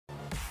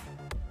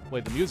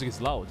Wait, the music is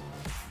loud.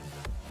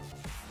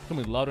 It's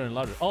coming louder and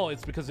louder. Oh,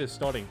 it's because they're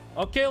starting.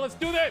 Okay, let's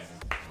do this.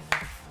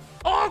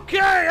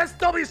 Okay,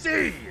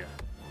 SWC.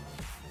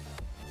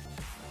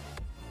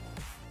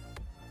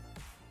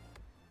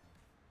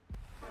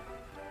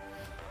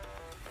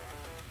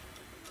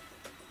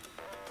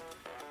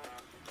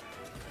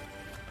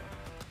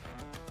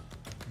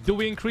 Do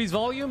we increase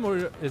volume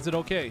or is it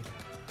okay?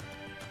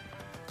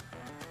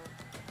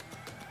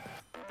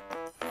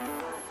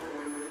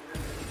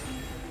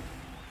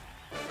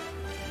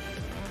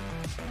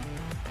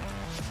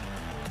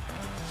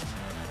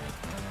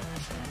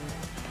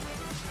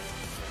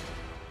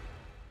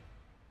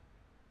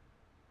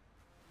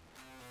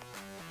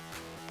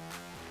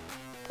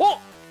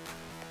 Oh!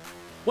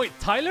 Wait,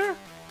 Tyler?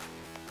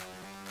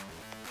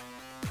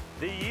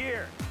 The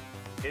year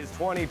is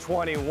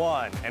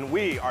 2021, and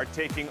we are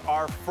taking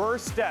our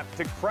first step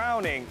to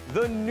crowning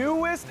the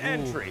newest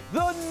entry,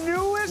 the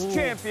newest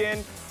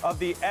champion of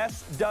the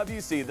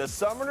SWC, the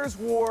Summoners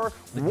War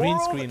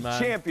World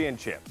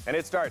Championship. And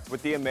it starts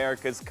with the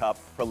America's Cup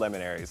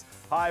preliminaries.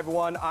 Hi,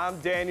 everyone. I'm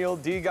Daniel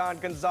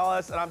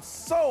Gonzalez, and I'm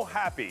so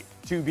happy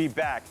to be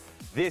back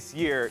this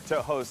year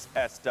to host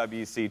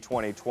SWC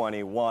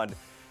 2021.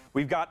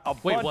 We've got a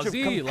bunch of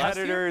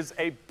competitors,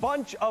 a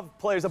bunch of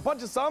players, a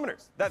bunch of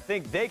summoners that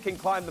think they can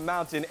climb the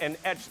mountain and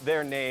etch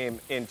their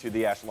name into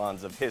the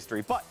echelons of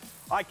history. But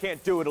I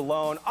can't do it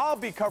alone. I'll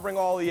be covering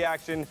all the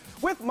action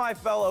with my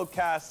fellow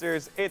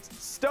casters. It's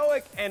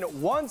Stoic and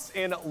Once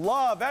in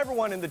Love.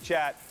 Everyone in the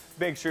chat,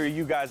 make sure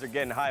you guys are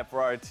getting hyped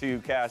for our two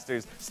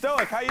casters.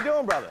 Stoic, how you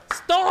doing, brother?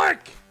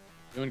 Stoic!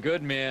 Doing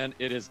good, man.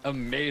 It is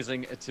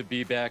amazing to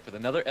be back with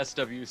another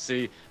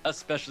SWC,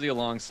 especially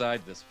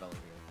alongside this fellow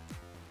here.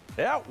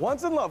 Yeah,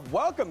 Once in Love,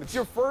 welcome. It's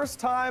your first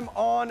time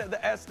on the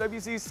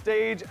SWC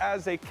stage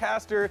as a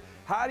caster.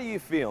 How do you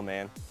feel,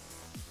 man?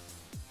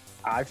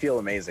 I feel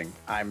amazing.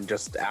 I'm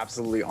just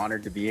absolutely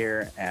honored to be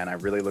here, and I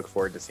really look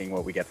forward to seeing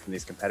what we get from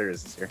these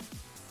competitors this year.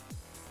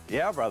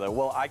 Yeah, brother.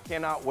 Well, I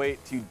cannot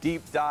wait to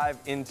deep dive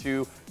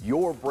into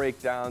your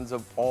breakdowns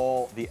of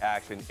all the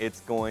action.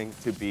 It's going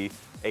to be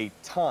a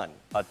ton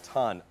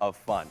of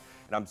fun.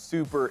 And I'm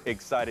super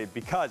excited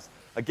because,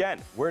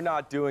 again, we're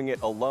not doing it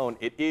alone.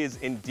 It is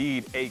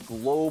indeed a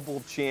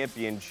global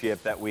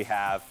championship that we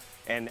have.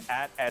 And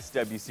at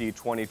SWC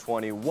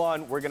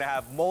 2021, we're going to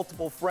have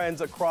multiple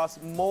friends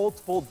across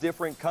multiple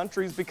different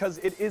countries because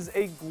it is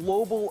a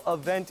global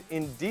event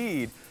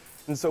indeed.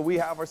 And so we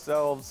have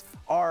ourselves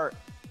our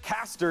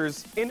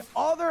casters in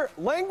other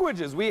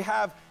languages. We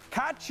have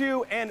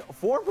Kachu and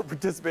former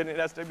participant in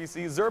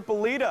SWC,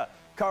 Zerpolita,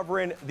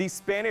 covering the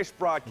Spanish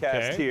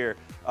broadcast here.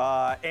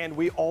 And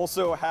we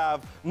also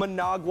have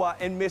Managua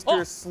and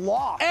Mr.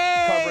 Sloth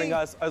covering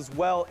us as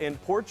well in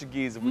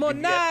Portuguese. If we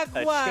can get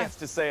a chance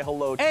to say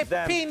hello to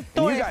them. And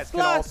you guys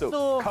can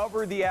also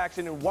cover the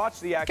action and watch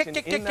the action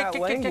in that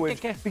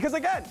language. Because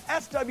again,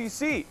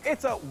 SWC,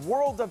 it's a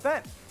world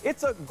event.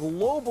 It's a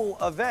global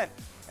event.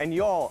 And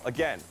y'all,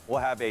 again, will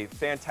have a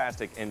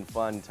fantastic and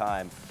fun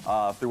time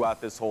throughout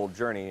this whole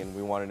journey. And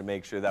we wanted to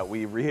make sure that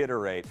we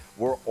reiterate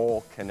we're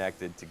all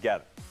connected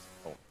together.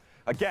 So,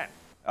 again,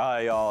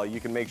 y'all, you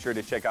can make sure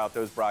to check out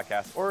those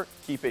broadcasts or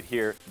keep it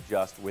here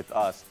just with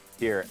us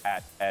here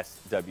at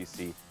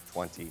SWC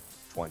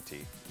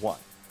 2021.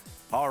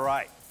 All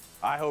right.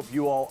 I hope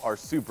you all are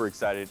super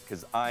excited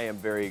because I am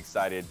very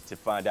excited to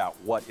find out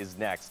what is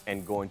next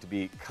and going to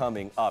be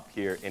coming up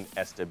here in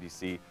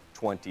SWC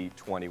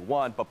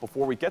 2021. But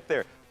before we get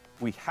there,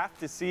 we have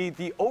to see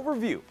the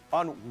overview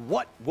on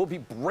what we'll be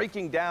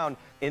breaking down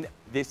in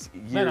this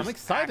year's I'm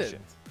excited. action.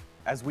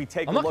 As we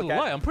take a not look gonna at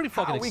lie, I'm pretty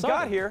fucking how we excited.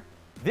 got here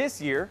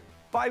this year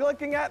by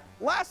looking at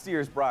last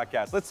year's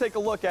broadcast. Let's take a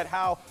look at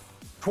how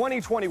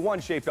 2021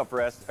 shaped up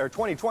for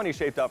 2020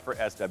 shaped up for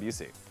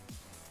SWC.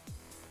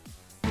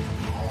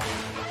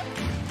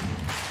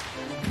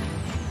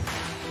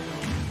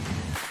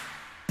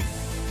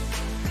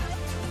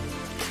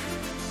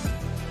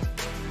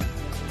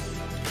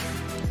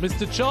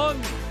 Mr. Chung!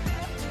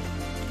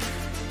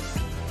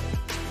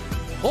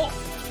 Oh!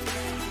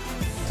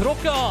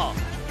 Troca!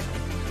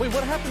 Wait,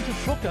 what happened to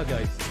Troca,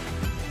 guys?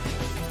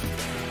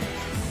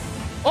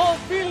 Oh,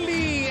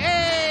 Billy!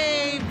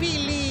 Hey,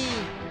 Billy!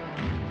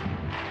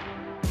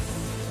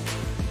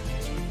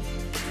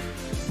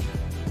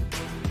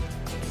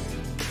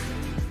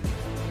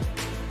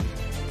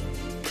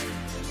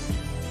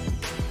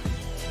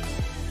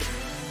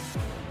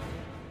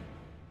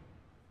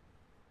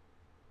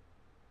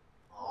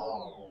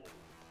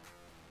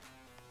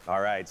 All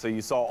right, so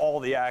you saw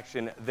all the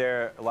action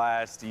there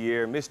last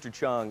year. Mr.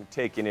 Chung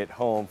taking it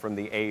home from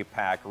the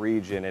APAC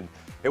region, and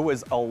it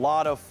was a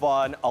lot of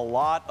fun, a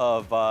lot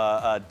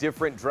of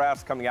different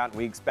drafts coming out, and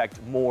we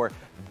expect more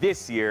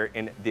this year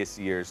in this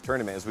year's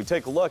tournament. As we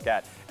take a look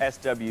at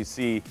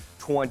SWC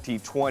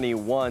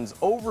 2021's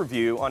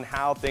overview on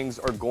how things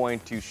are going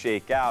to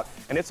shake out.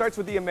 And it starts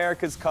with the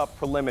America's Cup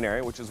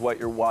preliminary, which is what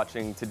you're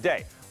watching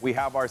today. We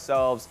have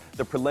ourselves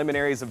the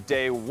preliminaries of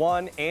day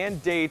 1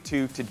 and day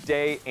 2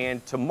 today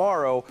and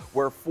tomorrow,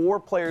 where 4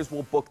 players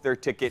will book their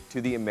ticket to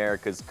the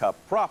America's Cup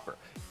proper.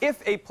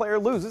 If a player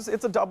loses,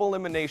 it's a double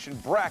elimination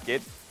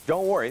bracket.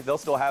 Don't worry, they'll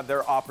still have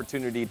their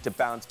opportunity to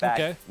bounce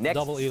back next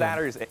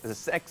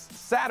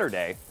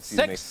Saturday,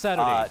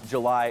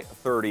 July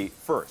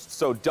 31st.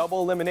 So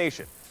double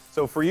elimination.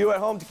 So for you at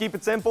home, to keep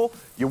it simple,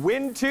 you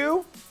win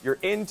 2, you're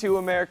into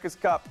America's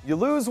Cup. You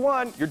lose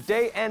 1, your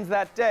day ends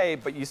that day,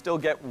 but you still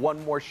get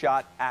 1 more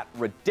shot at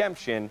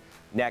redemption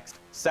next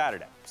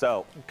Saturday.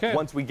 So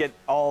once we get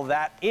all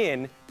that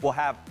in, we'll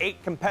have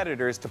 8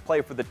 competitors to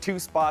play for the 2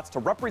 spots to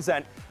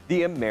represent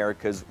the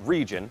Americas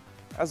region,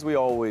 as we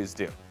always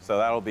do. So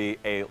that'll be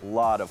a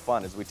lot of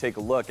fun as we take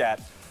a look at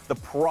the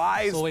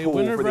prize pool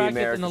for the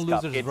America's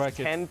Cup. It's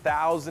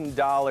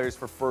 $10,000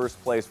 for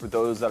first place for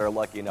those that are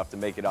lucky enough to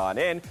make it on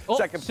in.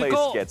 Second place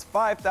gets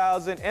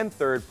 $5,000, and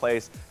third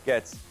place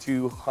gets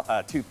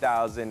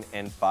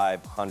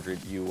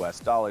 $2,500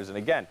 US. And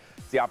again,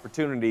 it's the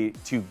opportunity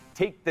to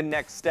take the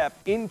next step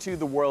into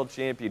the World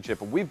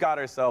Championship. And we've got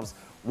ourselves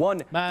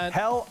one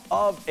hell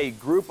of a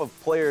group of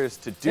players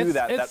to do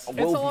that. That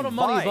will be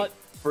vying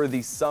for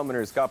the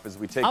Summoners Cup as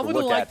we take a look at. I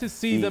would like to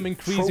see them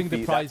increasing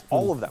the prize pool.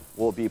 All of them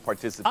will be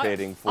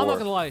participating for. I'm not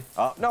gonna lie.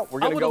 No, we're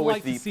gonna go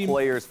with the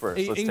players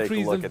first. Let's take a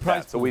look at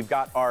that. So we've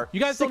got our.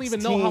 You guys don't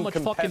even know how much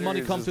fucking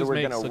money comes to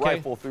We're gonna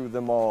rifle through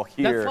them all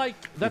here.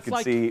 That's you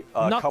can see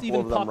a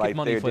couple of them right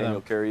there.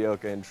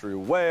 DanielKarioka and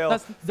TrueWhale.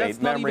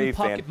 Faintmemory,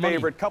 fan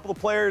favorite. Couple of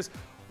players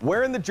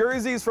wearing the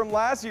jerseys from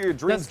last year.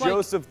 Dreams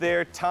Joseph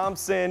there,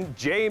 Thompson,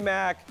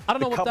 J-Mac, I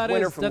don't know what that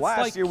winner is. from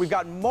last year. We've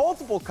got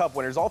multiple cup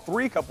winners, all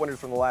 3 cup winners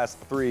from the last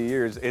 3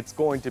 years. It's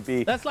going to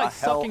be a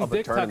hell of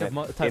a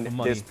tournament in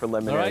this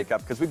preliminary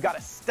cup because we've got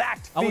a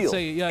stacked field. I would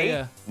say,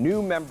 8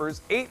 new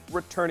members, 8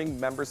 returning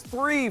members,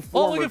 3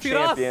 former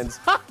champions.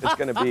 It's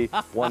going to be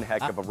one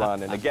heck of a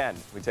run. And again,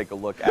 we take a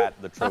look at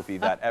the trophy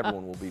that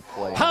everyone will be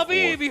playing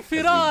Habibi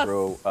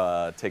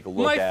for. Take a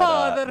look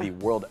at the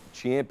World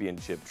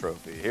Championship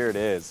trophy. Here it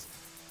is.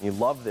 You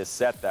love this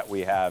set that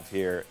we have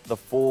here, the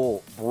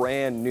full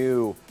brand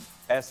new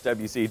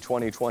SWC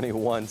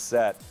 2021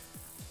 set.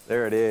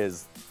 There it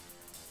is,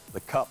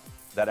 the cup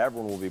that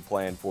everyone will be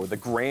playing for, the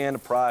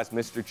grand prize.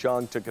 Mr.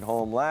 Chung took it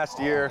home last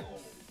year. And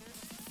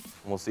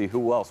we'll see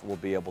who else will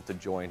be able to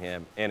join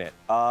him in it.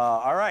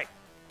 All right.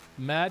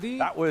 Maddie?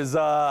 That was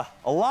a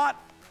lot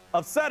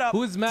of setup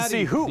Who's Maddie? to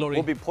see who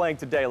will be playing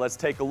today. Let's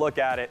take a look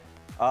at it.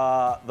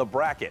 The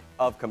bracket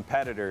of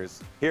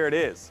competitors. Here it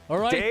is. All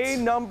right. Day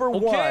number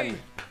 1.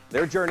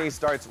 Their journey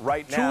starts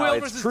right now.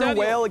 It's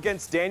TrueWhale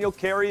against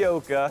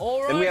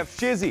DanielKarioka. Then we have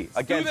Shizzy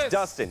against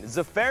Duhstin.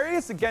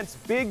 Zefarious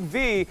against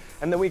BigV.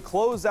 And then we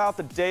close out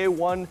the day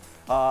 1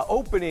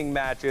 opening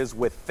matches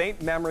with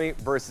Faintmemory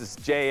versus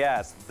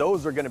JS.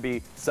 Those are going to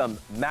be some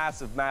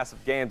massive,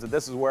 massive games. And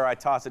this is where I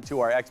toss it to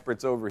our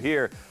experts over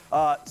here.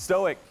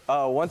 Stoic,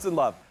 Once in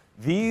Love.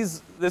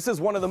 This is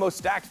one of the most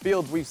stacked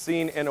fields we've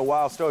seen in a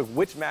while. Stoic,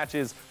 which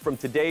matches from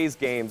today's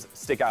games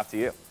stick out to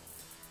you?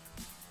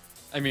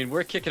 I mean,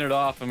 we're kicking it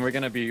off, and we're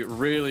going to be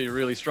really,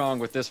 really strong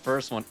with this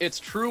first one. It's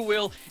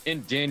TrueWhale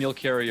and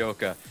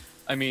DanielKarioka.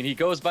 I mean, he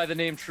goes by the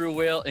name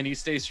TrueWhale, and he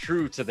stays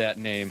true to that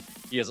name.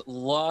 He has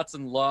lots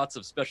and lots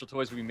of special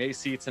toys we may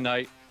see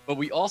tonight. But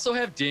we also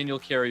have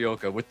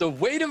DanielKarioka with the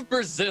weight of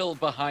Brazil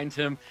behind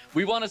him.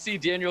 We want to see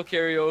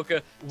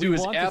DanielKarioka do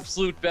his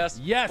absolute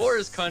best for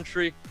his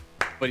country.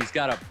 But he's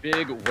got a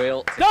big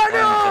whale to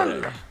climb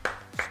today.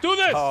 Let's do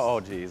this! Oh,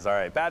 geez. All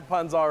right. Bad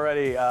puns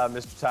already,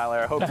 Mr. Tyler.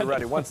 I hope you're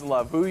ready. Once in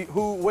Love.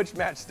 Which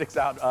match sticks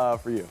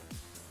out for you?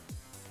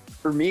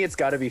 For me, it's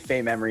got to be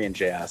Faintmemory and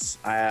JS.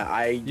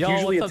 I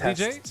usually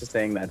attest to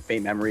saying that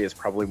Faintmemory is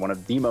probably one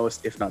of the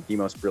most, if not the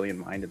most brilliant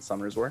mind in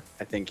Summoners War.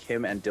 I think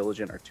him and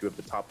Diligent are 2 of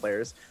the top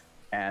players.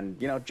 And,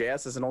 you know,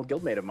 JS is an old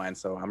guildmate of mine,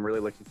 so I'm really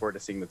looking forward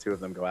to seeing the 2 of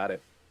them go at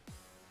it.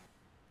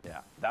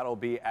 Yeah, that'll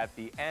be at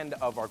the end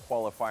of our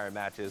qualifier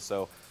matches,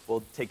 so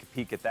we'll take a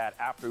peek at that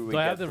after we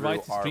get through our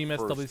first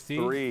SWC?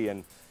 3.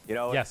 And you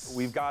know,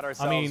 we've got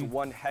ourselves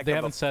one heck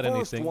of a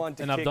first one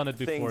to kick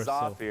things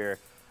off here.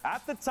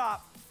 At the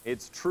top,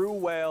 it's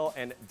TrueWhale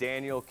and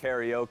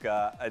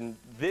DanielKarioka, and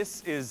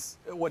this is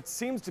what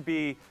seems to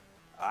be,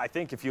 I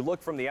think, if you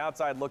look from the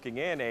outside looking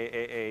in,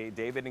 a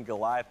David and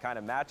Goliath kind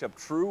of matchup.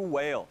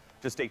 TrueWhale,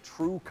 just a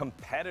true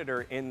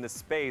competitor in the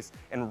space,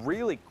 and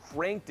really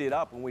cranked it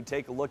up when we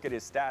take a look at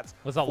his stats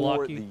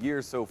for the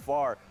year so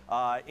far.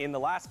 In the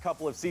last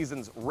couple of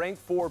seasons,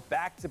 ranked 4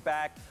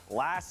 back-to-back,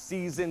 last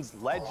season's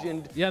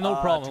legend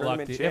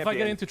tournament champion. If I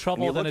get into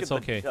trouble, then it's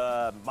okay.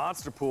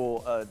 Monster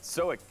Pool,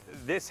 Stoic,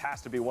 this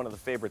has to be one of the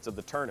favorites of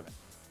the tournament.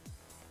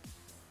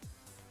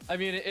 I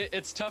mean,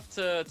 it's tough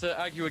to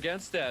argue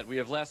against that. We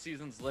have last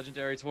season's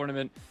legendary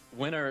tournament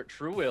winner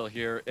TrueWhale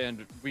here,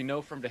 and we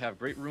know from to have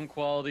great room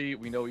quality.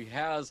 We know he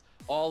has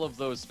all of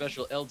those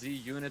special LD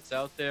units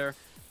out there.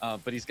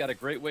 But he's got a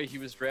great way he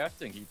was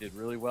drafting. He did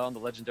really well in the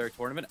Legendary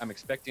Tournament. I'm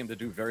expecting him to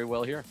do very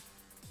well here.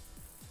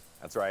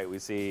 That's right. We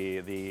see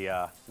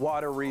the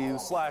Water Ryu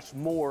 /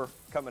 more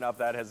coming up.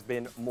 That has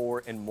been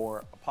more and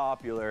more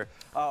popular.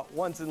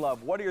 Once in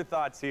Love, what are your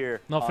thoughts here?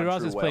 No,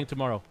 Firaz is playing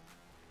tomorrow.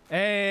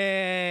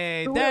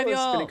 Hey, Daniel!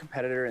 Has been a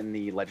competitor in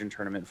the Legend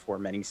Tournament for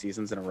many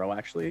seasons in a row,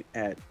 actually,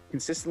 and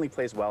consistently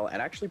plays well and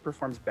actually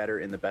performs better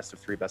in the best of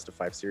 3, best of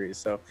 5 series.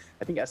 So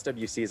I think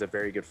SWC is a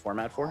very good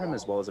format for him,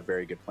 as well as a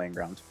very good playing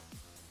ground.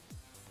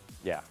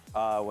 Yeah.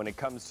 When it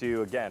comes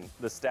to, again,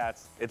 the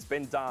stats, it's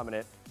been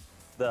dominant.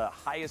 The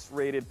highest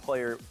rated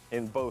player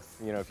in both,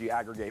 you know, if you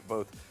aggregate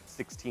both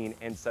 16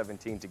 and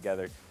 17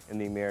 together in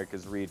the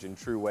Americas region.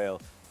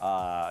 TrueWhale,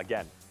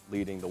 again,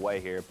 leading the way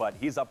here. But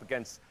he's up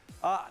against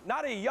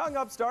not a young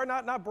upstart,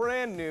 not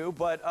brand new,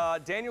 but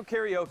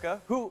DanielKarioka,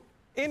 who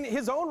in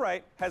his own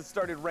right has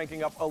started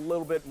ranking up a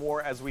little bit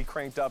more as we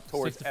cranked up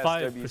towards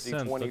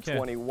SWC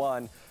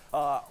 2021. Okay.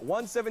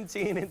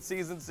 117 in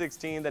season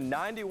 16, then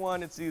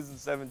 91 in season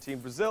 17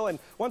 Brazil. And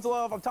Once in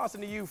Love, I'm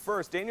tossing to you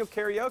first.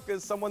 DanielKarioka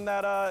is someone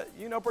that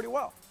you know pretty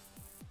well.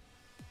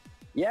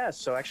 Yeah,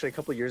 so actually a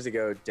couple of years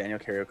ago,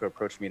 DanielKarioka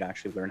approached me to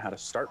actually learn how to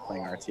start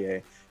playing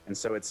RTA. And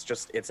so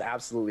it's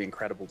absolutely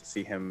incredible to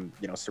see him,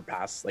 you know,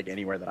 surpass like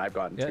anywhere that I've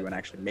gotten to and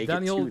actually make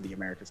it to the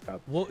America's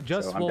Cup.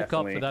 Just woke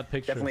up for that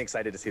picture. Definitely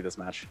excited to see this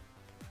match.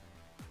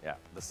 Yeah,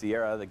 the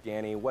Sierra, the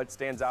Gianni. What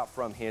stands out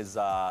from his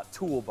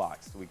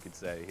toolbox, we could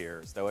say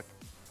here, Stoic?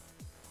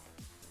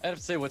 I have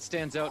to say what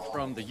stands out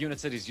from the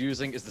units that he's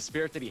using is the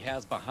spirit that he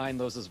has behind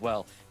those as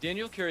well.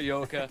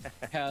 DanielKarioka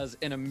has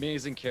an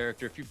amazing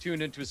character. If you've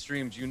tuned into his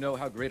streams, you know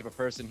how great of a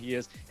person he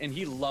is, and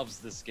he loves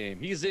this game.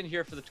 He's in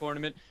here for the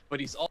tournament, but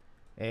he's all...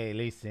 Hey,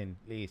 listen.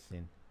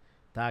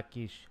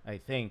 Takish, I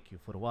thank you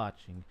for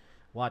watching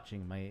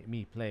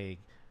me play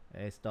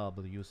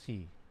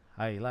SWC.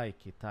 I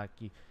like it,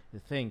 Taki.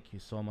 Thank you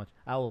so much.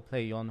 I will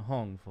play on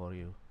Hong for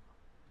you.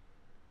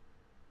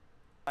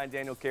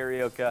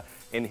 DanielKarioka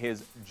in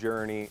his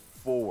journey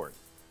forward.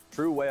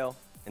 TrueWhale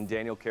and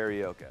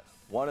DanielKarioka.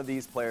 One of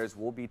these players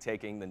will be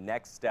taking the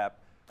next step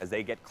as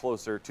they get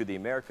closer to the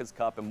America's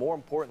Cup and, more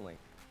importantly,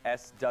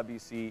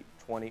 SWC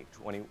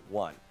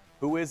 2021.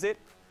 Who is it?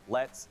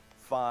 Let's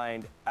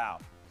find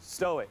out.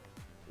 Stoic,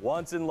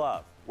 Once in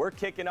Love. We're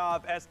kicking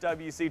off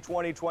SWC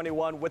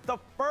 2021 with the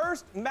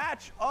first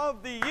match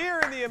of the year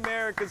in the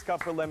America's Cup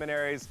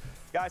preliminaries.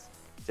 Guys,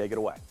 take it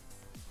away.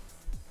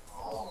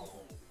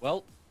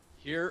 Well,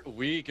 here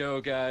we go,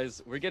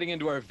 guys. We're getting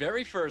into our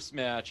very first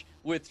match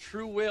with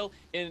TrueWhale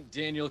and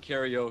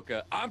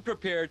DanielKarioka. I'm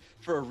prepared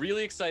for a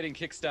really exciting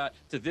kickstart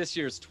to this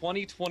year's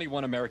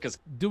 2021 America's.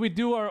 Do we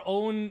do our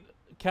own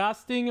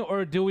casting,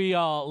 or do we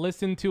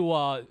listen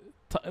to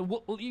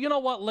you know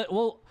what?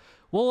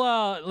 We'll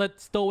let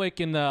Stoic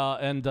and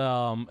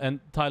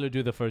Tyler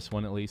do the first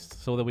one at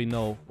least, so that we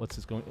know what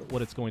it's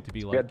going to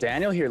be like. We got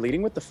Daniel here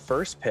leading with the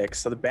first pick,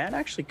 so the ban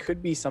actually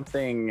could be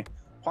something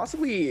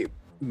possibly,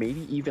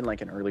 maybe even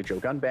like an early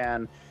Jogun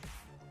ban.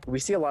 We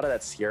see a lot of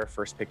that Sierra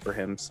first pick for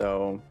him,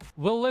 so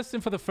we'll listen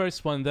for the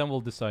first one, then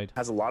we'll decide.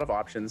 Has a lot of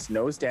options,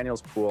 knows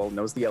Daniel's pool,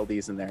 knows the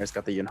LDs in there. He's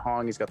got the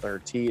Yunhong, he's got the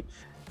Hertit.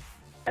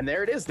 And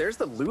there it is. There's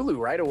the Lulu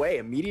right away,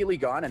 immediately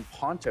gone, and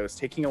Pontos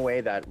taking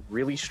away that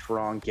really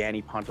strong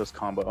Gianni Pontos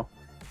combo.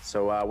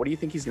 So what do you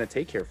think he's going to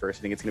take here first?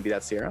 You think it's going to be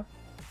that Sierra?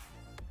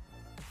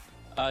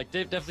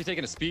 They've definitely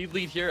taken a speed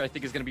lead here. I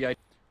think it's going to be...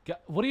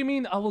 What do you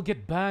mean I will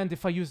get banned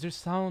if I use their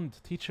sound,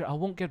 teacher? I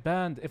won't get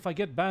banned. If I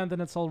get banned,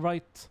 then it's all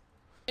right.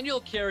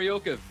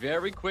 DanielKarioka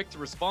very quick to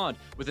respond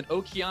with an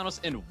Okeanos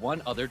and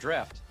one other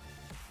draft.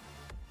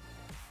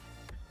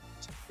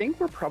 I think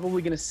we're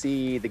probably going to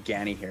see the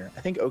Gianni here.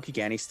 I think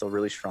Gianni's still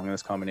really strong in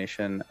this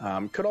combination.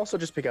 Could also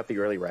just pick up the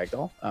early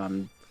Ragdoll.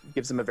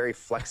 Gives him a very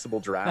flexible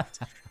draft.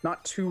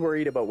 Not too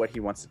worried about what he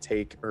wants to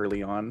take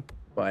early on,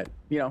 but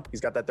you know,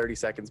 he's got that 30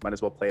 seconds. Might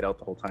as well play it out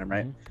the whole time,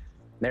 right?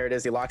 There it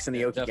is. He locks in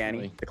the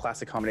Gianni, the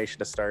classic combination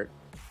to start.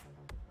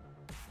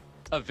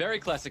 A very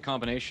classic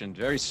combination.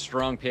 Very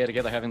strong pair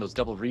together, having those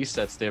double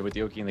resets there with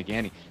the Oki and the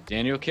Gianni.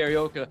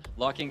 DanielKarioka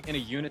locking in a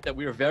unit that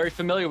we are very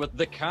familiar with,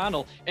 the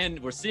Connell, and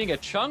we're seeing a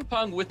Chung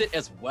Pung with it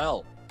as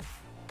well.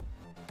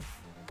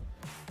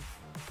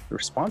 The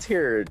response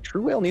here,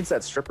 TrueWhale needs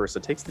that stripper,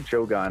 so takes the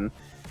Jogun.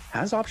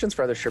 Has options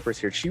for other strippers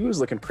here. Chiwu's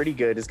looking pretty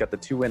good. He's got the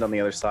 2-wind on the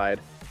other side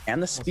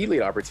and the speed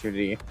lead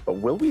opportunity. But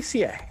will we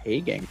see a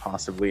Haegang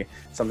possibly?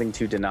 Something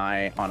to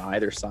deny on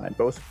either side.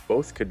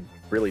 Both could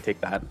really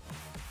take that.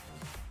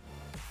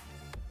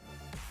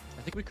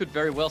 I think we could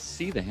very well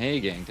see the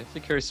Haegang.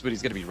 Definitely curious what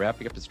he's going to be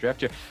wrapping up his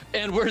draft here.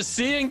 And we're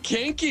seeing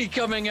Kinki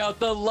coming out,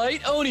 the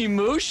light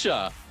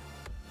Onimusha.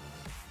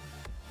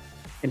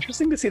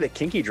 Interesting to see that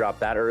Kinki drop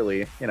that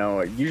early. You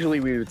know, usually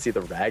we would see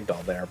the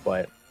Ragdoll there,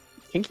 but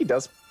Kinki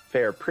does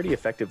fare pretty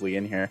effectively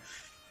in here.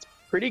 It's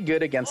pretty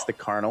good against the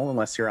Carnal,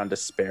 unless you're on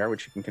Despair,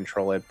 which you can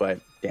control it. But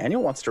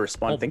Daniel wants to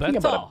respond, thinking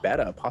about a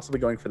beta, possibly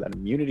going for that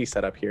immunity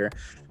setup here,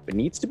 but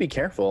needs to be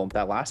careful.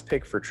 That last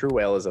pick for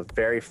TrueWhale is a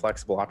very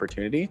flexible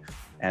opportunity,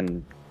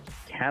 and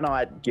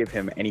cannot give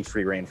him any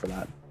free reign for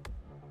that.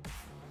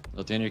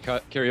 Well,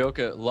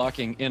 DanielKarioka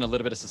locking in a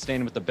little bit of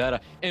sustain with the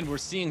beta, and we're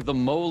seeing the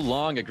Mo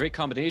Long, a great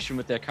combination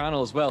with that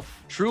Connell as well.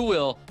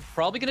 TrueWhale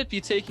probably going to be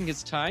taking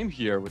his time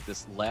here with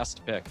this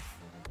last pick.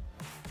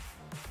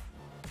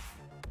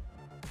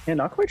 Yeah,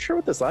 not quite sure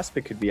what this last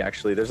pick could be,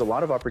 actually. There's a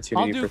lot of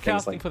opportunity for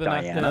things like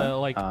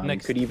Giana.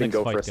 Next could even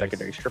go for a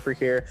secondary stripper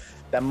here.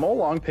 That Mo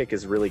Long pick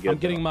is really good. I'm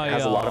getting my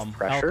has a lot of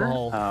pressure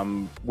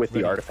with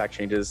ready. The artifact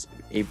changes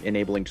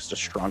enabling just a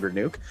stronger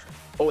nuke.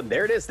 Oh, and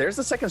there it is. There's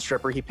the second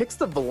stripper. He picks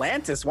the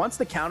Volantis, wants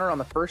the counter on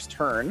the first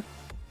turn,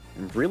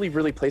 and really,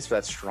 really plays for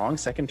that strong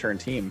second turn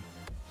team.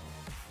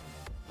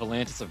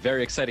 Volantis, a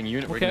very exciting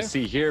unit we're going to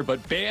see here,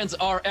 but bans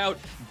are out.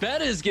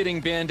 Beta is getting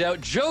banned out.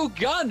 Joe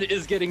Gunn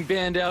is getting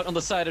banned out on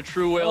the side of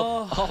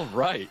TrueWhale. All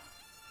right.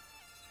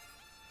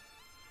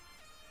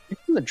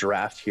 In the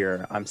draft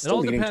here, I'm still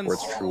leaning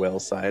towards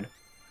TrueWhale's side.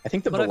 I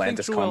think the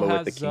Volantis combo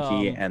with the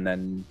Kinki and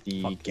then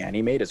the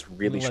Ganymede is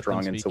really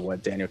strong into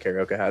what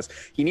DanielKarioka has.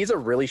 He needs a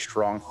really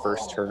strong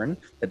first turn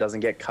that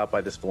doesn't get cut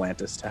by this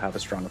Volantis to have a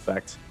strong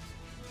effect.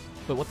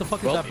 But what the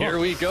fuck is that? Here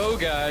we go,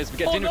 guys. We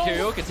got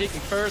DanielKarioka taking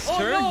first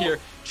turn here.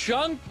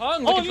 Chung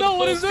Peng looking for the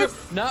what is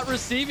this? not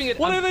receiving it.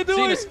 What are they doing?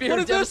 Seeing a Spear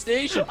of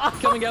Devastation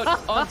coming out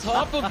on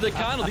top of the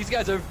Connell. These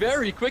guys are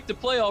very quick to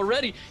play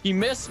already. He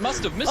must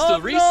have missed the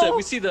reset.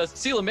 We see the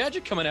Seal of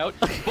Magic coming out.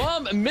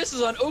 Bomb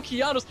misses on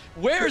Okeanos.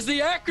 Where's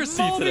the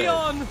accuracy today?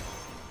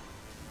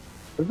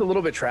 This is a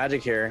little bit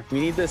tragic here. We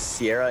need this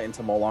Sierra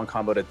into Mo Long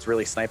combo to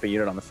really snipe a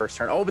unit on the first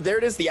turn. Oh, but there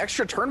it is. The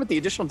extra turn with the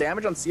additional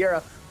damage on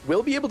Sierra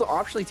will be able to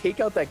optionally take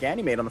out that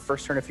Ganymede on the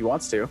first turn if he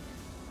wants to.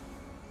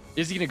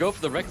 Is he going to go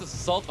for the Reckless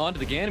Assault onto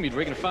the Ganymede?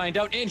 We're going to find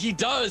out. And he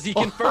does. He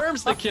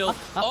confirms the kill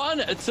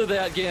onto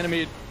that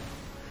Ganymede.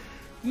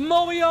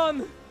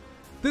 Moeon!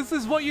 This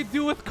is what you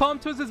do with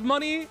Comto's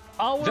money.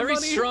 Very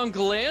strong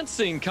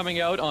glancing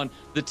coming out on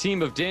the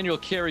team of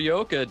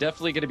DanielKarioka.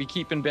 Definitely going to be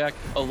keeping back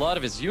a lot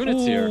of his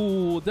units here.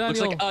 Looks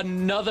like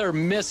another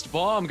missed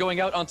bomb going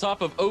out on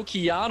top of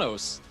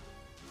Okeanos.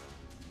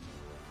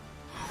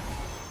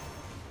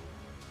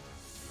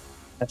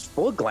 That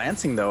full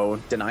glancing, though,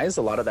 denies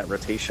a lot of that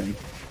rotation.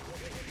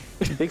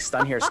 Big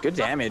stun here. It's good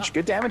damage.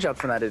 Good damage out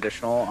from that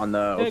additional on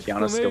the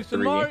Okeanos skill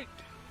 3.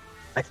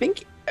 I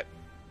think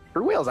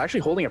TrueWhale is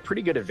actually holding a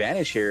pretty good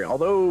advantage here.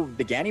 Although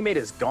the Ganymede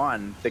is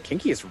gone, the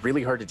Kinki is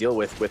really hard to deal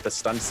with the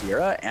stunned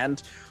Sierra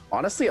and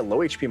honestly a low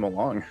HP Mo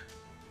Long.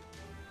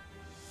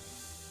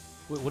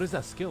 Wait, what is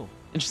that skill?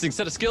 Interesting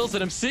set of skills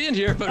that I'm seeing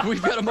here, but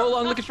we've got a Mo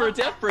Long looking for a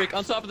death break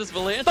on top of this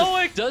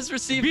Volantis. Does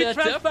receive that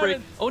death break.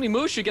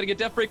 Onimusha getting a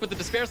death break with the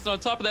Despair Stun on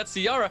top of that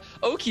Ciara.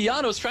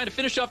 Okeanos trying to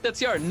finish off that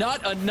Ciara.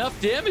 Not enough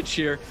damage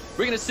here.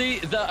 We're going to see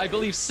the, I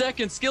believe,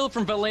 second skill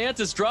from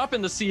Volantis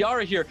dropping the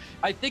Ciara here.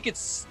 I think it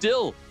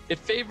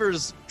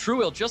favors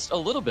TrueWhale just a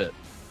little bit.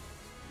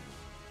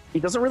 He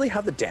doesn't really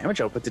have the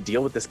damage output to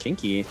deal with this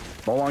Kinki.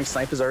 Mo Long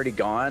snipe is already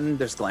gone.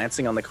 There's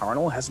glancing on the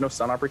Carnal, has no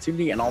stun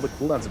opportunity, and all the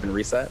cooldowns have been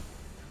reset.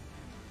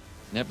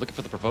 Neb looking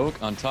for the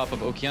provoke on top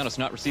of Okeanos,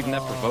 not receiving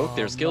that provoke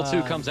there. Skill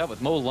 2 comes out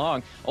with Mo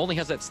Long, only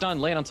has that stun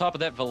laying on top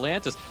of that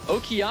Volantis.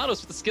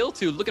 Okeanos with the skill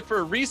 2 looking for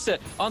a reset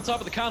on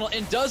top of the Connell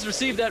and does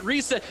receive that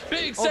reset.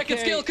 Big second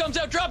skill comes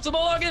out, drops a Mo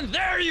Long, and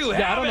there you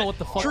have it. I don't know what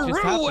the fuck just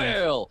happened.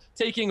 TrueWhale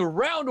taking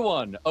round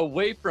 1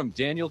 away from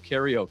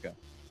DanielKarioka.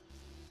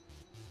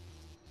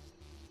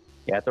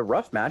 Yeah, it's a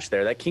rough match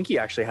there. That Kinki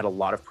actually had a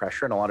lot of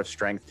pressure and a lot of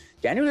strength.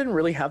 Daniel didn't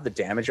really have the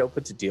damage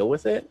output to deal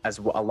with it,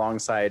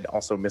 alongside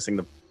also missing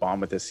the bomb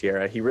with the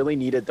Sierra. He really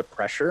needed the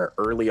pressure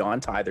early on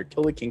to either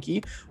kill the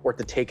Kinki or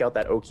to take out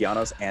that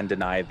Okeanos and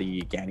deny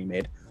the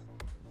Ganymede.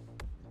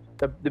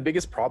 The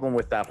biggest problem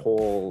with that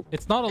whole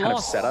kind of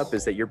setup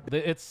is that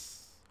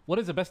it's what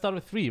is it, best out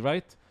of 3,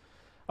 right?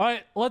 All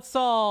right, let's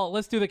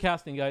do the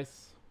casting,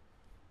 guys.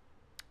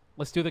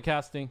 Let's do the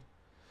casting.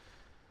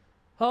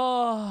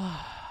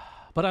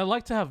 But I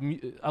like to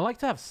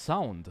have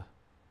sound.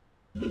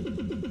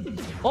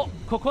 Oh,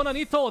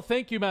 Coconanito,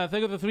 thank you, man.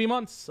 Thank you for the 3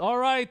 months. All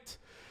right.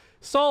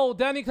 So,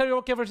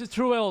 DanielKarioka versus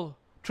TrueWhale.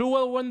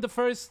 TrueWhale won the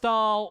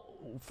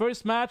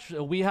first match.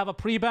 We have a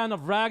pre-ban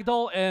of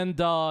Ragdoll and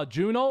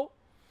Juno.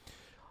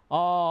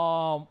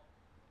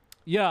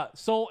 Yeah,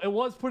 so it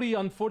was pretty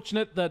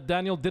unfortunate that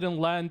Daniel didn't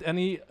land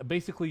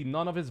basically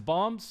none of his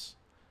bombs.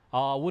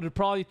 Would have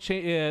probably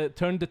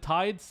turned the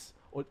tides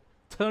or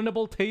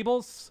turnable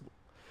tables.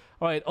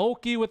 All right,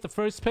 Oki with the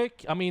first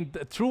pick. I mean,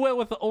 TrueWhale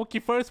with the Oki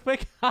first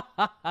pick.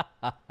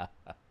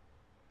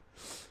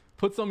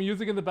 Put some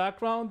music in the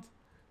background.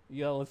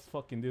 Yeah, let's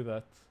fucking do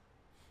that.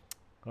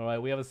 All right,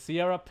 we have a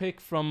Sierra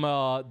pick from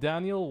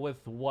Daniel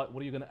with what?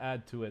 What are you going to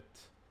add to it?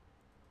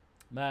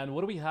 Man, what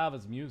do we have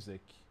as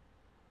music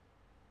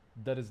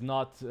that is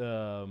not...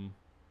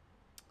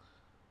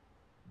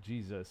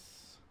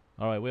 Jesus.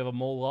 All right, we have a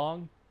Mo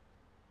Long.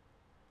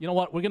 You know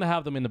what? We're going to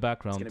have them in the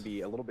background. It's going to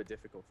be a little bit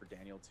difficult for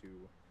Daniel to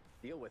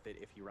deal with it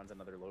if he runs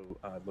another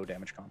low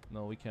damage comp.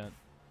 No, we can't.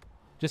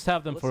 Just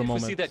have them for a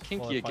moment. We see that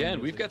Kinki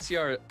again. We've got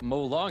CR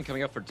Mo Long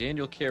coming out for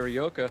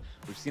DanielKarioka.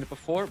 We've seen it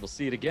before. We'll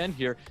see it again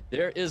here.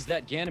 There is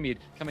that Ganymede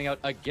coming out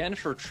again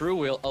for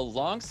TrueWhale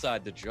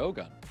alongside the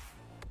Jogun.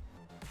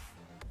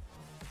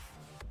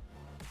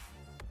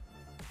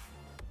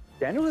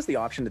 Daniel has the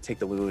option to take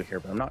the Lulu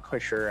here, but I'm not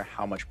quite sure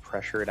how much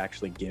pressure it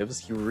actually gives.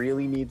 He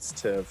really needs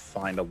to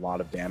find a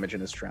lot of damage in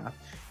his trap.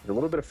 He's a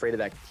little bit afraid of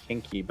that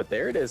Kinki, but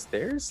there it is.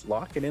 There's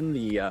locking in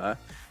the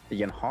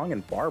Yanhong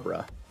and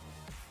Barbara.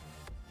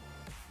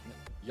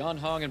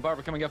 Yanhong and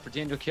Barbara coming up for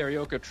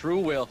DanielKarioka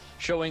TrueWhale,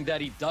 showing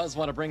that he does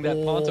want to bring that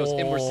Pontos,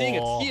 and we're seeing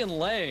a Tian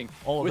Lang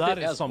with that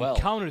it is as some well.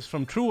 counters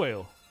from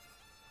TrueWhale.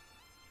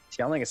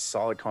 Tian Lang is a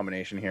solid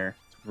combination here.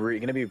 It's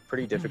going to be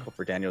pretty difficult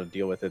for Daniel to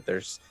deal with it.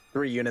 There's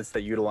 3 units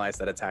that utilize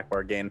that attack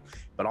bar gain,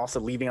 but also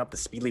leaving up the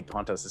speed lead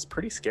Pontos is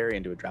pretty scary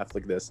into a draft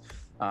like this.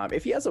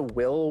 If he has a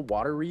Will,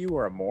 Water Ryu,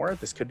 or a Moore,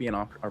 this could be an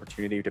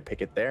opportunity to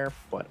pick it there,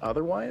 but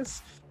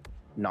otherwise,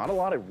 not a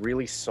lot of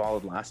really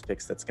solid last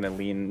picks that's going to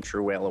lean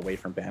TrueWhale away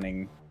from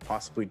banning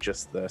possibly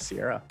just the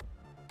Sierra.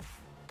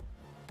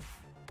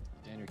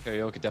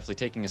 DanielKarioka definitely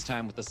taking his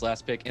time with this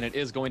last pick, and it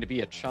is going to be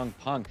a Chung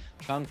Peng.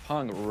 Chung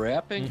Peng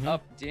wrapping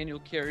up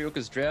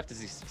DanielKarioka's draft as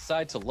he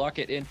decides to lock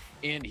it in,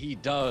 and he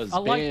does. I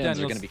like Bans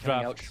are Daniel's going to be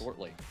coming out draft.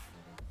 shortly.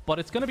 But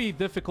it's going to be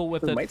difficult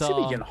with We it. might see the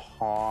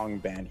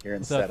Yanhong ban here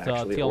instead,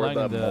 actually, Tian or Lang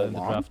the in the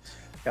Molong.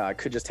 draft.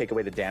 Could just take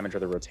away the damage or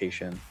the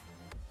rotation.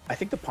 I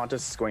think the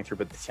Pontos is going through,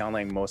 but the Tian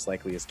Lang most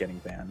likely is getting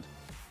banned.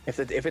 If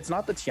it's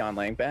not the Tian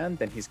Lang ban,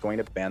 then he's going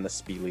to ban the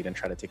speed lead and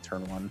try to take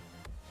turn 1.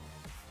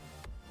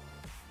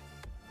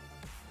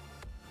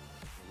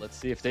 Let's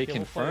see if they Yeah, we'll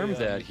confirm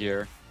play, that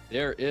here.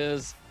 There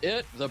is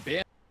it, the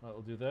ban.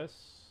 We'll do this.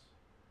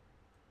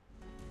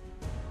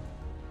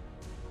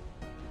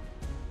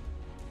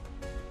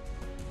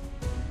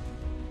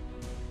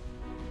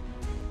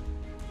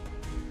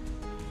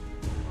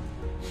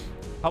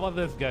 How about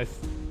this, guys?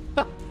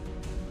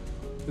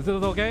 Is it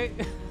okay?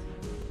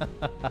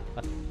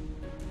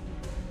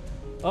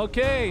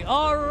 Okay,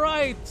 all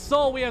right.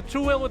 So we have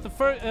TrueWhale with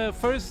the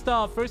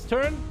first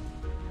turn.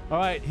 All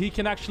right, he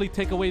can actually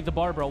take away the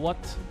Barbara. What?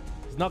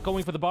 He's not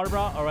going for the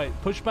Barbara. All right,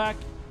 pushback.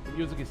 The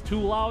music is too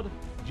loud.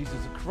 Jesus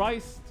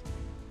Christ.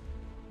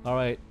 All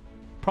right,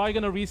 probably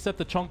gonna reset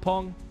the Chung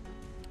Peng.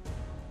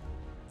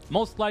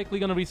 Most likely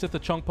gonna reset the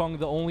Chung Peng,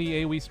 the only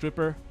AoE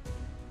stripper.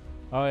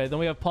 All right, then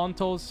we have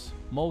Pontos.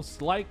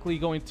 Most likely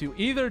going to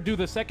either do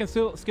the second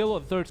skill or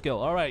the third skill.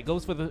 All right,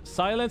 goes for the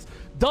silence.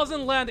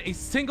 Doesn't land a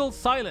single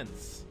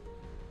silence.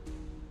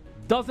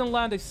 Doesn't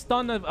land a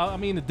stun. I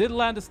mean, it did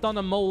land a stun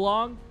on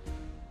Molong.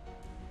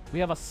 We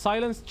have a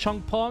silenced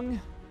Chung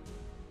Peng.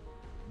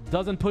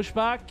 Doesn't push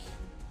back.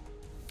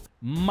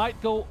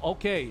 Might go,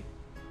 okay.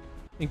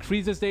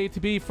 Increases the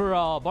ATB for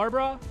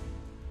Barbara.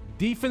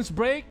 Defense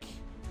break.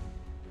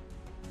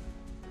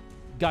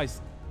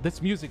 Guys,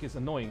 this music is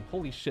annoying.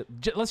 Holy shit.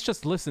 Let's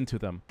just listen to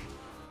them.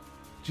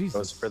 Jesus.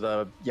 Goes for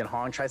the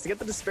Yanhong, tries to get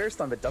the Despair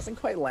stun, but doesn't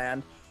quite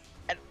land.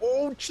 And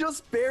oh,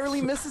 just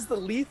barely misses the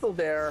lethal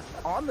there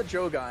on the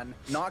Jogun.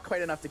 Not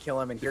quite enough to kill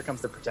him, and here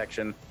comes the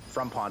protection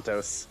from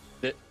Pontos.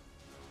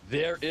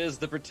 There is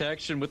the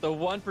protection with the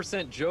 1%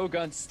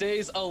 Jogun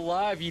stays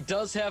alive. He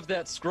does have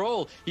that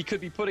scroll he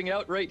could be putting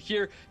out right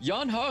here.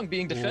 Yanhong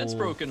being defense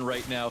broken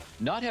right now,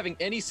 not having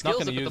any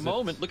skills up at the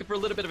moment, looking for a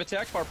little bit of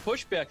attack bar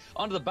pushback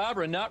onto the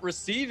Barbara, not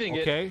receiving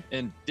it.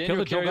 And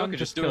DanielKarioka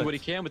just doing what he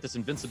can with this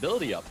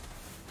invincibility up.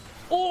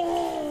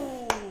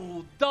 Oh,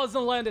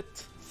 doesn't land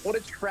it. What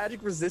a tragic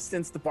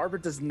resistance. The Barbara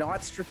does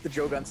not strip the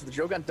Jogun, so the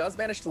Jogun does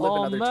manage to live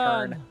another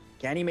turn.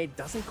 Ganymede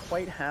doesn't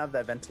quite have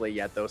that ventilate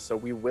yet, though, so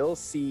we will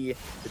see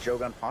the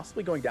Jogun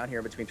possibly going down here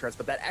in between turns,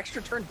 but that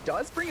extra turn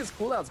does bring his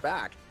cooldowns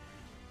back.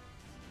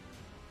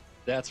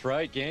 That's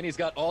right. Ganny's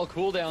got all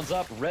cooldowns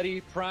up,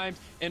 ready, primed,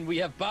 and we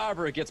have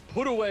Barbara gets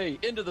put away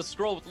into the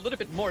scroll with a little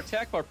bit more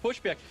attack bar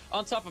pushback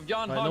on top of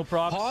Yanhong. No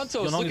props.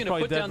 Pontos looking to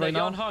put down that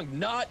Yanhong.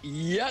 Not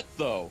yet,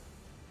 though.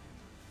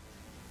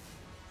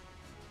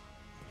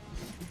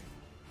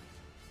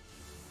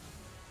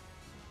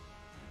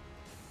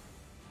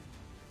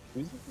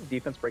 Uses the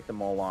defense break the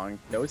Molong,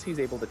 knows he's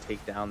able to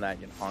take down that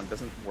Yanhong,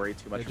 doesn't worry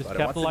too much just about it.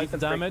 capitalize Wants the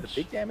defense break, damage.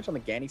 the big damage on the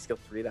Ganny skill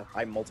 3, that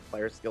high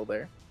multiplier skill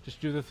there. Just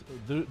do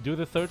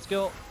the third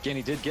skill.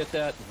 Ganny did get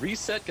that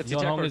reset, gets the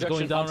attack Yanhong is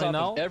going reduction down on top right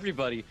now. of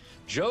everybody.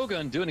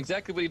 Jogun doing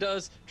exactly what he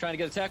does, trying to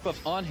get attack buffs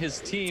on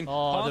his team.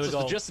 Pontos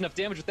with just enough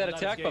damage with that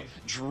attack buff.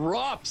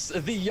 Drops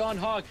the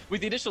Yanhong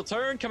with the initial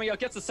turn coming out,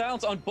 gets the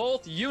silence on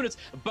both units.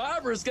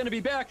 Barbara's going to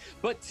be back,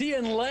 but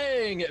Tian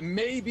Lang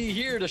may be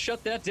here to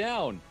shut that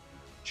down.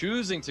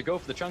 Choosing to go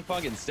for the Chung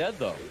Peng instead,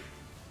 though.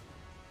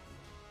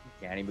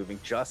 Ganny moving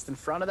just in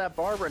front of that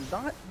Barbara.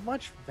 Not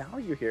much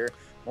value here.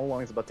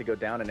 Molong is about to go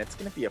down, and it's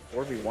going to be a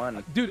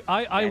 4v1. Dude,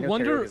 I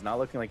wonder. Is not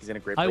looking like he's in a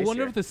great place I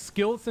wonder here. if the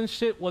skills and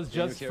shit was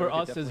just for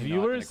us as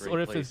viewers, or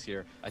if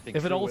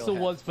it also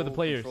was for the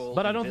players.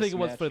 But I don't think it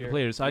was for the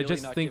players. I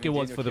just think it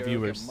was for the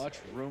viewers. Much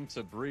room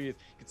to breathe.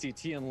 You can see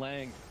Tian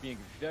Lang being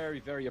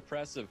very, very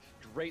oppressive.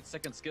 Great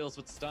second skills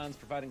with stuns,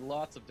 providing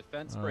lots of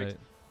defense breaks.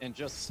 And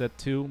just set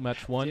 2,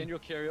 match 1.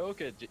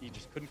 DanielKarioka, he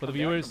just couldn't for the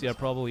viewers, yeah,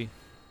 probably.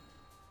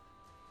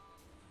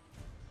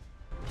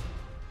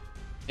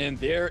 And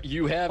there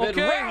you have it.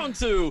 Round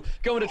 2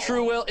 going to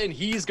TrueWhale, and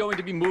he's going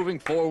to be moving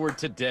forward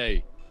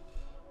today.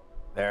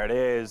 There it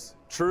is.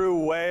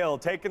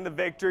 TrueWhale taking the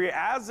victory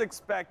as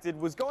expected.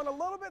 Was going a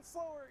little bit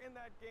slower in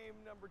that game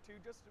number 2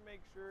 just to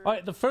make sure. All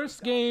right, the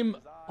first game,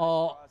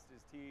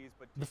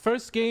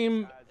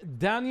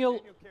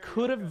 Daniel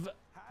could have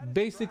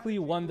basically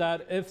won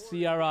that if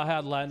Sierra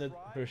had landed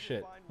her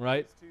shit,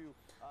 right?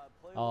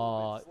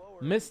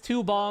 Missed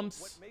 2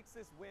 bombs,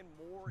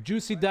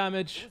 juicy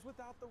damage,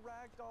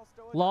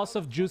 loss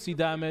of juicy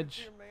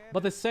damage.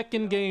 But the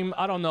second game,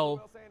 I don't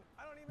know.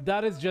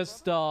 That is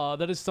just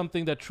that is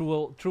something that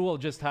TrueWhale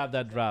just had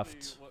that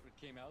draft. What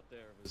came out there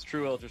was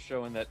TrueWhale just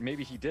showing that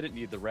maybe he didn't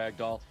need the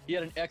Ragdoll. He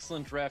had an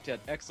excellent draft. He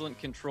had excellent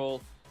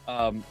control.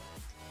 You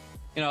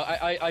know,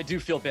 I do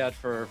feel bad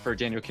for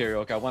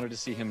DanielKarioka. I wanted to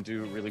see him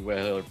do really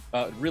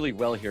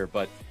well here,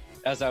 but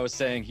as I was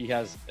saying, he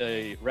has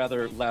a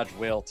rather large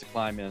whale to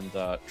climb, and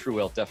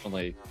TrueWhale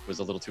definitely was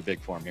a little too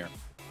big for him here.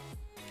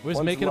 Where's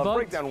making a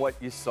break down what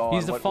you saw.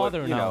 He's the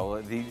father now.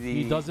 You know,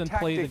 he doesn't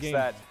play the game.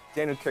 That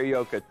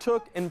DanielKarioka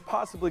took and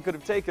possibly could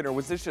have taken, or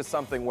was this just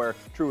something where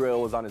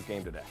TrueWhale was on his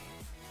game today?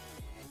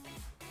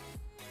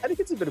 I think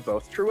it's a bit of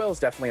both. TrueWhale is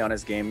definitely on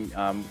his game.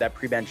 That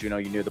pre-ban Juno,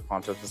 you knew the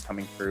Pontos was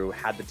coming through,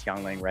 had the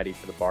Tian Lang ready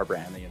for the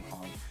Barbara and the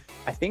Yinhong.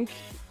 I think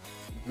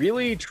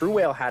really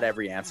TrueWhale had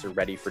every answer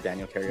ready for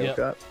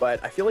DanielKarioka,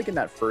 but I feel like in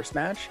that first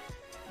match,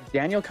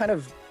 Daniel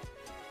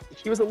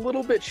he was a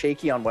little bit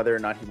shaky on whether or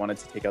not he wanted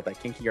to take out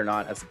that Kinki or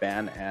not as a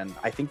ban, and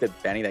I think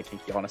that banning that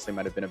Kinki honestly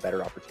might have been a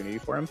better opportunity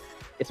for him.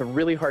 It's a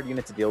really hard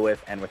unit to deal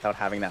with, and without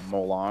having that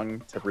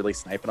Molong to really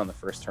snipe it on the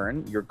first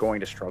turn, you're going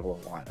to struggle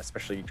a lot,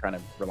 especially trying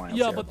to rely on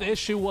Sierra. But the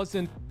issue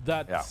wasn't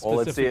that specifically. Well,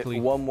 let's see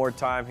it one more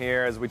time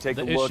here as we take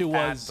a look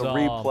at the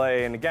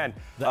replay. And again,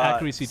 the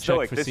accuracy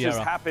check for this Sierra.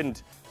 just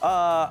happened,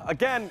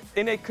 again,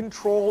 in a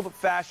controlled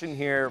fashion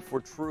here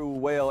for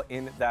TrueWhale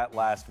in that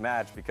last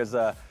match because,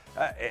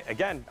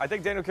 again, I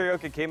think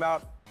DanielKarioka came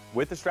out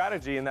with the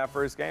strategy in that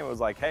first game. It was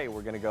like, hey,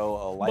 we're going to go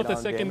a light on But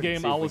the second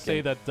game, I will say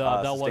that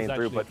that was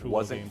actually but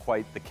wasn't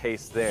quite the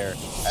case there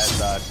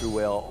as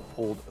TrueWhale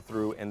pulled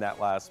through in that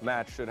last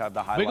match. Should have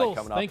the highlight Wiggles,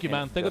 coming up. thank you,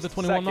 man. Thank you for the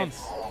 21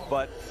 months.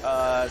 But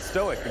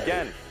Stoic,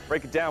 again,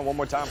 break it down one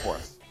more time for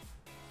us.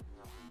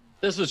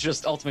 This was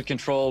just ultimate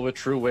control with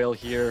TrueWhale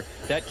here.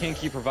 That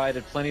Kinki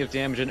provided plenty of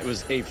damage, and it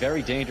was a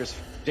very dangerous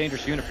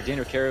unit for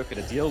DanielKarioka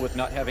to deal with,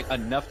 not having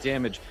enough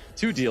damage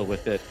to deal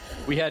with it.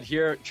 We had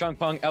here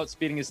Chungpong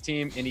outspeeding his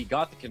team, and he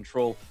got the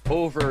control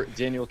over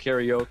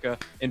DanielKarioka.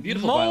 And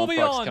beautiful violent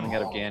procs coming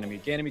out of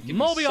Ganymede. Ganymede can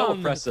be so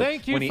impressive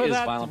when he is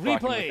violent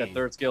procking with that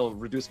third skill,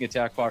 reducing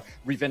attack bar,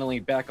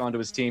 reventilating back onto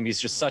his team. He's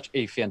just such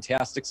a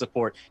fantastic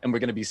support, and we're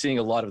going to be seeing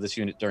a lot of this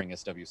unit during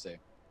SWC.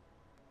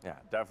 Yeah,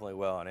 definitely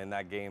will. And in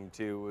that game,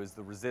 too, was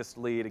the resist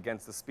lead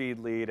against the speed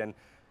lead. And,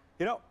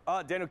 you know,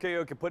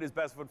 DanielKarioka put his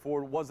best foot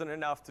forward. Wasn't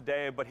enough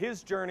today, but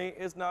his journey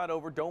is not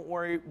over. Don't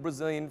worry,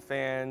 Brazilian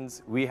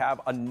fans. We have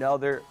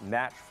another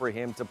match for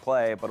him to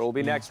play, but it'll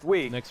be next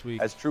week. Next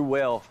week. As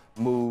TrueWhale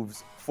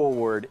moves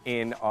forward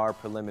in our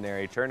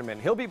preliminary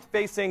tournament. He'll be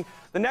facing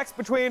the next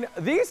between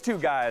these two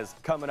guys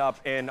coming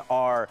up in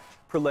our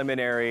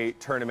preliminary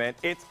tournament.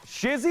 It's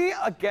Shizzy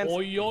against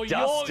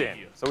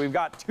Duhstin. So we've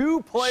got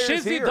 2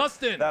 players here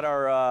that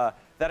are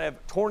that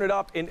have torn it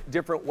up in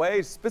different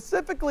ways.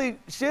 Specifically,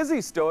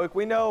 Shizzy Stoic.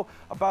 We know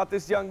about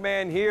this young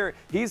man here.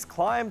 He's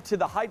climbed to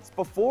the heights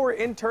before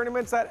in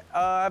tournaments that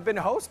have been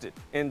hosted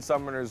in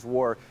Summoner's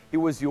War. He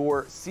was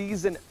your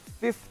season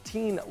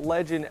 15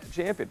 legend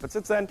champion, but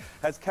since then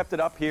has kept it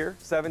up here,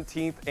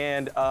 17th,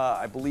 and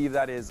I believe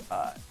that is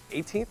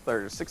 18th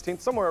or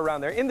 16th, somewhere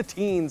around there, in the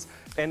teens,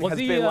 and has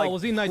been like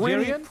was he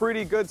Nigerian?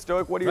 Pretty good.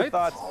 Stoic, what are your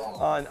thoughts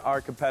on our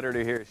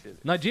competitor here,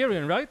 Shizzy?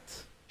 Nigerian, right?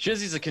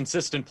 Shizzy's a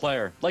consistent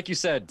player. Like you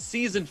said,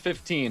 season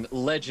 15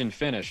 legend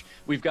finish.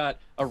 We've got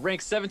a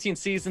rank 17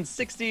 season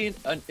 16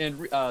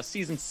 and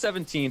season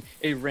 17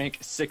 a rank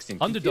 16.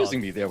 Confusing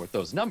me there with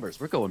those numbers.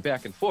 We're going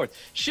back and forth.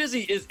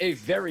 Shizzy is a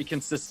very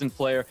consistent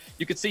player.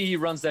 You can see he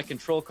runs that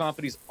control comp,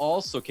 but he's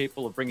also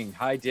capable of bringing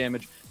high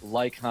damage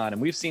like Han.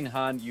 And we've seen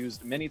Han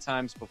used many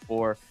times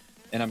before,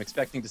 and I'm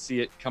expecting to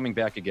see it coming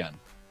back again.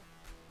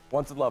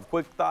 Once love.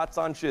 Quick thoughts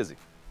on Shizzy.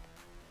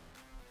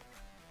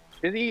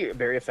 Shizzy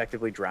very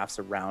effectively drafts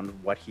around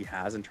what he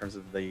has in terms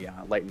of the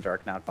light and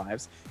dark nat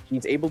 5s.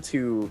 He's able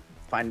to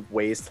find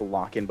ways to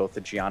lock in both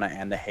the Giana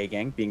and the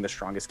Haegang, being the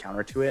strongest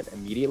counter to it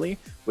immediately,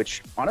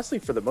 which honestly,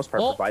 for the most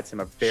part, provides him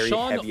a very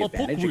heavy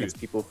advantage against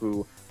people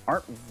who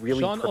aren't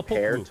really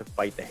prepared to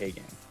fight the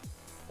Haegang.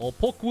 All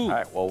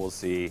right, well, we'll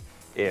see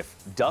if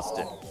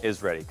Duhstin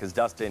is ready, because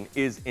Duhstin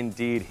is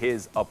indeed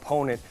his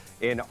opponent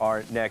in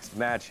our next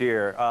match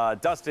here.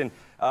 Duhstin,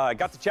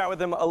 got to chat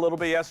with him a little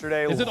bit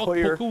yesterday. Is it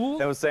lawyer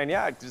that was saying,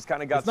 yeah, just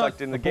kind of got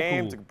sucked in the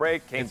game, took a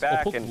break, came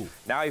back, and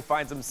now he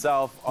finds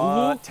himself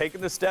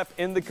taking the step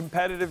in the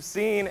competitive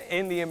scene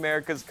in the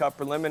America's Cup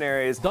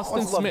preliminaries.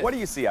 Duhstin Smith. What do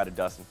you see out of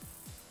Duhstin?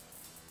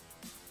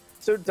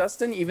 So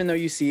Duhstin, even though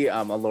you see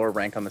a lower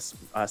rank on this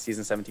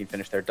season 17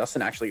 finish there,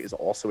 Duhstin actually is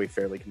also a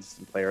fairly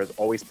consistent player. Has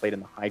always played in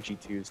the high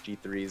G2s,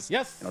 G3s,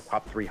 yes,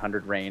 top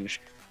 300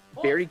 range.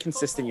 very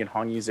consistent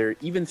Yunhong user,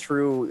 even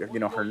through her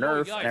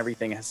nerf and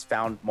everything, has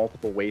found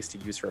multiple ways to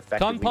use her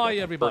effectively. Kanpai,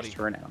 everybody. First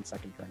turn and on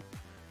second turn.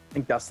 I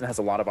think Duhstin has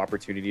a lot of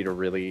opportunity to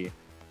really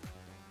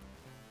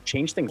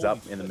change things up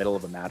in the middle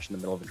of a match, in the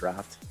middle of a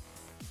draft.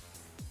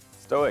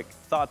 Stoic,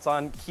 thoughts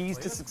on keys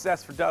to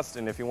success for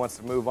Duhstin if he wants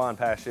to move on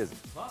past Shizzy?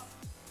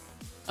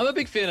 I'm a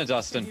big fan of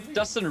Duhstin.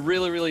 Duhstin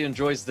really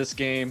enjoys this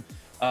game.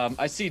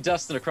 I see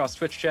Duhstin across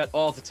Twitch chat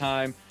all the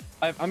time.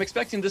 I'm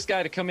expecting this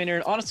guy to come in here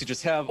and honestly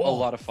just have a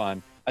lot of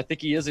fun. I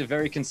think he is a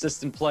very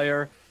consistent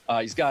player.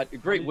 He's got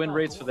great win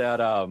rates for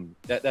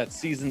that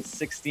season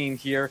 16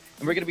 here,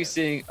 and we're going to be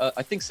seeing,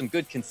 I think, some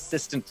good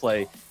consistent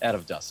play out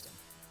of Duhstin.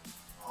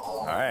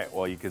 All right,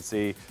 well, you can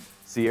see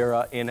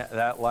Sierra in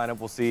that lineup.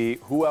 We'll see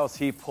who else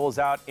he pulls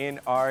out in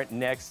our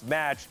next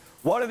match.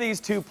 One of these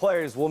two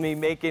players will be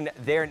making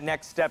their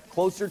next step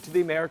closer to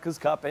the America's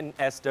Cup in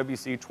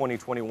SWC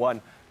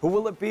 2021. Who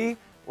will it be?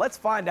 Let's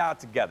find out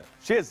together.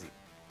 Shizzy,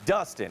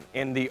 Duhstin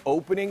in the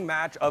opening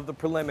match of the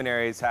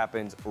preliminaries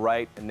happens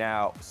right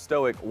now.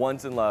 Stoic,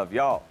 ones in love.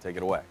 Y'all, take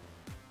it away.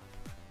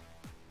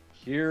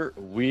 Here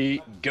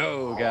we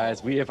go,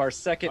 guys. We have our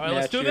second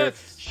match here.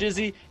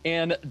 Shizzy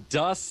and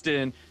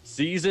Duhstin,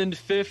 season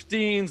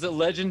 15's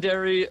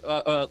legendary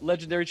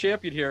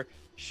champion here.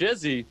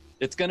 Shizzy,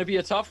 it's going to be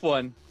a tough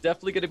one.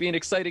 Definitely going to be an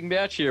exciting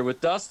match here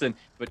with Duhstin,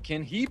 but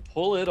can he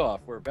pull it off?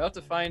 We're about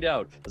to find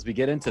out as we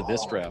get into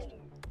this draft.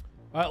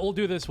 All right, we'll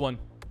do this one.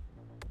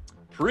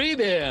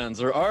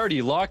 Pre-bans are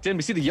already locked in.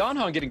 We see the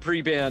Yunhong getting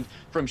pre-banned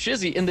from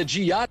Shizzy in the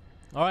Giana.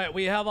 All right,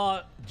 we have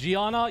a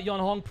Giana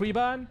Yunhong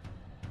pre-ban.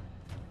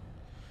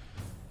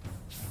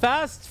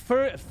 Fast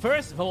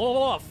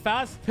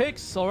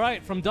picks. All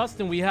right, from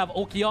Duhstin, we have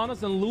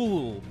Okeanos and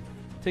Lulu,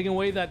 taking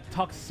away that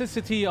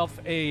toxicity of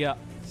a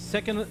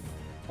second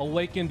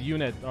awakened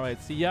unit. All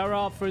right,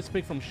 Sierra, first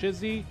pick from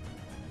Shizzy.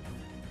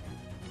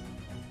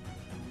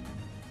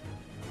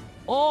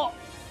 Oh,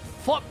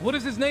 fuck! What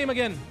is his name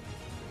again?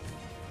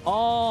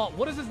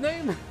 What is his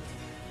name?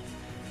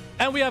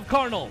 And we have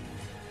Carnal.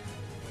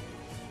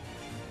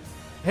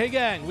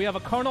 Haegang. We have a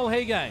Carnal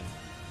Haegang.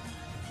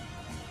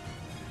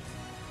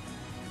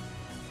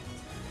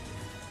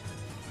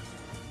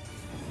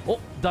 Oh,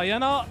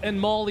 Diana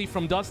and Molly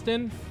from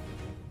Duhstin.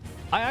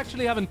 I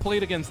actually haven't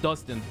played against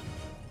Duhstin.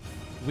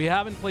 We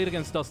haven't played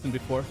against Duhstin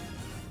before.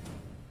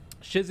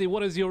 Shizzy,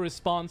 what is your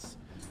response?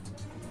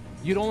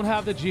 You don't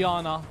have the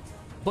Giana,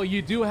 but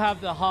you do have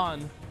the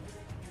Han.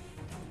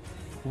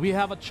 We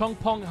have a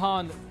Chungpong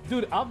Han.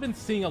 Dude, I've been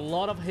seeing a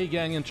lot of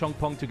Haegang and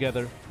Chungpong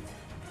together.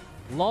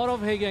 A lot of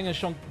Haegang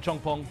and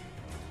Chungpong.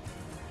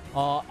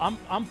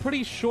 I'm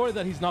pretty sure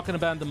that he's not going to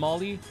ban the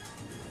Molly.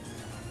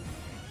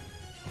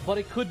 But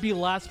it could be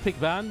last pick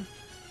ban.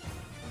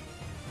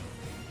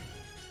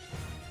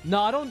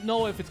 No, I don't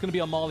know if it's going to be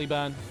a Molly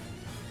ban.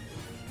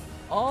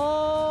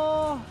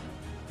 Oh,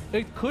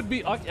 it could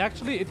be.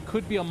 Actually, it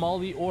could be a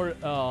Molly or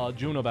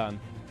Juno ban.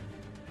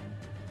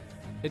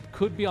 It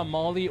could be a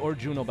Molly or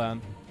Juno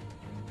ban.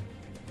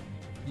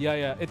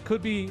 Yeah. It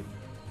could be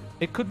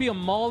a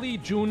Molly,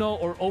 Juno,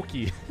 or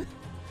Oki.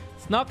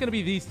 It's not going to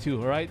be these two,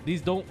 all right?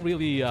 These don't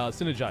really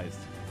synergize.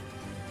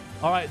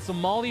 All right, so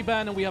Molly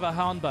ban and we have a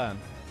Han ban.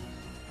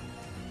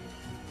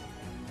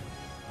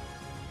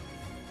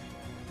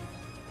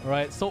 All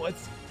right, so I'm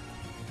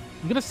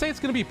going to say it's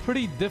going to be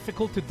pretty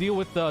difficult to deal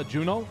with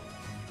Juno.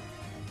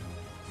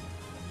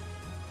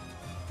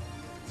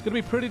 It's going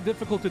to be pretty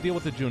difficult to deal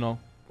with the Juno.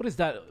 What is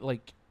that,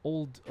 like,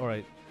 old? All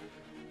right.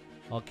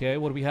 Okay,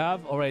 what do we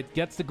have? All right,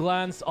 gets the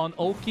glance on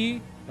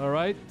Oki. All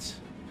right.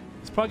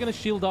 He's probably going to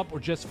shield up or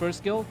just first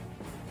skill.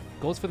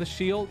 Goes for the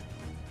shield.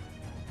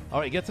 All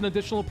right, gets an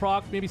additional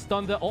proc. Maybe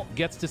stun the... Oh,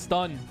 gets to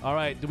stun. All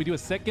right, do we do a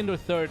second or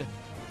third?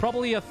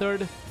 Probably a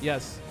third.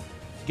 Yes.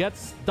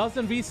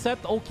 Doesn't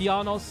reset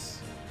Okeanos.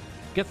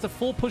 Gets the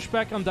full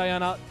pushback on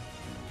Diana.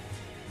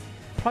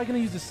 Probably going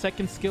to use the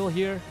second skill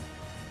here.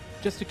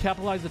 Just to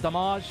capitalize the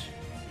damage.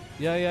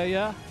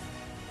 Yeah.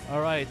 All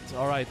right.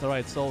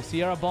 So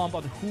Sierra bomb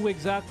on who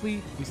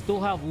exactly? We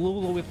still have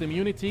Lulu with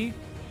immunity.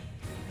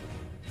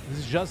 This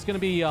is just going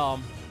to be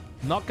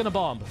not going to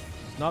bomb.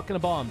 Not going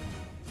to bomb.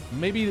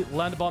 Maybe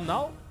land a bomb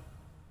now?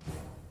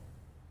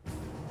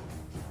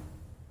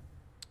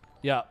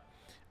 Yeah.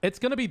 It's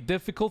going to be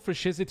difficult for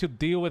Shizzy to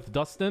deal with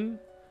Duhstin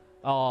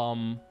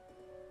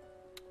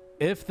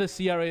if the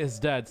Sierra is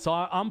dead. So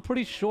I'm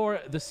pretty sure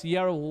the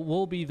Sierra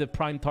will be the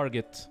prime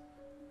target.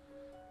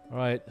 All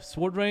right.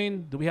 Sword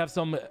Rain. Do we have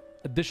some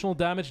additional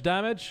damage?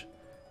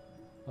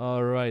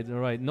 All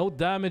right. No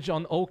damage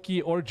on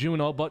Oki or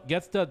Juno, but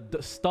gets the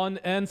stun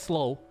and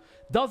slow.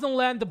 Doesn't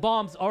land the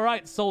bombs. All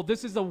right. So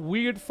this is a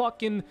weird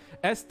fucking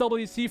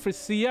SWC for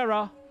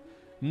Sierra.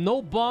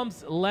 No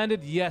bombs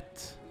landed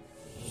yet.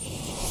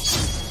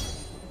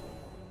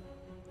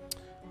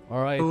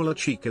 All right. Hola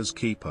chicas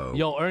Kipo.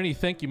 Yo, Ernie,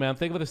 thank you, man.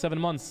 Thank you for the 7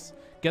 months.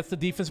 Gets the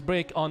defense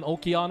break on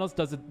Okeanos.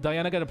 Does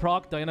Diana get a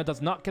proc? Diana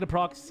does not get a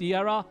proc.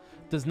 Sierra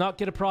does not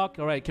get a proc.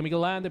 All right, can we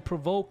land and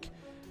provoke?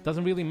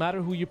 Doesn't really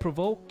matter who you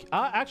provoke.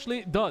 Actually,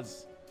 it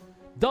does.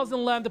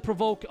 Doesn't land the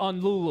provoke on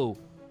Lulu.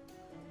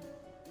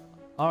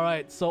 All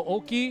right, so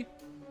Oki.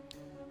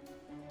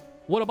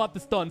 What about the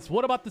stunts?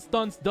 What about the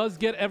stunts? Does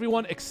get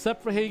everyone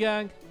except for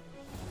Haegang.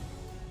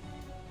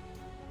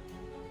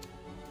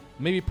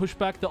 Maybe push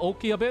back the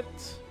Oki a bit.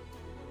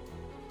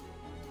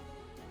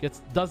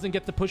 Doesn't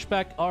get the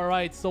pushback. All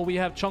right, so we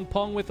have Chung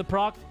Pong with the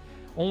proc.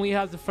 Only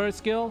has the first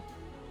skill.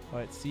 All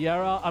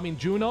right,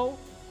 Juno.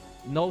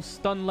 No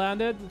stun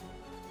landed.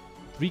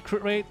 3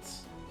 crit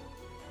rates.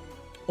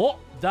 Oh,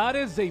 that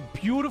is a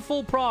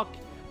beautiful proc.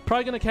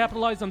 Probably going to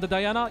capitalize on the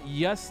Giana.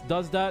 Yes,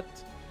 does that.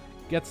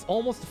 Gets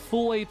almost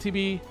full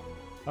ATB.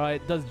 All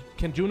right,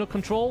 can Juno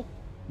control?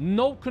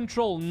 No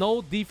control,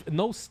 no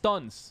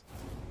stuns.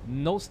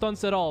 No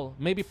stunts at all.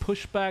 Maybe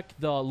push back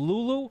the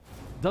Lulu.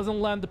 Doesn't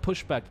land the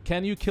pushback.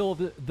 Can you kill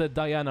the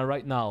Giana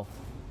right now?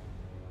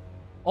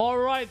 All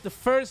right, the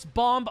first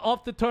bomb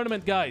of the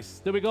tournament,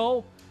 guys. There we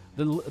go.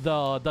 The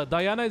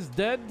Giana is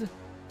dead.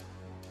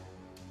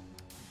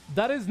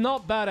 That is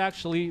not bad,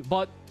 actually,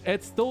 but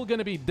it's still going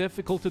to be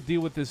difficult to deal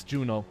with this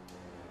Juno.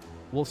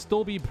 Will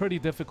still be pretty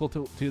difficult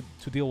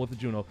to deal with the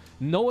Juno.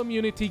 No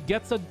immunity.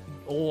 Gets a...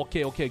 Oh,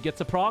 okay.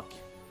 Gets a proc.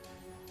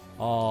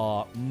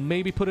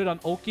 Maybe put it on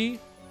Oki.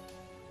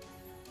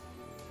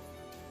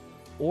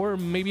 Or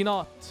maybe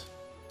not.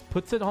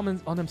 Puts it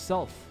on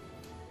himself.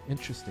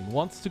 Interesting.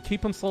 Wants to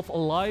keep himself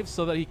alive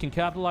so that he can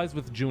capitalize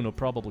with Juno,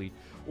 probably.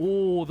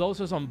 Oh, those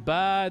are some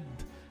bad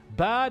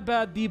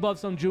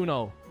debuffs on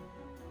Juno.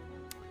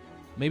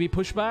 Maybe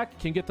pushback.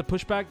 Can get the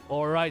pushback.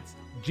 All right.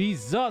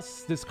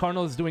 Jesus. This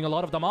Cardinal is doing a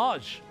lot of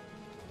damage.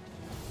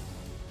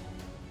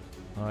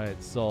 All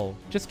right. So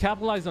just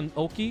capitalize on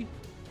Oki.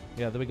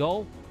 Yeah, there we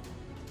go.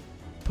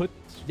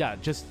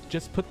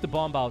 Just put the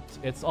bomb out.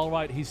 It's all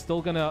right. He's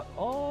still gonna...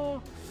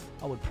 Oh,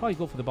 I would probably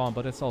go for the bomb,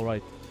 but it's all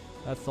right.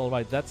 That's all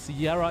right. That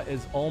Sierra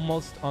is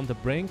almost on the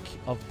brink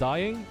of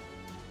dying.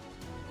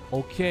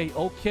 Okay.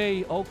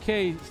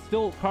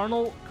 Still,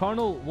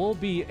 Carnal will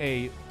be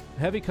a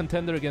heavy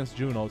contender against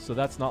Juno, so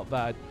that's not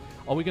bad.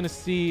 Are we gonna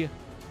see...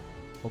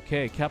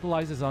 Okay,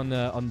 capitalizes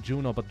on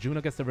Juno, but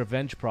Juno gets the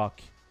revenge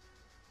proc.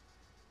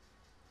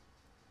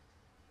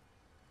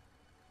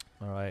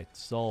 All right,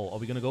 so are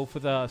we gonna go for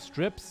the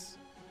strips?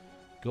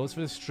 Goes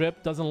for the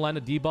strip. Doesn't land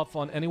a debuff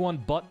on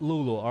anyone but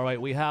Lulu. All right,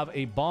 we have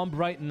a bomb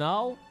right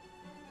now.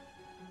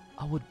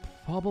 I would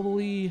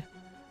probably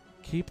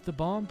keep the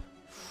bomb.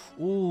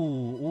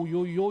 Ooh,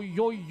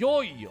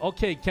 yo.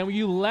 Okay, can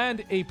you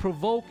land a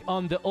provoke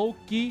on the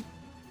Oki?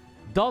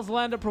 Does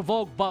land a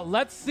provoke, but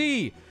let's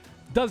see.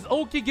 Does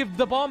Oki give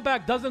the bomb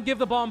back? Doesn't give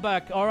the bomb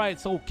back. All right,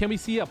 so can we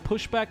see a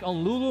pushback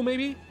on Lulu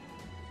maybe?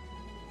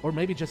 Or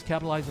maybe just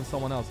capitalize on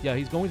someone else. Yeah,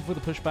 he's going for the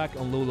pushback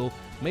on Lulu.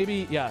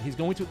 Maybe, yeah, he's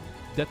going to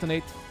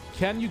detonate.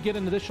 Can you get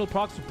an additional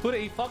proc to put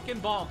a fucking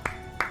bomb?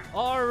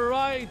 All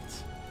right.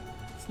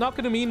 It's not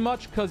going to mean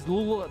much because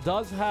Lulu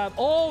does have...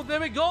 Oh, there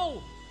we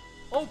go.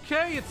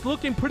 Okay, it's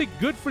looking pretty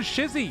good for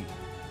Shizzy.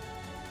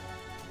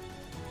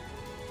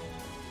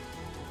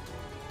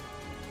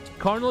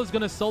 Cardinal is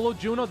going to solo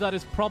Juno. That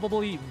is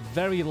probably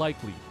very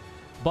likely.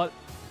 But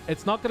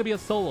it's not going to be a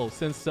solo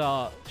since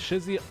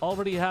Shizzy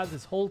already has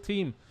his whole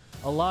team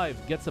alive.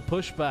 Gets a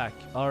pushback.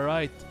 All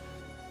right.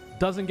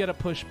 Doesn't get a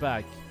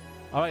pushback.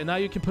 All right, now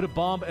you can put a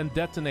bomb and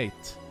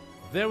detonate.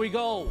 There we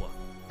go.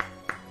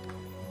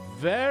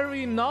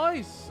 Very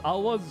nice. I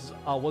was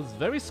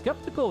very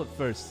skeptical at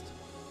first.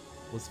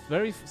 Was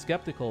very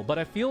skeptical, but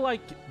I feel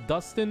like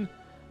Duhstin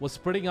was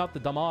spreading out the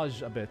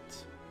damage a bit.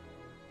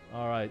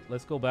 All right,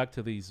 let's go back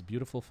to these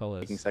beautiful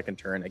fellas. Taking second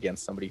turn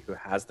against somebody who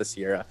has the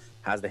Sierra,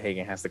 has the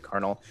Haegang, has the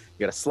Cardinal. You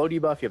got a slow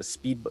debuff, you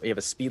have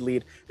a speed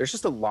lead. There's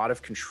just a lot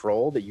of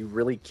control that you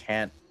really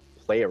can't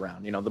play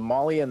around. You know, the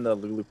Molly and the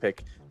Lulu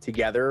pick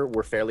together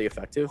were fairly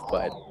effective,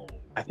 but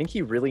I think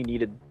he really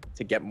needed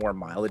to get more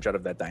mileage out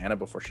of that Giana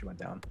before she went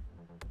down.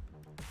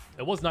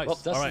 It was nice. Well,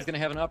 Dustin's going to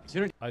have an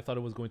opportunity. I thought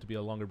it was going to be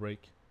a longer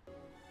break.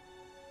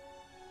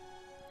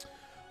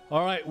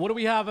 All right, what do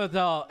we have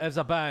as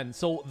a ban?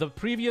 So the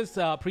previous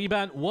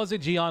pre-ban was a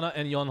Giana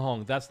and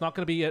Yeonhong. That's not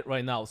going to be it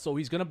right now. So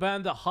he's going to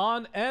ban the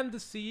Han and the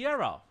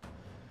Sierra.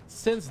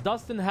 Since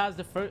Duhstin has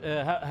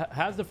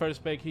the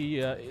first pick,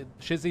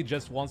 Shizzy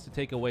just wants to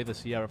take away the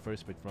Sierra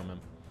first pick from him.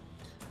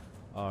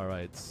 All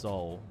right,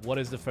 so what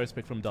is the first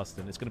pick from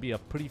Duhstin? It's going to be a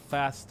pretty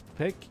fast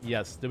pick.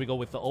 Yes, there we go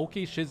with the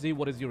Oki. Shizzy,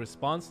 what is your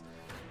response?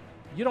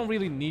 You don't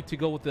really need to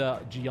go with the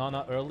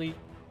Giana early.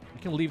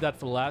 You can leave that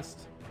for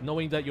last,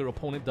 knowing that your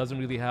opponent doesn't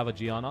really have a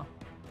Giana.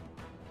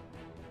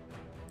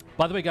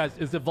 By the way, guys,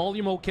 is the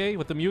volume okay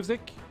with the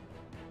music?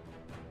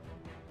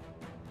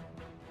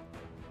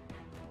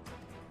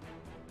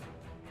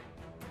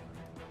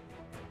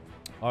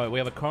 All right, we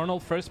have a Cardinal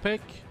first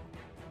pick.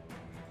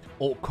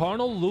 Oh,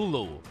 Cardinal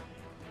Lulu.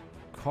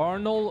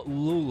 Cardinal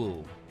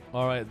Lulu.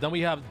 All right, then we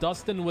have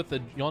Duhstin with the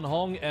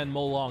Yeonhong and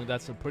Molong.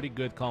 That's a pretty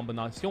good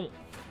combination.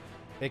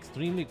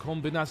 Extremely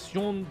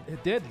combination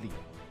deadly.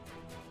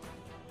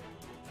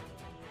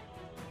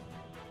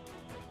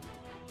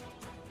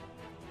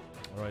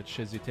 All right,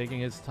 Shizzy taking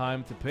his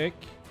time to pick.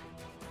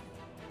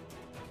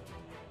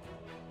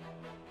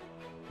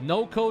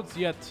 No codes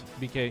yet,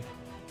 BK.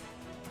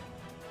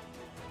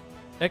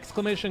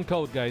 Exclamation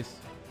code, guys.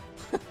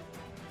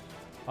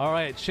 All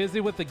right,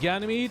 Shizzy with the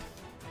Ganymede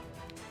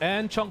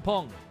and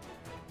Chongpong.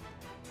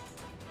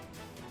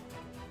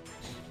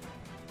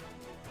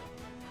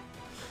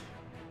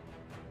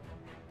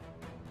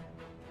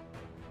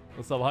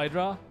 What's up,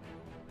 Hydra?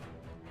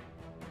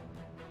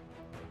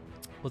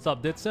 What's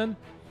up, Ditson?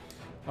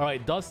 All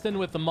right, Duhstin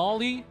with the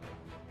Molly.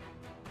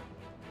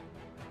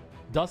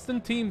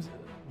 Dustin's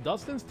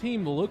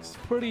team looks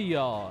pretty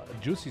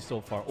juicy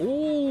so far.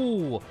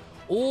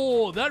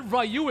 Oh, that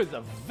Ryu is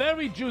a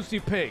very juicy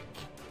pick.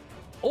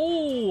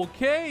 Oh,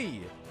 okay.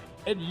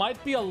 It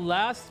might be a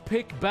last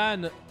pick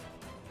ban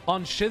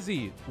on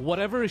Shizzy.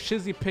 Whatever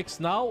Shizzy picks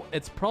now,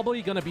 it's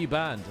probably gonna be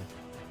banned.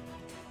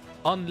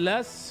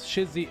 Unless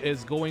Shizzy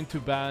is going to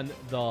ban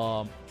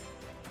the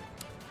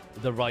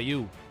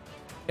Ryu.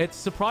 It's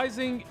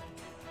surprising.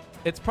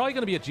 It's probably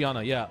going to be a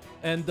Giana, yeah.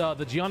 And the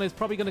Giana is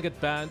probably going to get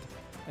banned.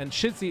 And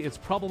Shizzy is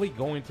probably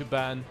going to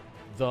ban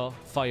the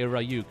Fire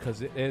Ryu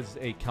because it is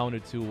a counter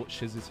to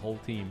Shizzy's whole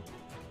team.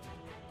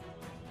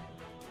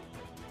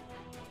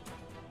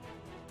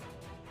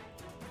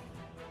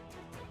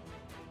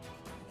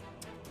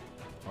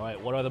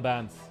 Alright, what are the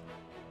bans?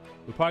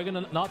 We're probably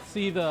going to not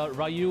see the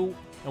Ryu,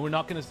 and we're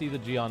not going to see the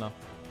Giana.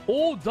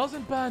 Oh,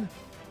 doesn't ban.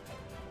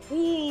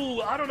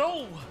 Ooh, I don't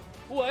know.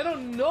 Oh, I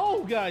don't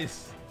know,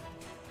 guys.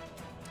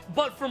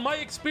 But from my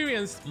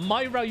experience,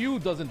 my Ryu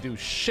doesn't do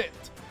shit.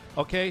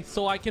 Okay,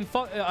 so I can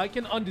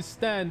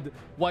understand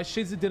why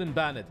Shizzy didn't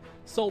ban it.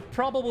 So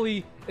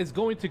probably it's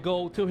going to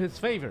go to his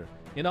favor,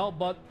 you know.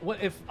 But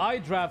if I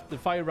draft the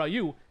Fire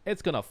Ryu,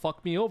 it's gonna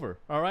fuck me over.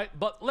 All right,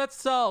 but let's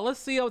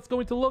see how it's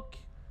going to look.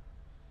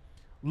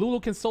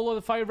 Lulu can solo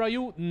the Fire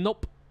Ryu.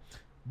 Nope.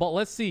 But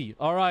let's see.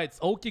 All right,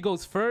 Oki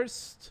goes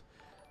first.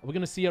 We're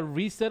gonna see a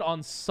reset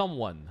on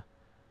someone.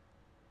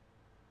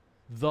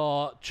 The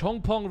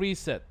Chongpong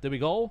reset. There we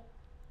go.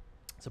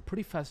 It's a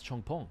pretty fast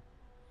Chongpong.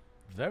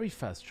 Very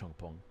fast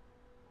Chongpong.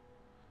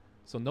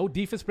 So no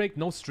defense break,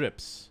 no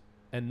strips,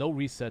 and no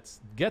resets.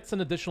 Gets an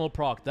additional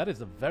proc. That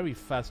is a very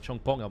fast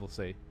Chongpong, I will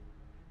say.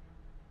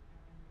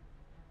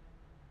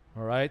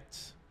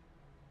 Alright.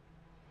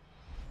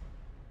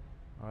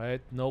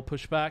 Alright, no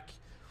pushback.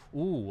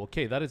 Ooh,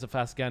 okay, that is a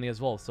fast Gani as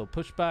well. So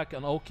pushback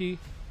on Oki.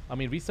 I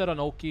mean, reset on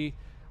Oki.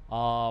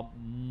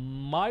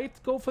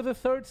 Might go for the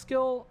third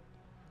skill.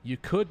 You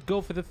could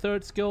go for the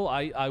third skill.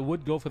 I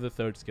would go for the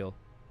third skill.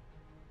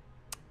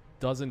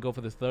 Doesn't go for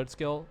the third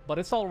skill, but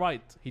it's all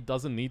right. He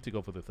doesn't need to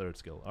go for the third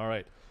skill. All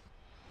right.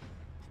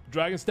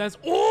 Dragon Stance.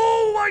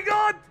 Oh my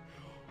god!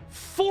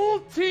 Full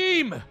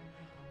team!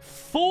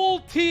 Full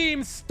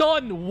team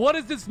stun! What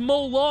is this Mo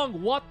Long?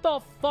 What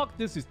the fuck?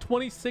 This is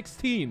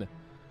 2016.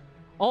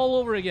 All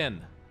over again.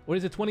 Or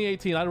is it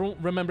 2018? I don't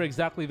remember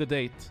exactly the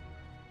date.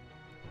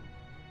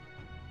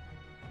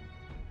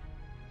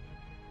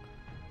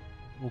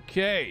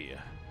 Okay.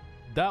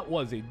 That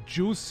was a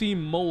juicy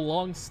Mo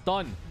Long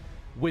stun,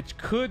 which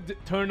could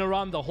turn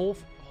around the whole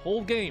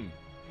game.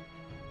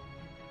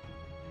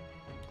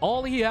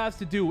 All he has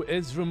to do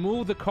is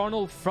remove the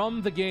Cardinal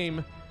from the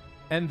game,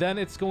 and then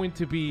it's going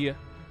to be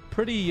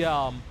pretty,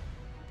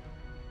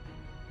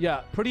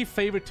 pretty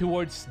favored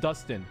towards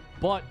Duhstin.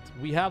 But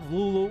we have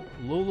Lulu.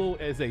 Lulu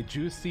is a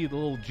juicy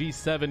little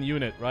G7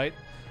 unit, right?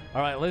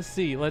 All right, let's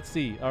see. Let's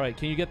see. All right,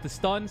 can you get the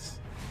stuns?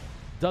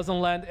 Doesn't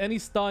land any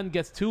stun.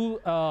 Gets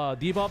 2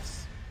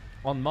 debuffs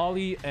on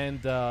Molly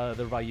and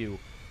the Ryu.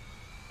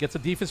 Gets a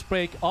defense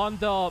break on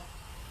the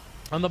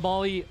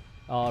Molly.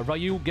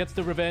 Ryu gets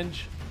the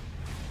revenge.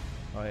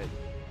 All right,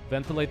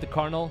 ventilate the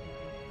Cardinal.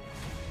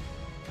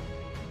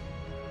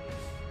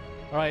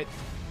 All right,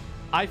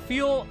 I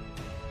feel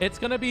it's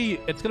gonna be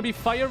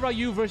Fire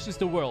Ryu versus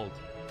the world.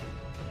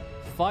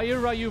 Fire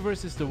Ryu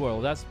versus the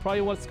world. That's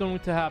probably what's going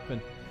to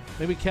happen.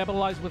 Maybe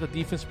capitalize with a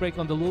defense break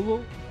on the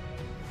Lulu.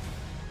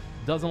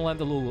 Doesn't land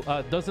the Lulu.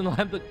 Doesn't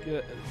land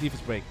the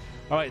defense break.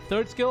 All right,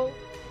 third skill.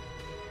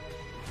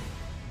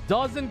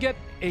 Doesn't get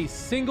a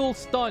single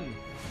stun.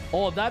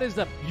 Oh, that is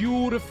a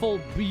beautiful,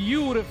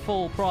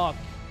 beautiful proc.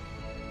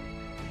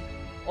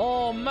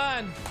 Oh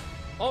man.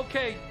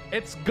 Okay,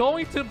 it's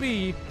going to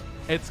be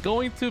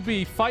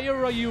Fire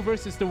Ryu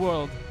versus the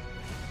world.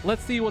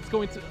 Let's see what's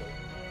going to.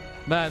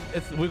 Man,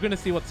 we're gonna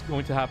see what's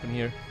going to happen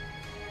here.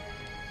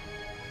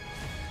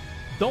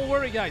 Don't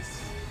worry,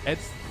 guys.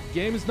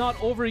 Game is not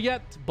over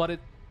yet, but it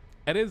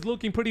is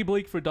looking pretty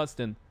bleak for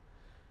Duhstin.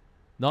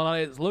 No,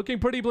 it's looking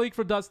pretty bleak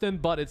for Duhstin,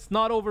 but it's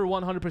not over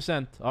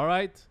 100%. All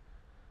right.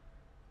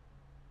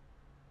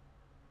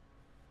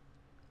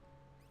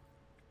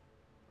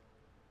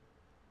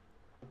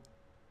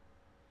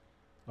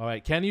 All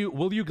right.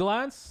 Will you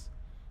glance?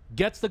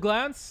 Gets the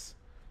glance.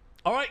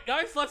 All right,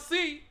 guys. Let's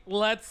see.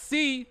 Let's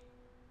see.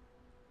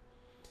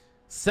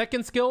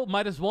 Second skill,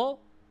 might as well.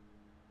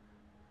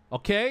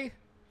 Okay.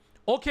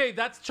 Okay,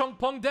 that's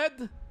Chongpong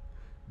dead.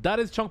 That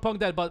is Chongpong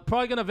dead, but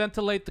probably gonna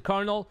ventilate the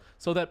Cardinal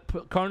so that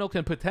Cardinal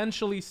can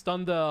potentially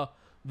stun the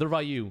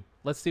Ryu.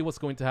 Let's see what's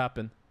going to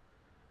happen.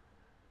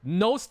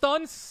 No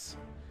stuns,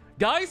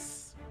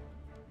 guys.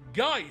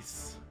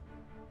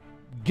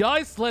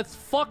 Guys, let's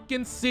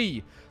fucking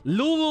see.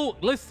 Lulu,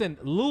 listen,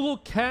 Lulu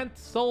can't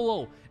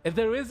solo. If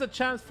there is a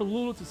chance for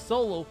Lulu to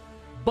solo,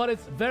 but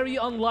it's very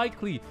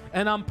unlikely.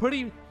 And I'm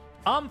feeling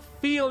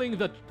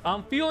the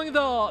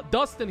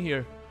Duhstin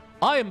here.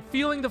 I am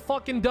feeling the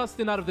fucking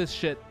Duhstin out of this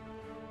shit.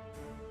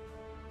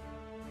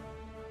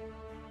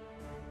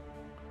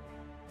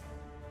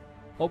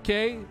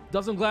 Okay,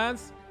 doesn't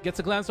glance. Gets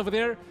a glance over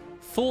there.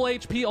 Full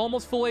HP,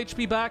 almost full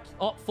HP back.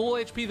 Oh, full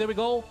HP, there we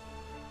go.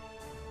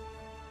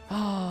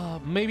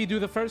 Maybe do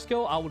the first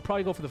kill. I would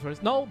probably go for the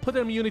first. No, put the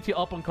immunity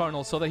up on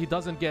Cardinal so that he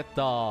doesn't get,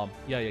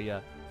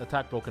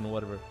 attack broken or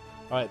whatever.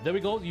 All right, there we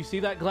go. You see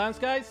that glance,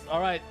 guys? All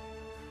right.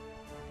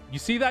 You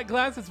see that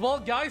glance as well,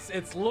 guys?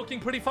 It's looking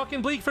pretty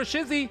fucking bleak for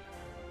Shizzy.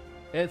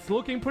 It's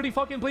looking pretty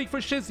fucking bleak for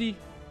Shizzy.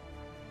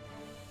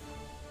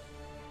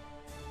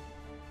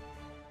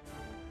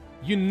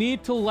 You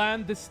need to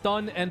land the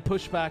stun and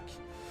push back.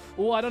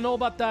 Oh, I don't know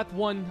about that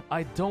one.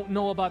 I don't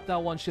know about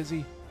that one,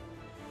 Shizzy.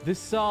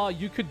 This,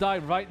 you could die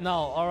right now.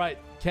 All right.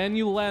 Can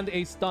you land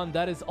a stun?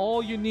 That is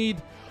all you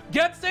need.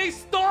 Gets a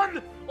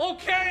stun!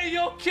 Okay,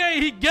 okay.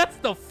 He gets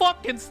the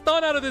fucking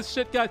stun out of this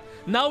shit, guys.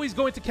 Now he's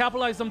going to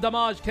capitalize some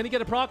damage. Can he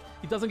get a proc?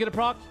 He doesn't get a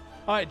proc.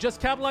 All right, just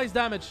capitalize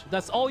damage.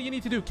 That's all you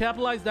need to do.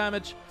 Capitalize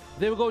damage.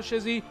 There we go,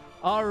 Shizzy.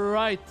 All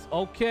right.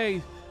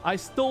 Okay. I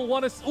still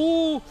want to...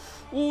 Ooh.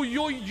 Ooh,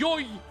 yo, yo.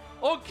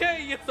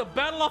 Okay, it's a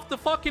battle of the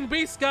fucking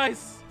beast,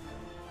 guys.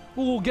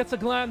 Ooh, gets a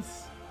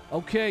glance.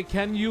 Okay,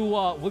 can you,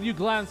 will you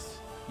glance?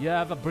 You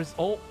have a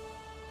oh.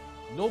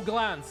 No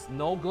glance,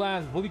 no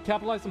glance. Will you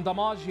capitalize some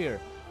damage here?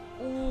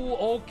 Ooh,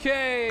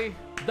 okay.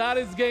 That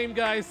is game,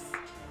 guys.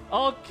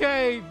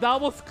 Okay, that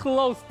was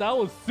close. That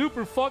was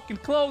super fucking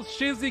close.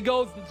 Shizzy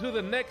goes to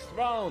the next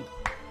round.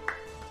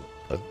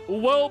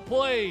 Well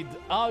played.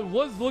 I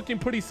was looking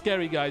pretty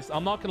scary, guys.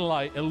 I'm not gonna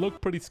lie. It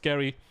looked pretty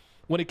scary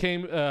when it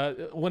came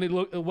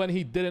when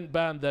he didn't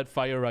ban that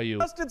Fire Ryu.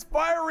 Just it's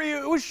Fire Ryu.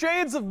 It was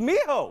shades of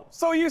Miho.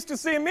 So used to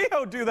seeing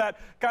Miho do that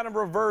kind of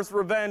reverse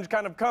revenge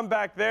kind of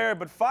comeback there,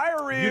 but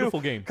Fire Ryu Beautiful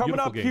game. coming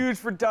Beautiful up game. huge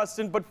for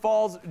Duhstin, but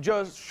falls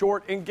just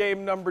short in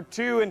game number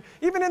 2. And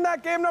even in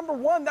that game number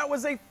 1, that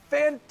was a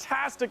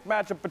fantastic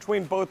matchup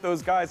between both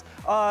those guys.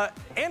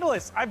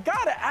 Analysts, I've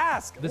got to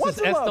ask. This is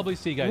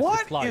SWC, guys.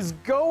 What is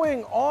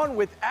going on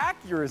with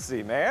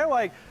accuracy, man?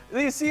 Like,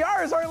 these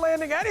CRs aren't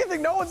landing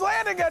anything. No one's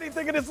landing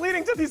anything, and it's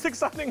leading to these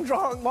exciting,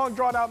 long,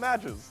 drawn-out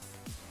matches.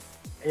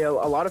 Yeah, a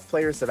lot of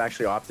players have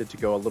actually opted to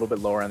go a little bit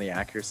lower on the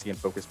accuracy and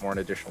focus more on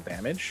additional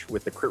damage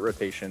with the crit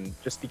rotation,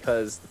 just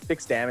because the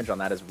fixed damage on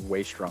that is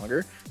way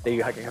stronger. They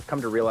have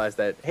come to realize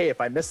that, hey, if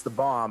I miss the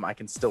bomb, I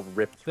can still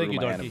rip through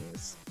my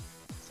enemies.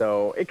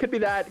 So it could be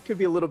that. It could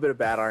be a little bit of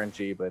bad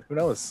RNG, but who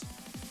knows?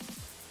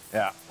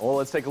 Yeah, well,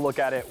 let's take a look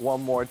at it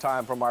one more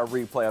time from our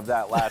replay of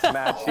that last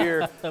match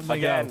here.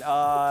 Again,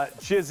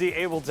 Shizzy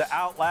able to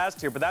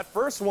outlast here, but that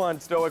first one,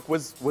 Stoic,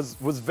 was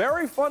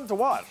very fun to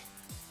watch.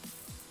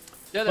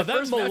 Yeah, that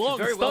first match was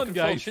very well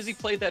controlled. Shizzy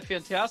played that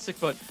fantastic,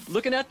 but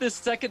looking at this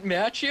second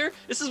match here,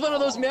 this is one of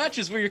those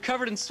matches where you're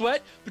covered in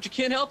sweat, but you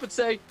can't help but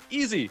say,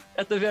 easy,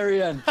 at the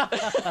very end. Yeah,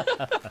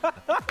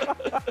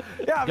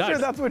 I'm sure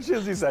that's what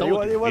Shizzy said. He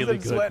wasn't really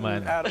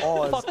sweating at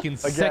all. Fucking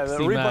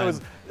sexy, man.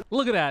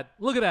 Look at that.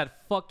 Look at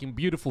that fucking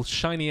beautiful,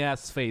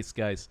 shiny-ass face,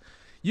 guys.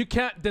 You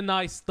can't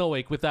deny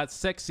Stoic with that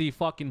sexy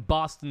fucking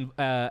Boston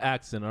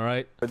accent, all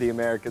right? For the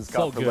America's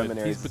Cup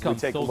preliminaries, we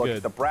take a look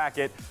at the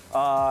bracket.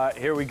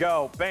 Here we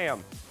go.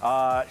 Bam.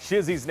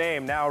 Shizzy's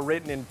name now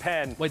written in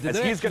pen. Wait, as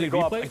he's going to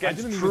go up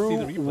against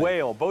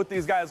TrueWhale. Both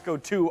these guys go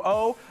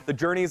 2-0. The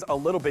journey's a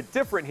little bit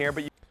different here,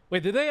 but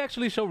wait, did they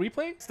actually show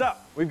replay? Next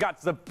up, we've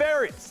got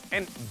Zefarious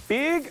and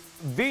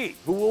BigV,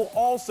 who will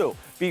also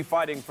be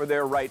fighting for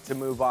their right to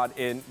move on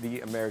in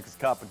the America's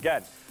Cup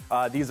again.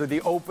 These are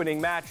the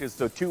opening matches,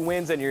 so 2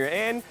 wins and you're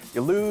in.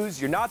 You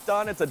lose, you're not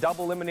done. It's a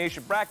double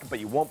elimination bracket, but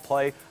you won't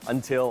play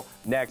until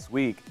next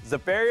week.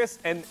 Zefarious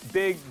and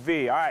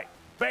BigV. All right,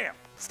 bam,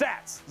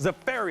 stats.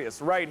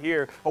 Zefarious right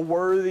here, a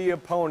worthy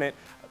opponent,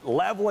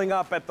 leveling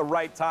up at the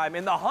right time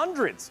in the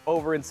hundreds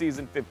over in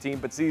season 15,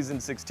 but season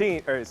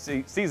 16, or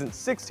season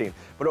 16,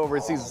 but over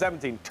in season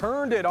 17,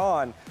 turned it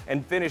on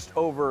and finished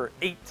over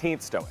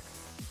 18th Stoic.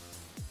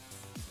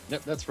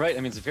 Yep, that's right.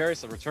 I mean,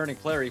 Zefarious, a returning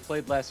player, he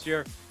played last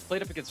year.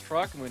 Played up against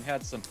Truck, and we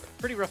had some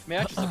pretty rough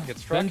matches up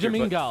against Truck.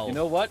 Benjamin Gal. You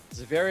know what?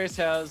 Zefarious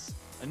has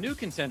a new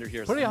contender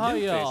here. Pretty high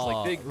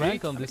like BigV.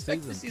 rank on this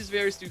season. To see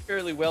Zefarious do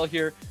fairly well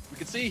here. We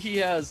can see he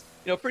has,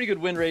 you know, pretty good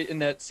win rate in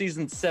that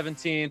season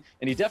 17,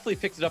 and he definitely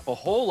picked it up a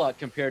whole lot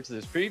compared to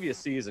this previous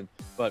season.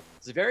 But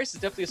Zefarious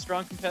is definitely a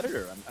strong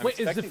competitor. Wait,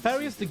 is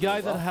Zefarious the guy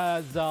that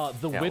has the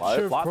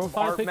Witcher profile of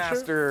art picture?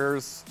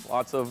 Masters,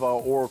 lots of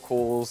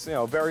oracles, you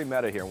know, very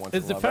meta here.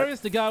 Is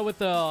Zefarious the guy with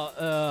the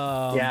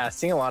yeah,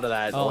 seeing a lot of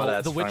that.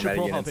 The Witcher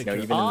profile picture.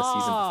 Even in the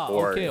season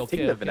before. Okay,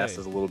 taking the Vanessa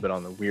is a little bit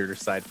on the weirder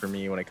side for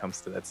me when it comes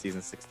to that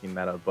season 16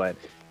 meta, but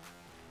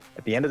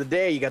at the end of the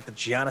day, you got the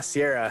Giana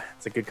Sierra.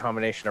 It's a good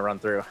combination to run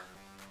through.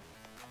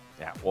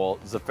 Yeah, well,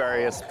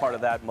 Zefarious, part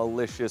of that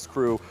malicious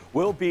crew,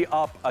 will be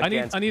up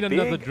against I need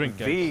another drink,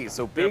 BigV.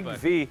 So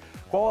BigV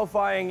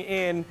qualifying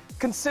in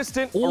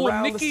consistent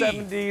around Nikki. the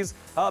 70s.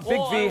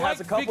 BigV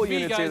has a couple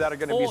units here that are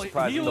going to be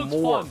surprising. The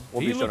more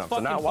will be shown up. So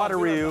not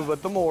Wateryu,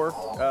 but the more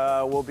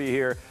will be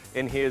here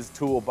in his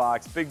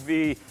toolbox.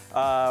 BigV,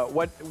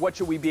 what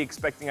should we be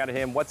expecting out of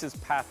him? What's his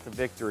path to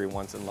victory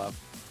once in love?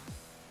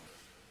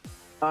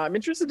 I'm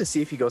interested to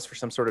see if he goes for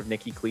some sort of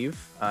Nikki cleave.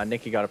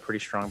 Nikki got a pretty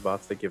strong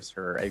buff that gives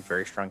her a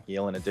very strong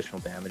heal, and additional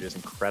damage is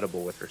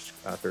incredible with her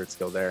third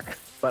skill there.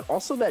 But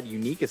also that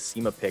unique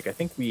Asima pick. I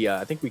think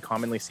we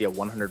commonly see a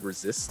 100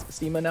 resist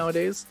Asima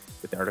nowadays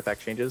with the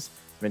artifact changes.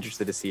 I'm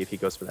interested to see if he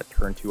goes for that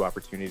turn 2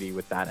 opportunity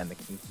with that and the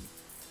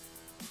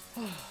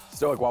Kinki.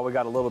 Stoic, while we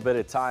got a little bit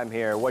of time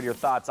here, what are your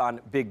thoughts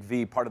on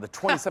BigV, part of the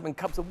 27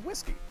 Cups of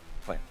Whiskey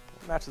plan?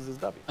 Matches his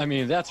W. I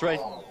mean, that's right.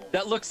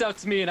 That looks out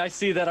to me, and I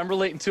see that I'm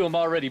relating to him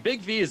already.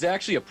 BigV is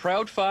actually a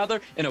proud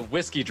father and a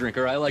whiskey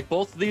drinker. I like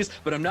both of these,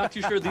 but I'm not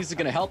too sure these are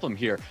going to help him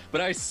here.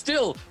 But I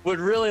still would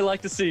really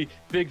like to see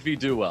BigV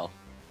do well.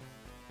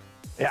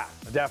 Yeah,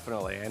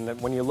 definitely. And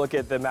when you look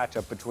at the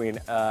matchup between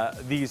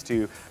these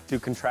two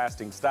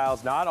contrasting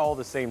styles, not all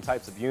the same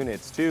types of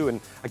units, too.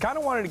 And I kind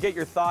of wanted to get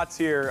your thoughts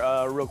here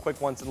real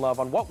quick, once in love,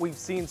 on what we've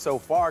seen so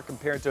far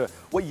compared to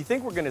what you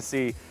think we're going to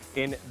see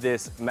in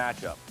this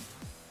matchup.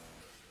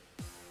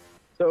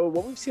 So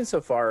what we've seen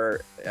so far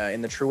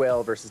in the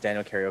TrueWhale versus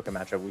DanielKarioka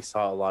matchup, we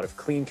saw a lot of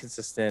clean,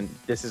 consistent,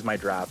 this is my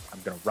draft,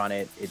 I'm going to run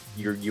it,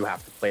 you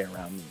have to play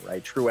around me,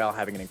 right? TrueWhale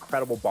having an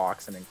incredible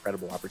box and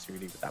incredible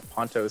opportunity with that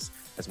Pontos,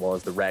 as well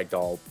as the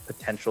Ragdoll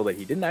potential that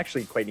he didn't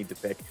actually quite need to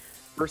pick,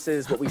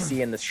 versus what we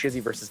see in the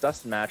Shizzy Vs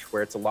Duhstin match,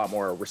 where it's a lot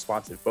more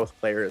responsive. Both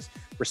players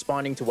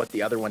responding to what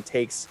the other one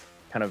takes,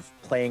 kind of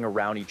playing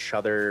around each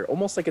other,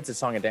 almost like it's a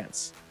song and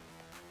dance.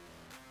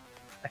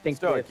 I think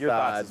Stoic,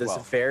 with the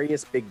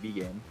Zefarious BigV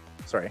game,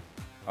 sorry.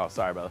 Oh,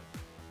 sorry, brother.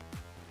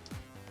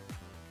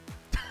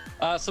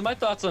 So my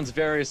thoughts on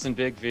Zefarious and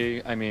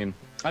BigV. I mean,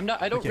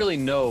 I don't really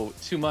know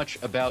too much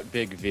about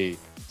BigV.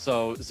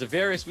 So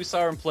Zefarious, we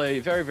saw him play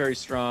very, very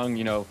strong.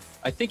 You know,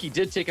 I think he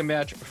did take a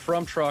match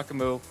from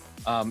Trakamu,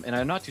 and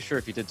I'm not too sure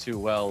if he did too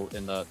well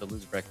in the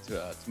loser bracket.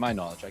 To my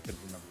knowledge, I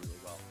couldn't remember really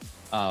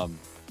well.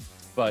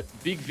 But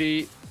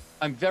BigV,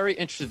 I'm very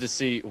interested to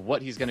see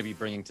what he's going to be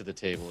bringing to the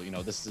table. You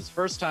know, this is his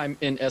first time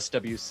in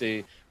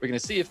SWC. We're going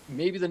to see if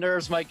maybe the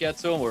nerves might get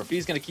to him, or if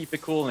he's going to keep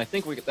it cool. And I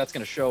think that's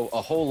going to show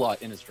a whole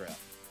lot in his draft.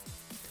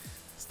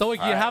 Stoic,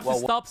 you have to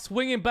stop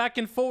swinging back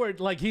and forward.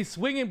 Like, he's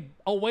swinging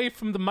away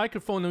from the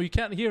microphone and we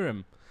can't hear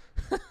him.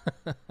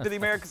 To the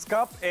America's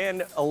Cup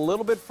and a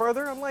little bit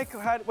further, I'm like,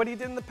 what he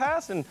did in the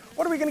past, and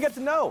what are we going to get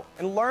to know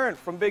and learn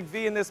from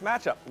BigV in this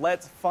matchup?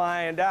 Let's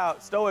find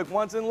out. Stoic,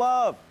 once in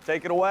love,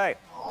 take it away.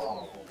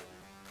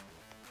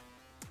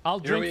 I'll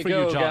drink Here for we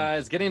go, you, John.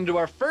 guys. Getting into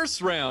our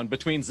first round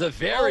between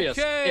Zefarious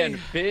and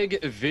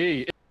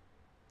BigV.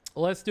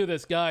 Let's do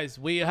this, guys.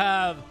 We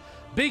have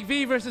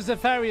BigV versus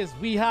Zefarious.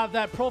 We have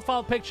that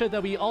profile picture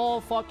that we all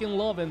fucking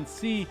love and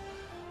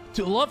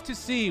love to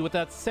see with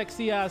that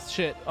sexy ass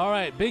shit. All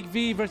right,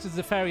 BigV versus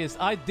Zefarious.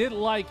 I did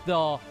like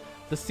the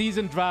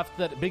season draft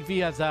that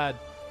BigV has had.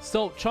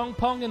 So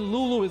Chongpong and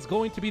Lulu is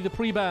going to be the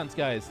pre-bans,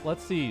 guys.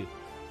 Let's see.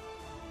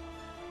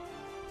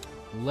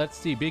 Let's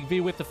see.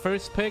 BigV with the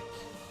first pick.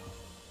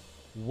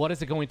 What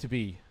is it going to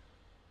be?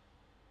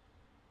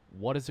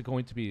 What is it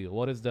going to be?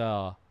 What is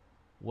the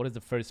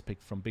first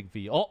pick from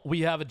BigV? Oh, we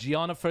have a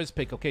Giana first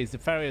pick. Okay,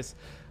 Zefarious.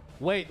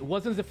 Wait,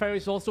 wasn't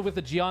Zefarious also with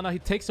the Giana? He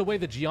takes away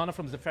the Giana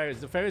from Zefarious.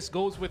 Zefarious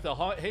goes with the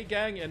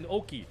Haegang and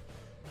Oki.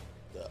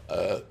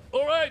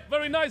 All right,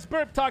 very nice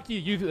burp, Taki.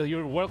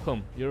 You're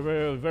welcome. You're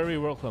very, very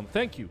welcome.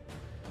 Thank you.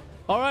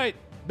 All right,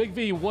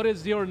 BigV, what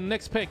is your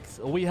next pick?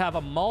 We have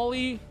a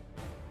Molly.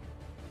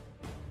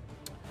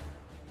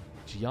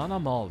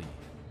 Giana Molly.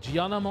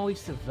 Giana Molly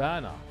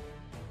Savannah.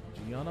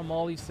 Giana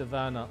Molly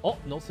Savannah. Oh,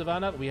 no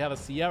Savannah. We have a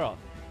Sierra.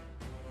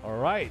 All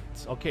right.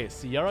 Okay,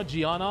 Sierra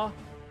Giana.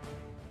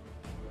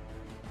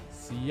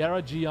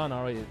 Sierra Giana.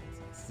 All right.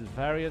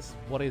 Zefarious,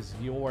 what is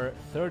your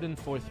third and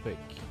fourth pick?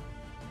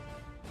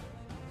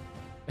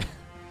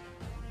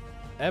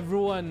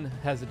 Everyone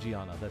has a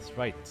Giana. That's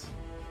right.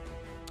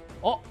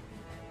 Oh,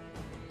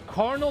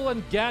 Carnal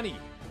and Gani.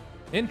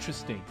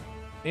 Interesting.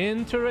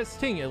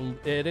 Interesting.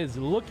 It is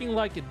looking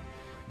like a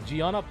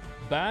Giana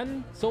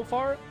ban so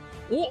far.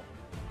 Oh,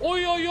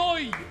 oi, oi,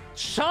 oi.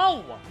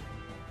 Chao.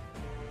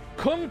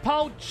 Kung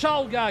Pao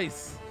Chao,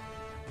 guys.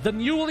 The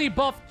newly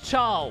buffed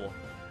Chao.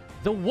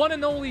 The one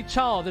and only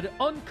Chao. The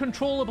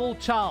uncontrollable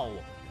Chao.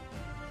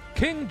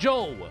 King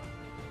Joe,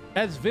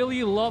 as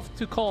Villy loved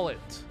to call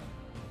it.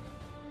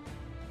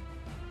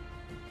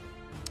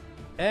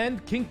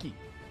 And Kinki.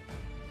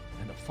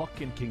 And a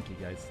fucking Kinki,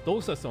 guys.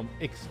 Those are some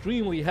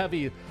extremely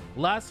heavy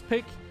last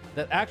pick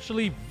that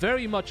actually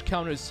very much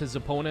counters his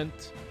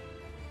opponent.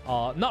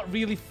 Not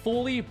really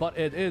fully, but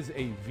it is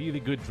a really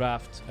good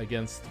draft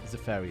against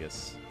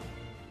Zefarious.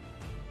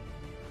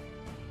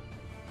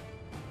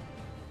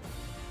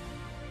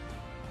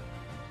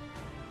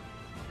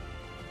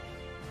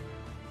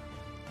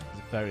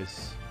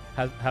 Zefarious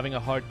having a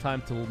hard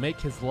time to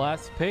make his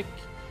last pick.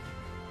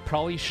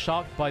 Probably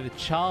shocked by the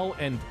Chow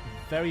and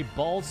very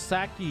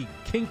ball-sacky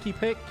Kinki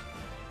pick.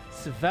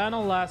 Savannah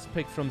last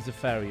pick from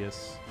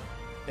Zefarious.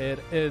 It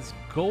is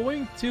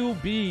going to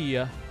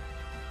be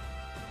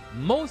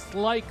most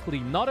likely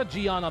not a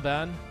Giana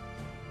ban,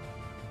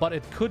 but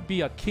it could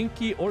be a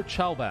Kinki or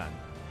Chow ban.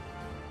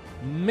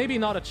 Maybe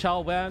not a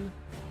Chow ban,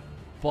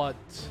 but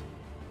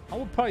I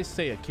would probably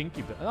say a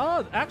Kinki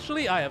ban.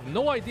 Actually, I have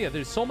no idea.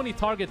 There's so many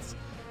targets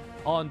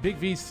on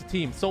BigV's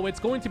team. So it's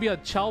going to be a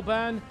Chow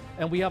ban,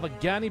 and we have a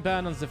Gani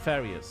ban on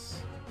Zefarious.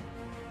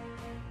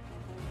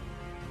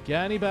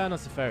 Gani ban on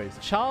Zefarious.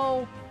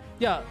 Chow,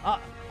 yeah,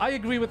 I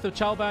agree with the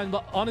Chow ban,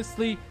 but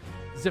honestly,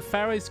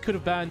 Zefarious could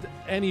have banned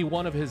any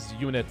one of his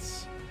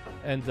units.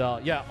 And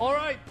yeah, all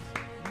right.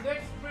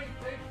 Next break,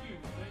 thank you.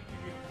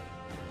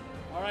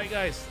 All right,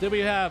 guys, there we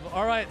have.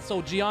 All right,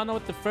 so Giana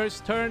with the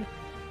first turn.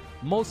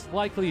 Most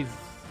likely,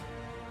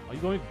 are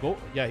you going to go?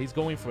 Yeah, he's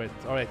going for it.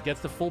 All right,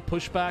 gets the full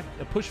pushback,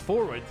 push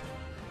forward.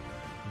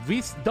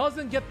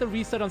 Doesn't get the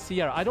reset on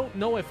Sierra. I don't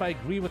know if I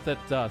agree with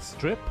that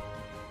strip.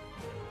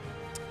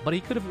 But he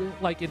could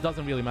have, like, it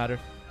doesn't really matter.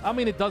 I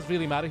mean, it does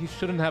really matter. He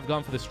shouldn't have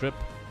gone for the strip.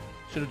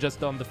 Should have just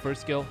done the first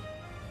skill.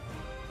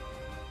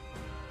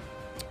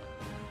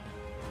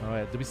 All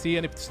right, do we see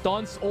any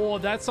stunts? Oh,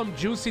 that's some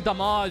juicy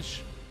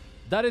damage.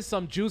 That is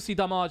some juicy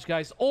damage,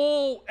 guys.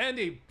 Oh, and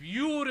a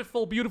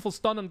beautiful, beautiful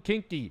stun on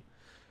Kinki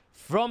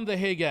from the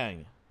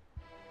Haegang.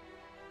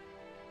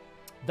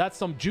 That's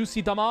some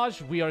juicy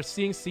damage. We are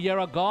seeing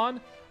Sierra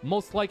gone.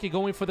 Most likely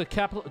going for the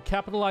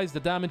capitalize the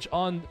damage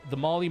on the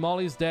Molly.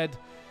 Molly's dead.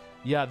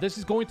 Yeah, this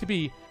is going to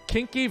be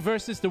Kinki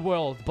versus the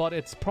world, but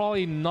it's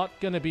probably not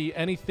going to be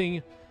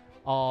anything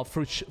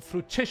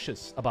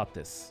fruititious about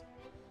this.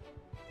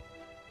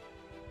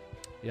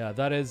 Yeah,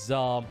 that is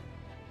a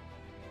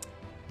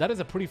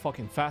pretty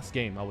fucking fast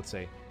game, I would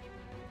say.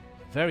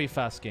 Very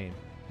fast game.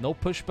 No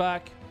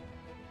pushback,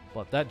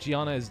 but that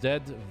Giana is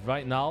dead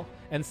right now.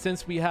 And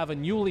since we have a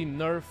newly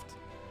nerfed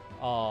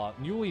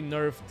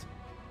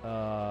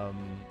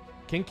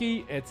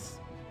Kinki, it's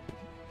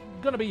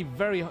gonna be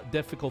very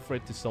difficult for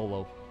it to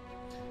solo,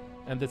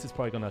 and this is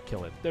probably gonna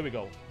kill it. There we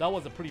go. That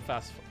was a pretty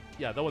fast.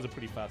 Yeah, that was a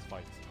pretty fast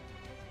fight.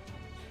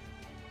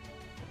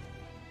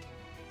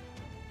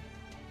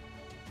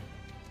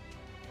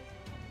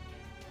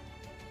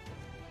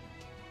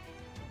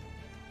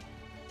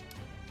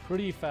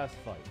 Pretty fast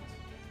fight.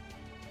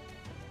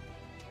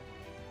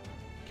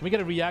 Can we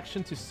get a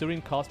reaction to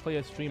Surin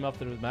cosplay stream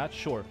after the match?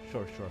 Sure.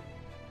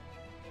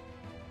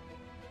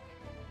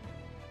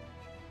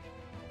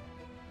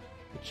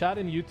 The chat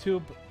in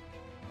YouTube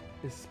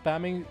is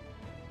spamming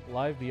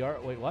live VR.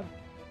 Wait, what?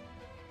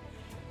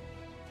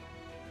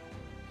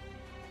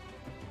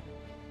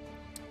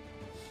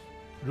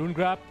 Rune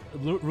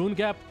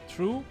Gap,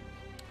 true.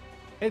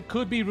 It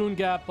could be Rune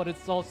Gap, but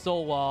it's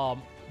also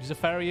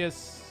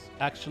Zefarious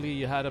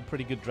actually had a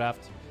pretty good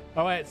draft.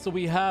 All right, so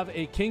we have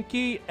a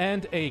Kinki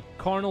and a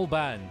Carnal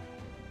ban.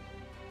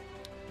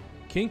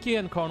 Kinki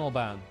and Carnal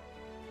ban.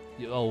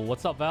 Oh,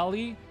 what's up,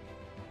 Valley?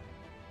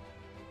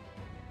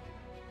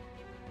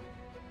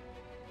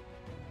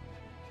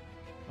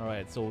 All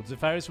right, so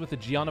Zefarious with the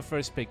Giana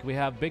first pick. We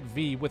have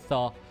BigV with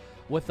a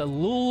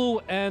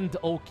Lulu and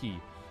Oki.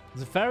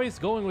 Zefarious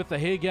going with the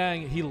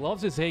Haegang. He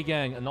loves his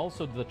Haegang and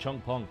also the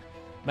Chongpong.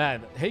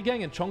 Man,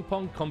 Haegang and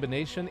Chongpong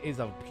combination is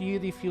a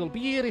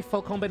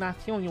beautiful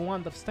combination, you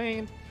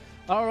understand?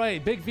 All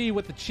right, BigV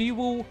with the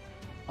Chiwu.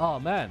 Oh,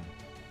 man.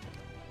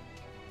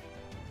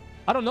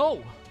 I don't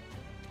know.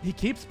 He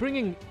keeps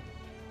bringing...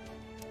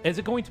 Is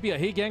it going to be a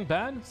Haegang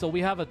ban? So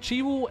we have a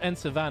Chiwu and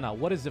Savannah.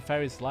 What is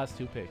Zefarious' last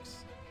two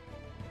picks?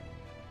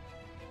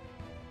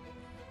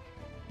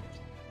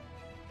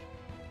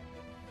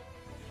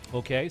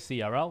 Okay,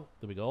 Sierra.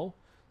 There we go.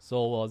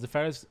 So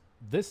Zefarious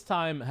this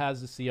time has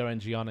the Sierra and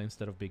Giana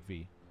instead of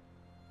BigV.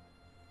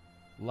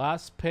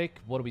 Last pick,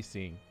 what are we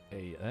seeing?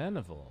 A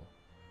Anival.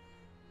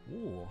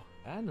 Ooh,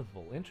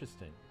 Anival.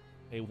 Interesting.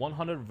 A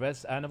 100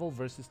 res Anival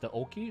versus the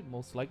Oki,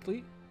 most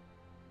likely.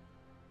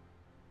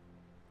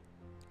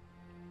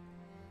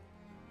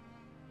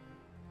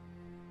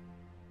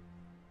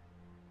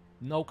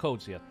 No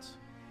codes yet.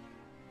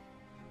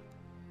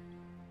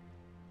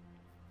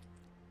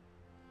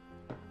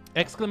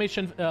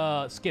 Exclamation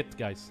skit,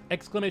 guys.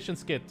 Exclamation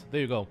skit.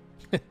 There you go.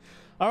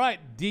 All right,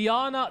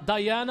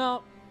 Diana,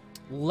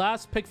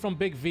 last pick from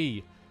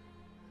BigV.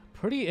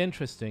 Pretty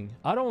interesting.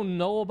 I don't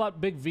know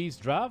about BigV's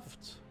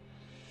draft.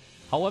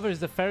 However,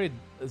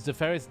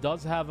 Zefarious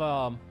does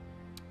have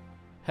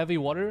heavy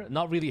water.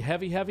 Not really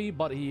heavy,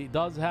 but he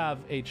does have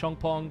a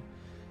Chongpong.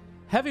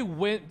 Heavy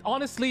win.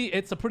 Honestly,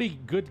 it's a pretty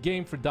good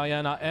game for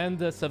Diana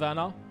and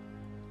Savannah.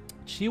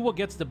 Chiwa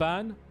gets the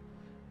ban.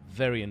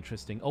 Very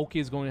interesting. Oki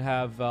is going to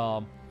have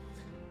a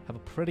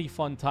pretty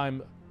fun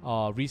time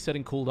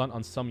resetting cooldown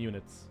on some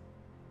units.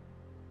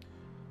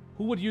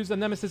 Who would use a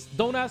Nemesis?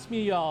 Don't ask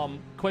me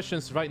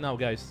questions right now,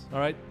 guys. All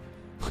right?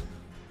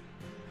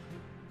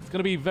 It's going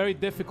to be very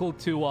difficult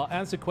to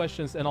answer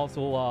questions and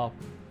also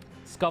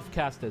Scuff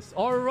Castus.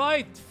 All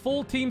right,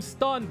 full team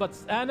stun, but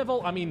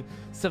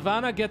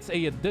Savannah gets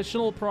a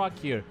additional proc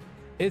here.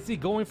 Is he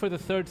going for the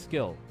third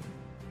skill?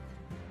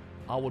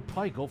 I would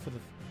probably go for the...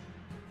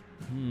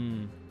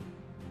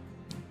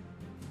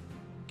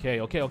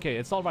 Okay.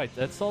 It's all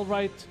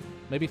right.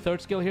 Maybe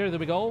third skill here. There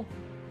we go.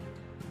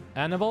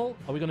 Animal.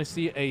 Are we going to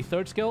see a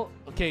third skill?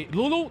 Okay,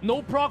 Lulu.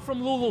 No proc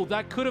from Lulu.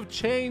 That could have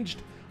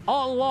changed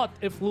a lot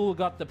if Lulu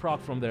got the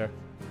proc from there.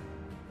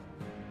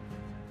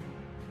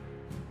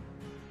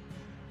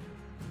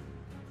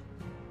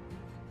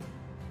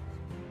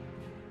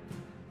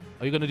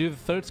 Are you going to do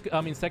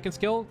the second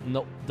skill?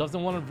 No.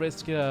 Doesn't want to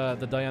risk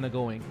the Diana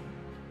going.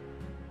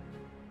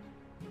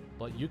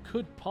 But you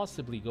could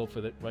possibly go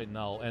for it right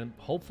now and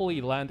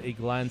hopefully land a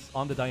glance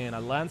on the Diana.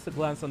 Lands the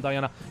glance on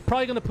Diana.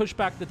 Probably going to push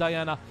back the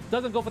Diana.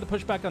 Doesn't go for the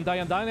pushback on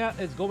Diana. Diana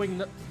is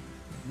going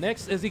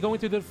next. Is he going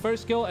to the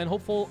first skill and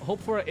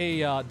hope for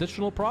a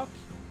additional proc?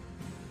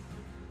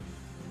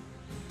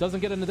 Doesn't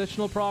get an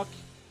additional proc.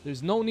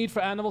 There's no need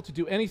for Animal to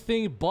do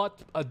anything but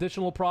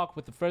additional proc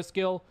with the first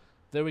skill.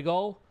 There we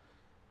go.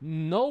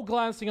 No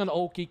glancing on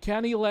Oki.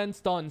 Can he land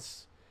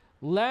stuns?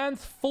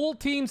 Lands full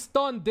team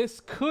stun.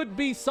 This could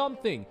be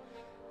something.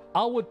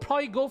 I would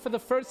probably go for the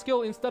first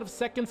skill instead of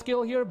second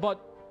skill here, but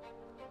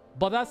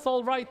that's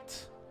all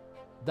right.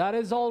 That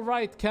is all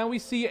right. Can we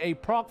see a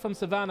proc from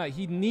Savannah?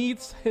 He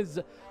needs his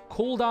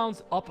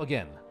cooldowns up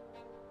again.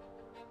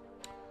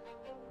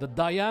 The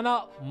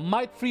Diana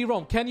might free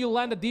roam. Can you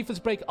land a defense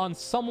break on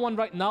someone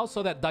right now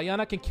so that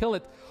Diana can kill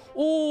it?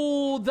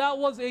 Oh, that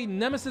was a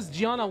Nemesis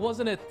Giana,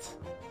 wasn't it?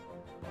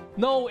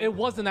 No, it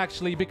wasn't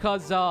actually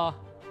because...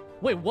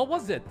 Wait, what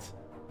was it?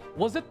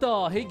 Was it the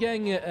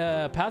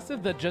Haegang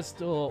passive that just...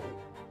 was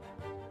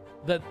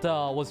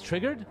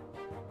triggered?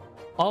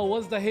 Oh,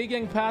 was the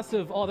Haegang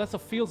passive? Oh, that's a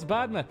feels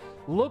bad, man.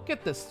 Look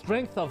at the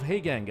strength of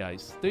Haegang,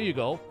 guys. There you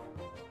go.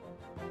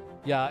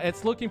 Yeah,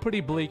 it's looking pretty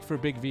bleak for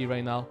BigV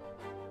right now.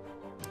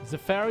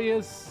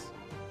 Zefarious...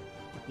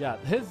 Yeah,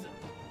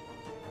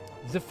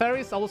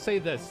 Zefarious, I will say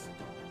this.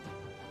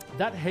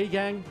 That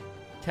Haegang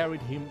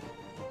carried him...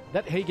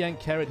 That Haegang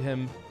carried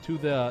him to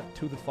the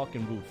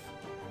fucking roof.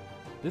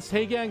 This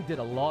Haegang did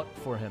a lot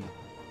for him.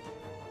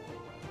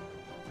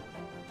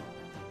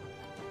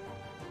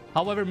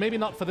 However, maybe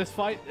not for this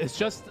fight. It's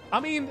just, I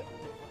mean,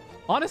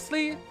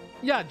 honestly,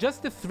 yeah,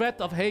 just the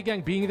threat of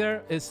Haegang being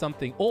there is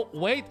something. Oh,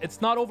 wait,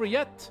 it's not over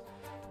yet.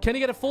 Can he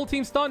get a full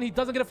team stun? He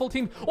doesn't get a full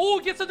team. Oh,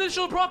 he gets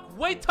additional proc.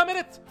 Wait a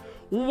minute.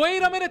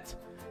 Wait a minute.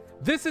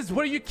 This is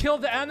where you kill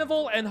the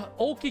Animal and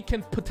Oki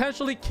can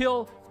potentially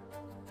kill...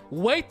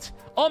 Wait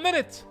a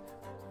minute.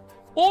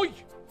 Oi!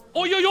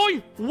 Oi, oi,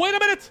 oi! Wait a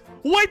minute!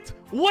 Wait!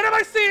 What am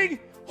I seeing?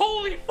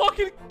 Holy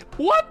fucking...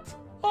 What?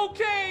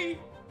 Okay!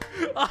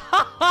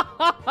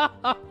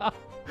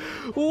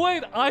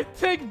 Wait, I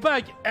take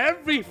back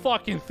every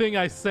fucking thing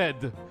I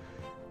said.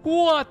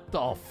 What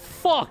the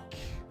fuck?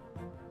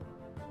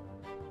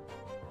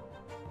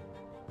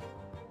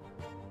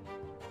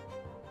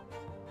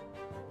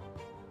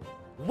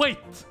 Wait,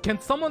 can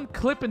someone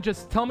clip and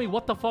just tell me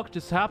what the fuck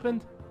just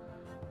happened?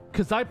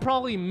 Because I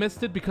probably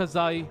missed it because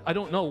I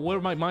don't know where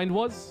my mind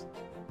was.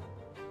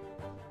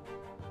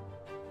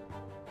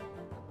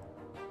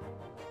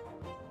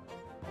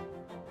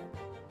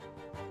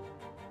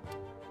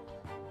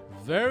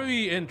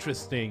 Very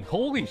interesting.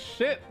 Holy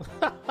shit.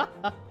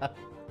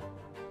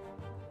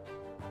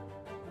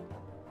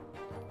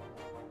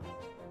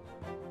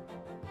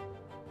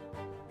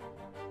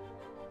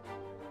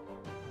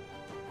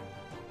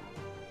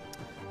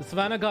 The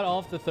Savannah got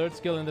off the third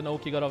skill and then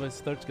Oki got off his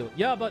third skill.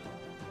 Yeah, but...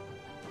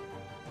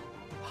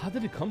 How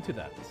did it come to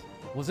that?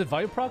 Was it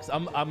Viprox?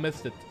 I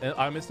missed it.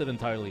 I missed it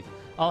entirely.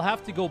 I'll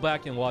have to go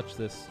back and watch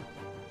this.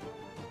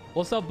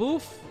 What's up,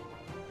 Boof?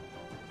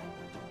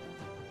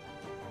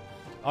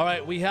 All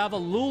right, we have a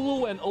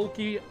Lulu and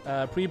Oki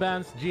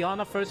pre-bans.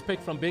 Giana first pick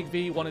from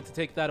BigV. Wanted to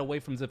take that away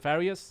from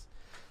Zefarious.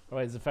 All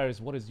right, Zefarious,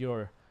 what is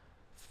your...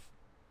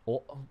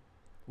 Oh,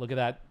 look at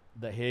that.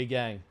 The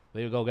Haegang.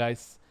 There you go,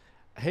 guys.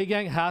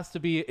 Haegang has to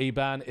be a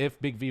ban if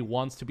BigV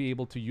wants to be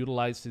able to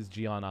utilize his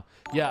Giana.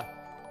 Yeah.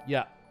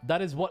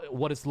 That is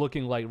what it's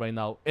looking like right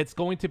now. It's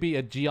going to be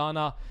a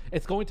Giana.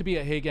 It's going to be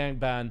a Haegang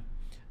ban.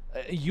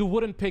 You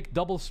wouldn't pick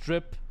double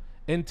strip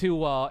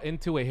into a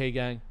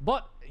Haegang,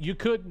 but you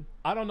could.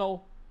 I don't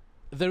know.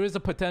 There is a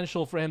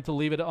potential for him to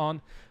leave it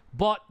on,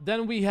 but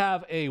then we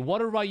have a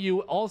Water Ryu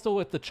also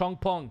with the Chung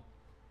Pong.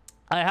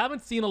 I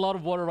haven't seen a lot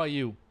of Water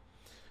Ryu.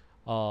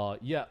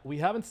 Yeah, we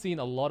haven't seen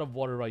a lot of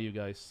Water Ryu,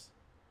 guys.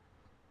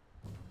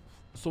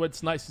 So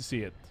it's nice to see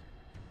it.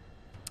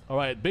 All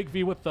right,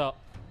 BigV with the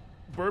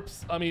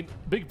burps. I mean,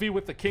 BigV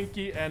with the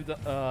Kinki and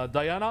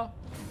Diana.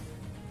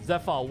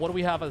 Zepha, what do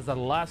we have as the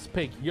last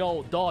pick?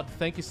 Yo, Dodd,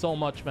 thank you so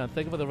much, man.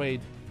 Thank you for the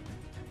raid.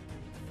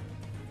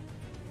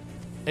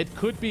 It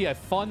could be a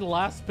fun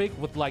last pick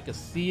with like a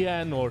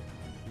CN or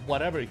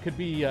whatever. It could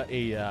be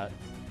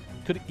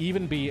could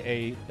even be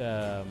a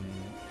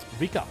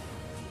Vika.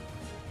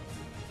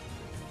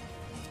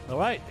 All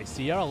right, a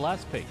Sierra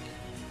last pick.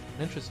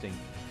 Interesting.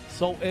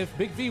 So if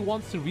BigV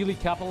wants to really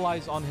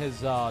capitalize on his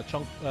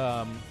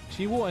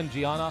Chiwu and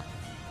Giana,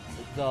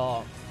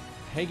 the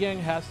Haegang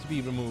has to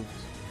be removed.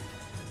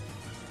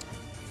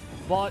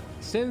 But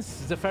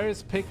since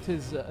Zefarious picked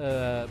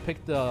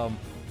the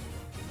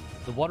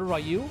Water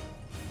Ryu,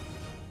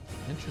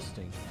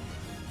 interesting.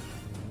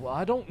 Well,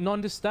 I don't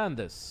understand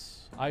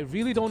this. I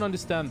really don't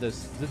understand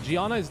this. The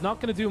Giana is not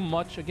going to do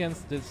much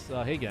against this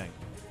Haegang.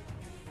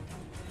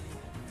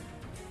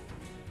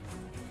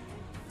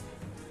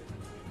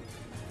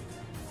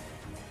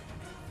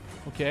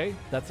 Okay,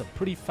 that's a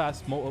pretty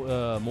fast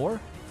Moore.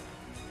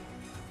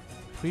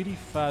 Pretty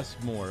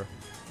fast Moore.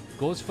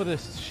 Goes for the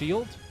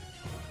shield.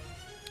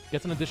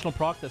 Gets an additional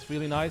proc. That's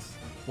really nice.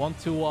 Want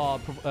to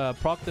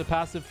proc the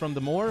passive from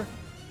the Moore.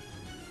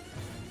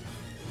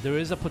 There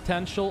is a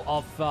potential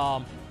of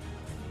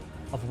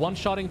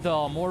one-shotting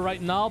the Moore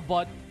right now,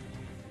 but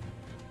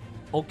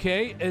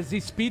okay, is he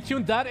speed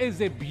tuned? That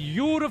is a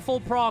beautiful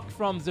proc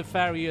from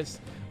Zefarious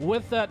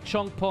with that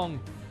Chung Pung.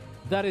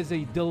 That is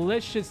a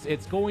delicious.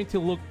 It's going to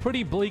look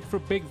pretty bleak for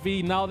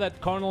BigV now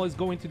that Carnal is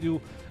going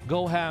to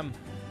go ham.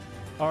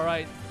 All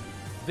right,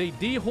 they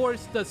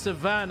dehorse the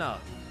Savannah.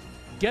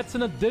 Gets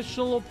an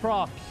additional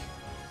proc.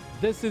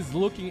 This is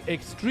looking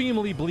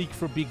extremely bleak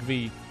for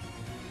BigV.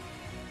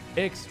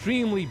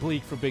 Extremely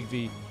bleak for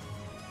BigV.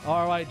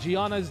 All right,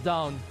 Giana is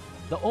down.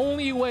 The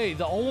only way,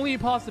 the only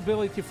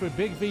possibility for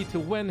BigV to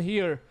win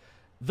here,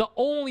 the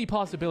only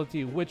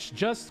possibility, which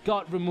just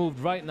got removed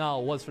right now,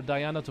 was for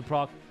Diana to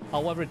proc.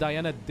 However,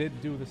 Diana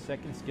did do the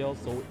second skill,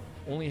 so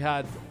only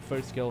had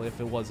first skill if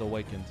it was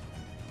awakened.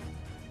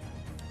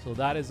 So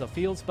that is a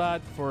feels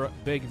bad for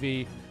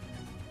BigV.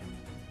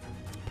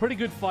 Pretty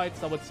good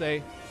fights, I would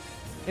say.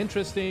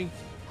 Interesting.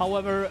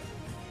 However,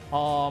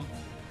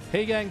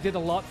 Haegang did a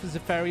lot for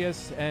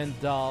Zefarious, and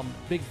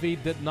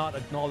BigV did not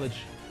acknowledge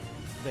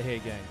the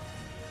Haegang.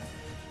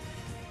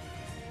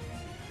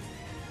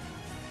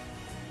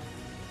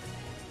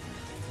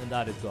 And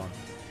that is gone.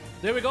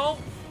 There we go.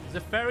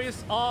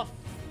 Zefarious off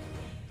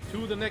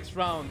to the next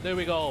round. There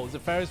we go.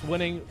 Zefarious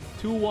winning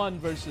 2-1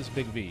 versus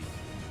BigV.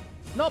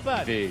 Not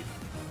bad.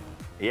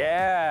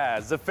 Yeah,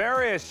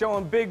 Zefarious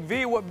showing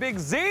BigV what Big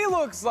Z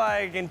looks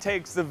like and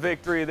takes the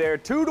victory there,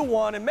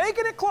 2-1, and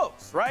making it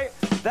close, right?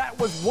 That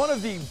was one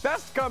of the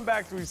best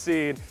comebacks we've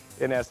seen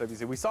in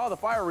SWC. We saw the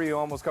Fire Ryu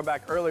almost come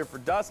back earlier for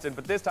Duhstin,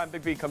 but this time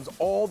BigV comes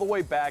all the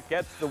way back,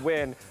 gets the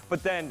win,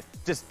 but then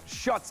just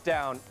shuts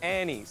down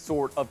any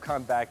sort of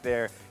comeback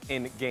there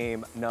in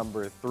game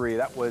number 3.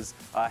 That was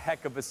a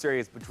heck of a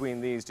series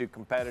between these two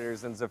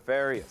competitors, and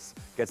Zefarious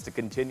gets to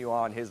continue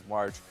on his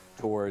march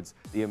towards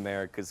the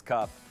America's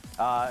Cup.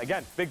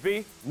 Again,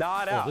 BigV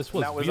not out. This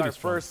was that was our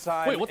first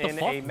time in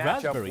a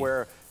matchup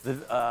where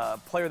the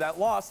player that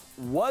lost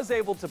was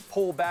able to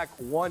pull back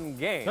one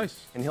game.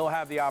 Nice. And he'll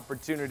have the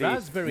opportunity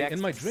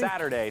next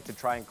Saturday to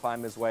try and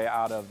climb his way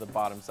out of the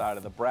bottom side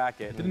of the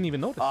bracket. Didn't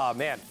even notice. Oh,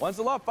 man. Once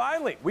a love,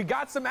 finally. We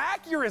got some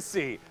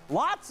accuracy.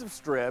 Lots of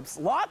strips,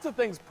 lots of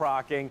things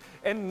proccing,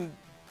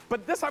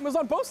 but this time it was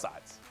on both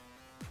sides.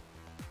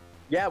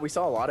 Yeah, we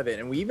saw a lot of it,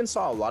 and we even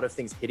saw a lot of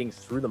things hitting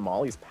through the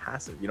Molly's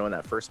passive. You know, in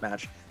that first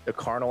match, the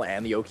Carnal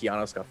and the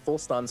Okeanos got full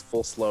stuns,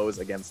 full slows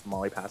against the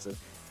Molly passive.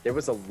 There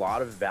was a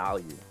lot of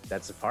value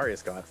that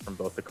Zefarious got from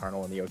both the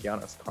Carnal and the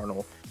Okeanos.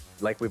 Carnal,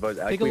 like we've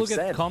said, Take a look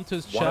at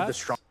Comto's chat. Of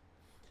the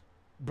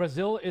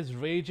Brazil is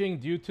raging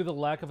due to the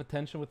lack of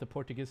attention with the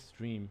Portuguese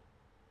stream.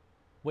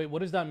 Wait,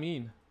 what does that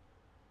mean?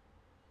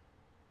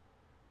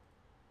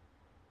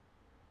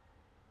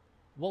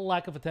 What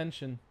lack of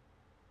attention?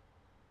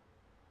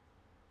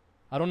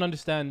 I don't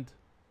understand.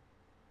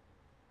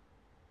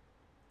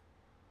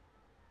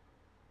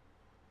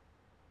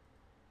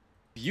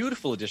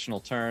 Beautiful additional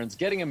turns,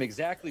 getting him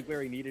exactly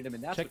where he needed him,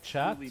 and that's what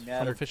chat truly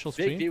mattered. Official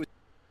stream.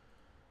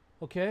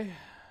 Okay,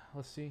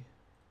 let's see.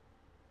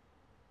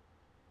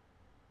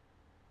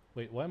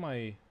 Wait, why am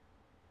I?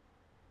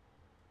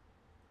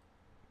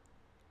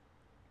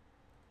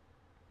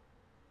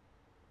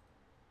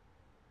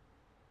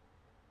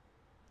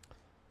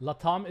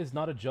 Latam is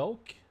not a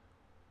joke?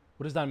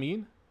 What does that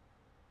mean?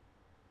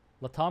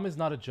 Latam is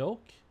not a joke?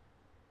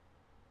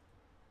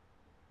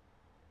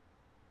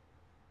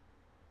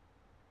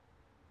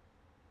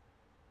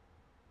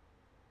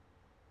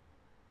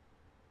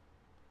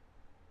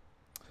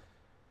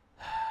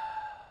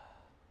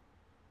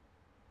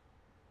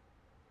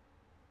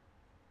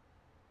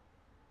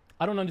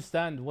 I don't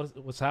understand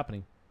what's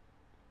happening.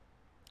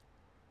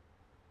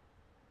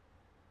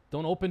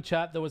 Don't open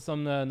chat. There was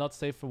some not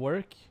safe for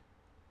work.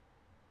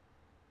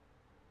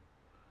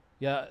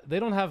 Yeah, they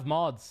don't have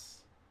mods.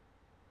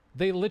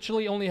 They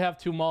literally only have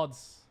 2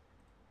 mods.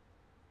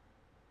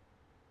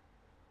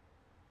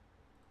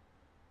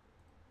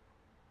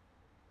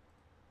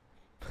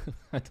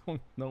 I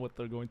don't know what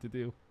they're going to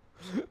do.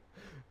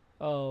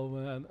 Oh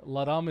man,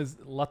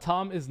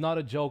 Latam is not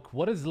a joke.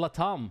 What is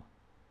Latam?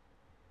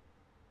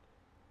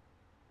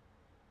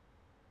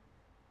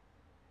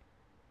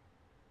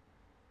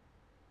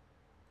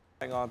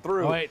 flying on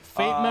through. All right,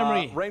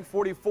 Faintmemory. Ranked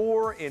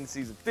 44 in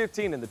season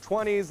 15, in the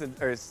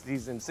 20s, or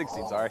season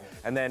 16, sorry.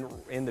 And then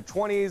in the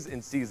 20s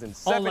in season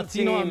 17.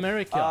 Latino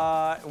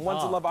America.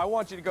 Ones in love, I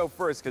want you to go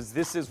first because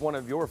this is one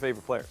of your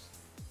favorite players.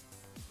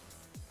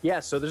 Yeah,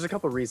 so there's a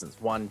couple of reasons.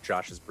 One,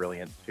 Josh is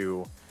brilliant.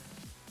 Two,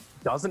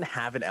 doesn't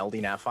have an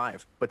LD Nat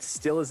 5, but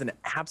still is an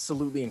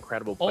absolutely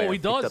incredible player. Oh, he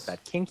does. Picked up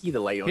that Kinki, the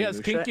late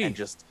Onimusha, Kinki. and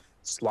just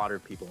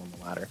slaughtered people on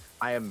the ladder.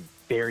 I am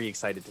very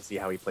excited to see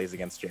how he plays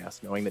against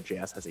JS, knowing that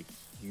JS has a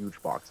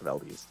huge box of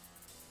LDs.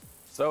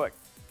 Stoic.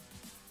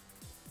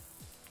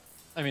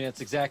 I mean,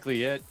 that's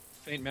exactly it.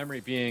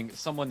 Faintmemory being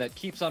someone that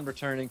keeps on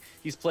returning.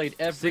 He's played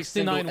every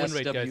single win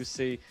rate,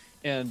 SWC,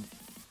 and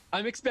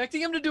I'm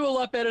expecting him to do a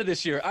lot better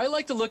this year. I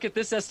like to look at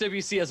this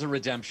SWC as a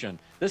redemption.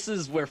 This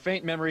is where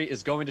Faintmemory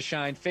is going to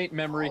shine.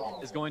 Faintmemory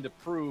is going to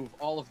prove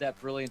all of that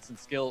brilliance and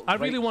skill. I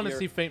really want to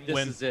see Faint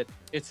win. This is it.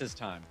 It's his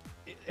time.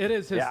 It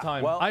is his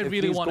time. Well, I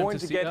really want him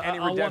to get any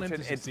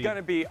redemption, it's going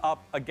to be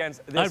up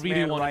against this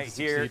man right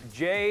here,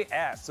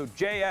 JS. So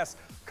JS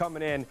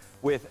coming in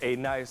with a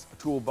nice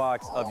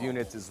toolbox of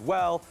units as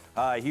well.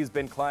 He's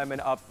been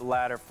climbing up the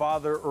ladder.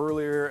 Father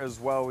earlier as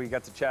well. We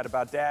got to chat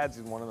about dads.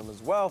 He's one of them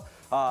as well.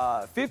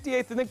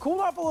 58th, and then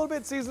cooled off a little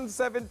bit season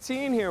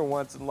 17 here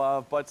once in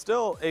love, but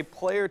still a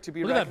player to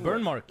be Look at that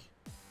burn mark.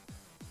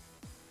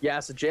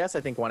 Yeah, so JS,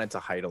 I think, wanted to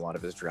hide a lot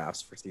of his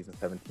drafts for season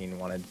 17,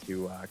 wanted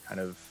to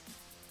kind of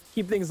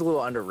keep things a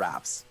little under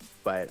wraps.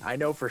 But I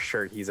know for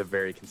sure he's a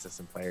very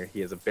consistent player. He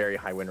has a very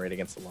high win rate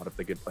against a lot of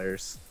the good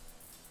players.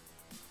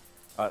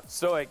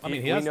 Stoic, I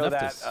mean, we know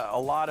that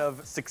a lot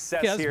of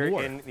success here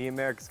in the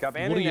America's Cup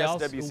and in the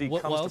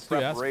SWC comes to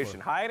preparation.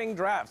 Hiding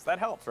drafts, that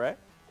helps, right?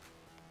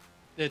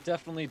 It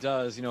definitely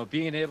does. You know,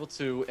 being able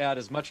to add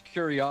as much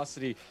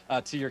curiosity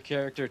to your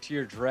character, to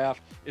your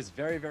draft, is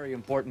very, very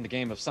important in the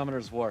game of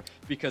Summoner's War.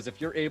 Because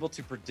if you're able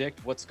to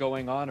predict what's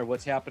going on or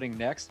what's happening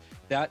next,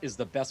 that is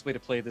the best way to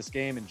play this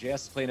game. And JS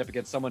is playing up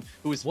against someone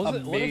who is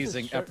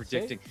amazing at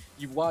predicting.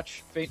 You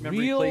watch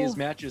Faintmemory play his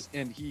matches,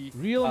 and he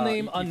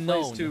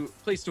unknown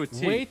plays to a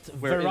T. Weight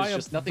where it's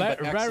just nothing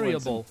but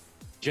variable.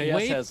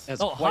 JS has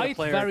quite a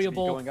player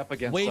variable, to be going up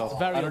against. Weight So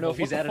variable. I don't know if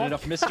he's added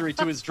enough mystery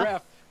to his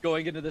draft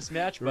going into this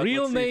match, but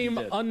real name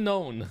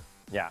unknown.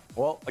 Yeah,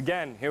 well,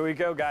 again, here we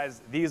go,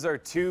 guys. These are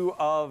two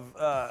of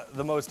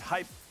the most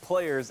hyped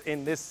players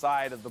in this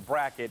side of the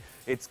bracket.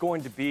 It's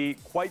going to be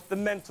quite the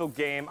mental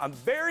game. I'm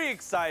very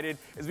excited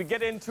as we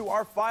get into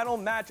our final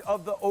match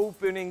of the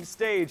opening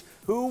stage.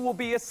 Who will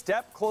be a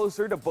step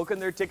closer to booking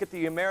their ticket to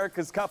the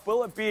America's Cup?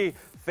 Will it be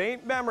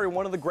Faintmemory,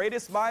 one of the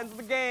greatest minds of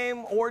the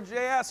game, or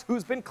JS,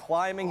 who's been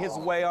climbing his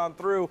way on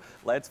through?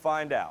 Let's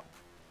find out.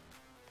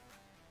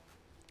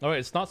 All right,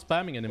 it's not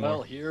spamming anymore.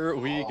 Well, here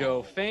we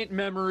go.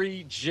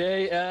 Faintmemory,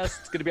 JS.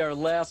 It's going to be our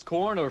last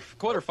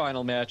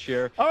quarterfinal match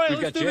here. All right, we've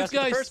let's got do JS this,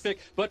 guys. the first pick,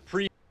 but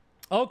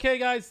Okay,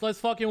 guys, let's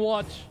fucking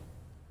watch.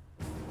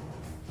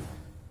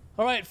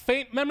 All right,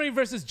 Faintmemory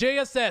versus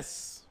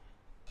JSS.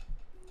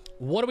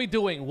 What are we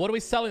doing? What are we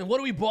selling? What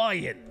are we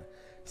buying?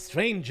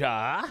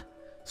 Stranger.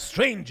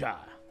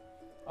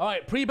 All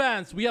right,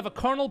 pre-bans. We have a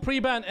Colonel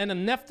pre-ban and a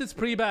Neftis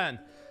pre-ban.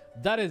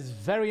 That is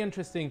very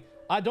interesting.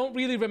 I don't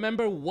really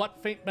remember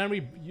what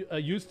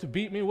Faintmemory used to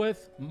beat me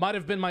with. Might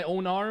have been my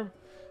own arm.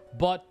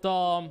 But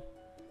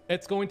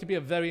it's going to be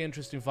a very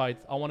interesting fight.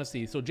 I want to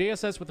see. So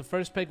JSS with the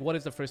first pick. What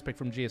is the first pick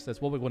from JSS?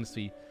 What we're going to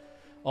see?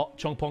 Oh,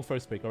 Chongpong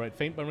first pick. All right,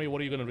 Faintmemory,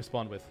 what are you going to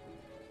respond with?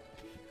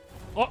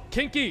 Oh,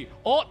 Kinki.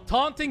 Oh,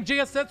 taunting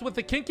JSS with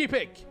the Kinki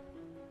pick.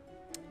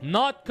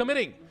 Not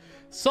committing.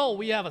 So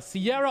we have a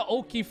Sierra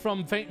Oki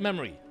from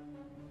Faintmemory.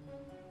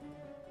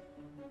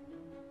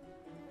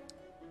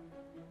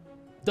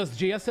 Does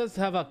JSS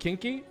have a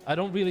Kinki? I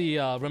don't really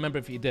remember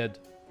if he did.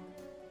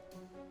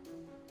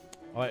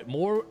 All right,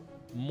 more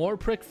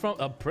pick from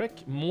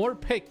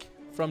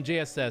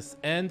JSS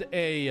and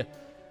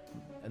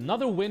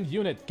another wind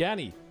unit,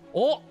 Gani.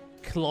 Oh,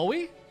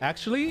 Chloe,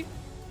 actually,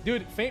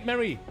 dude,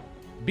 Faintmemory,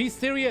 be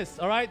serious.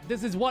 All right,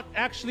 this is what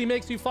actually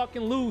makes you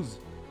fucking lose.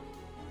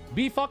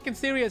 Be fucking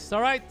serious.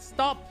 All right,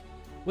 stop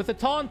with the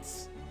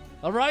taunts.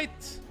 All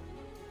right,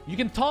 you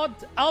can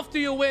taunt after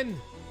you win.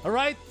 All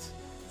right.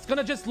 It's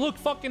gonna just look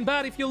fucking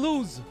bad if you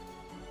lose.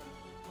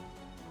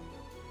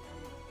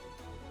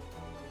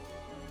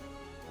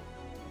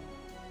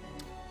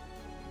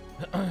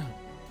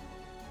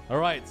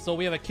 Alright, so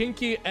we have a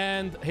Kinki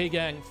and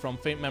Haegang from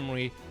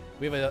Faintmemory.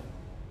 We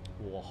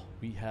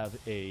have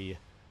a...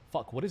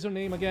 Fuck, what is her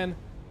name again?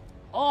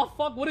 Oh,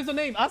 fuck, what is her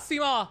name?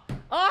 Asima!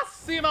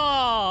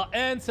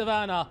 And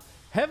Savannah.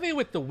 Heavy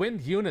with the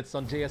wind units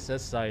on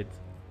JSS side.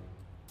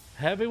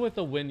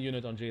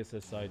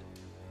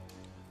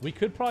 We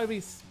could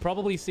probably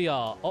see a...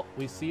 Oh,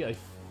 we see a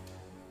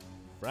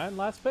Fran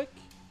last pick.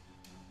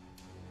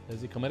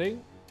 Is he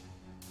committing?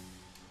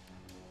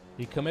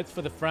 He commits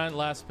for the Fran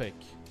last pick.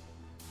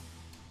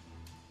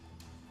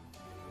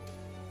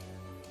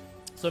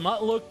 So it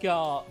might look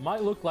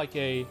like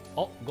a...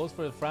 Oh, goes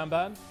for the Fran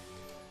ban.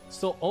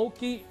 So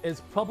Oki is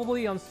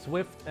probably on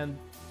Swift and...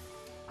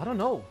 I don't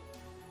know.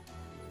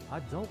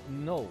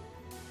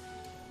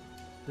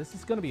 This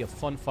is going to be a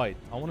fun fight.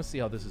 I want to see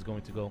how this is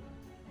going to go.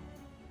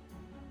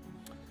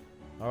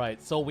 All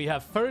right, so we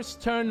have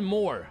first turn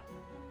more.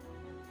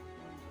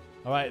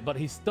 All right, but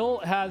he still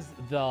has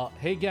the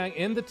Haegang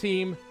in the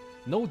team.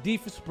 No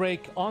defense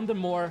break on the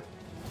Moore.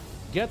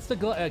 Gets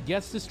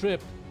the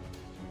strip.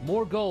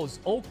 Moore goes.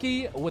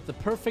 Oki with the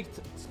perfect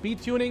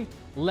speed tuning.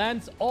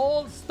 Lands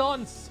all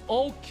stunts.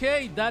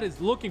 Okay, that is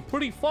looking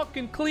pretty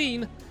fucking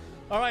clean.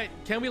 All right,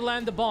 can we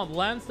land the bomb?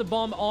 Lands the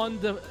bomb on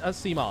the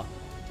Asima.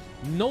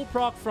 No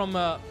proc from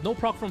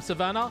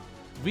Savannah.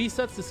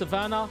 Resets to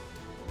Savannah.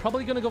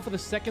 Probably gonna go for the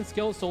second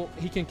skill so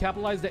he can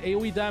capitalize the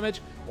AoE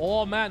damage.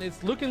 Oh man,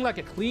 it's looking like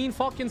a clean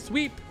fucking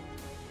sweep.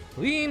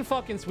 Clean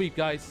fucking sweep,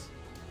 guys.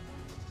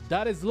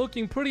 That is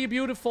looking pretty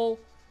beautiful.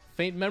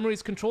 Faintmemory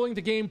is controlling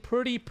the game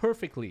pretty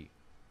perfectly.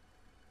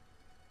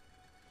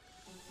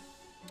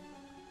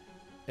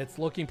 It's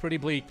looking pretty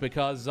bleak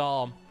because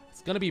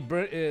it's gonna be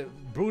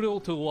brutal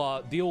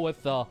to deal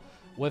with the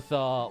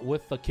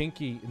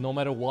Kinki no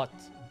matter what.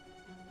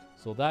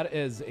 So that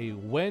is a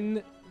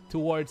win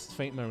towards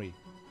Faintmemory.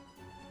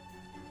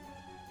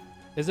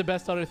 Is it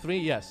best out of 3?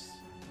 Yes.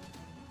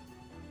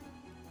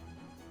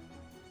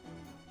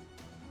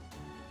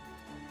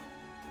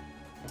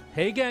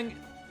 Haegang,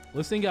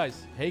 listen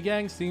guys,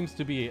 Haegang seems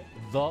to be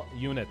the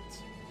unit.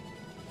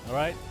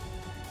 Alright?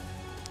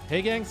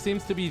 Haegang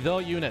seems to be the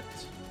unit.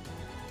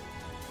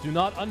 Do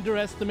not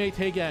underestimate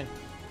Haegang.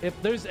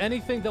 If there's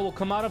anything that will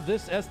come out of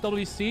this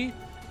SWC,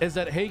 is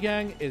that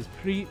Haegang is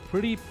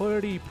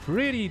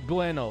pretty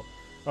bueno.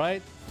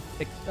 Right?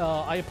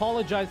 I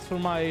apologize for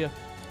my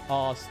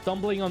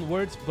stumbling on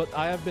words, but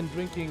I have been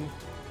drinking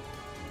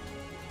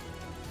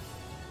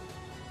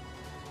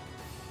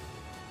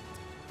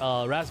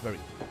raspberry.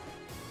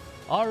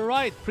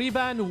 Alright,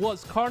 pre-ban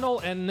was Carnal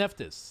and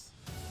Nephthys.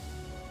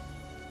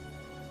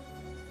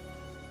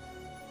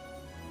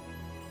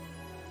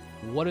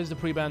 What is the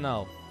pre-ban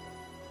now?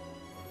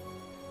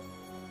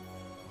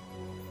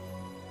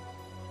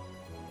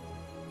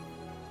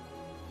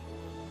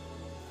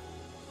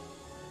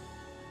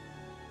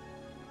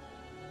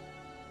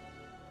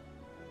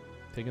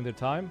 Taking their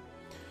time.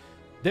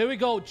 There we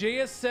go.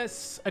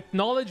 JSS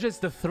acknowledges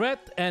the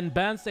threat and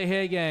bans the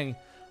Haegang.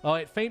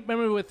 Alright,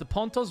 Faintmemory with the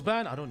Pontos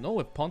ban. I don't know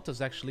if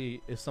Pontos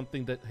actually is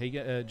something that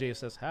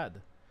JSS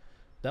had.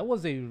 That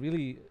was a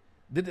really...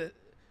 Does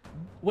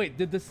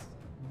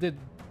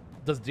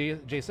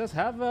JSS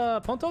have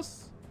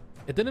Pontos?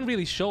 It didn't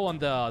really show on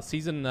the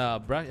season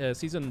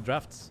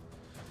drafts.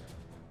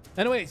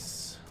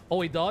 Anyways.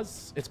 Oh, it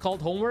does? It's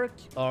called Homework?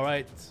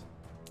 Alright.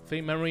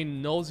 Faintmemory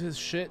knows his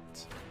shit.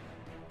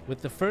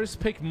 With the first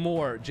pick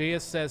more,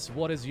 JSS,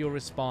 what is your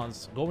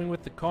response? Going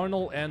with the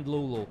Carnal and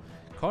Lulu.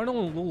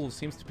 Carnal and Lulu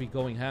seems to be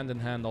going hand in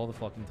hand all the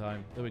fucking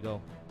time. There we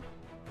go.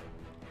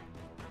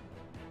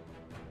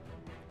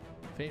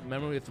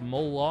 Faintmemory with Mo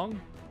Long.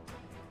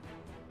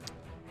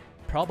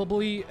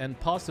 Probably and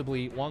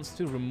possibly wants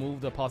to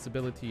remove the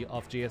possibility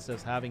of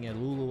JSS having a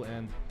Lulu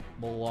and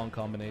Mo Long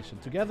combination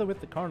together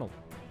with the Carnal.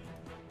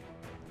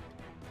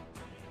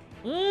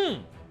 There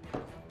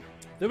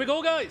we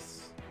go, guys.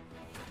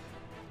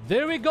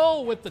 There we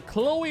go with the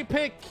Chloe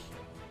pick.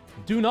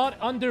 Do not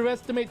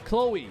underestimate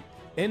Chloe.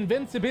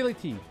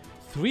 Invincibility.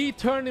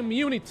 3-turn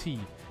immunity.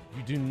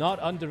 You do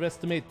not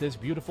underestimate this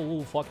beautiful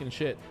little fucking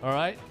shit.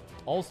 Alright?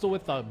 Also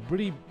with a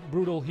pretty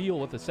brutal heal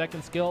with the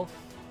second skill.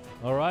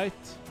 Alright?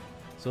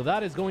 So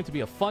that is going to be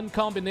a fun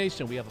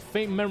combination. We have a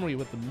Faintmemory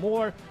with the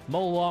more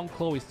Mo Long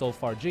Chloe so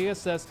far.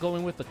 JSS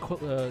going with the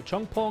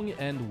Chungpong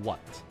and what?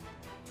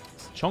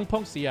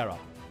 Chungpong Sierra.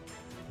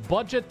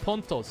 Budget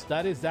Pontos.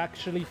 That is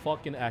actually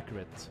fucking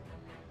accurate.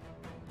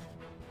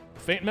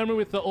 Faintmemory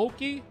with the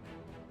Oki.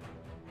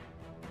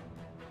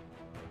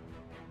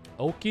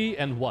 Oki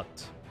and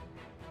what?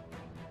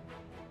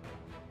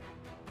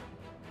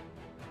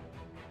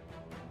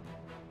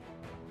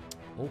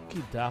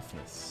 Oki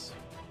Daphnis.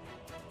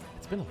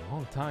 It's been a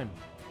long time.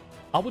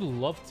 I would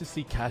love to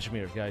see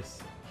Kashmir,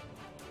 guys.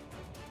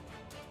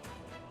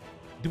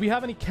 Do we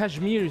have any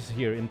Kashmirs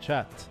here in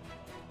chat?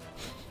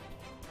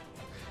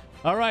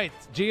 Alright,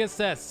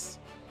 GSS.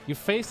 You're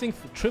facing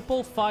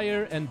triple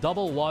fire and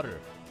double water.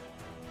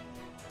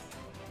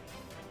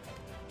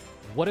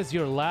 What is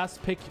your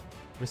last pick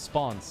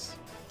response?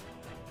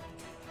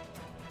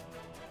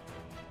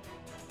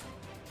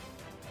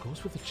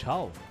 Goes with the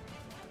Chow.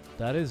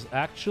 That is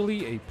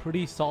actually a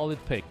pretty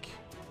solid pick.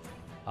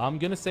 I'm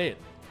gonna say it.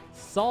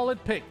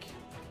 Solid pick.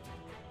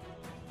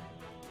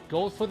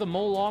 Goes for the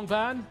Mo Long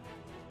ban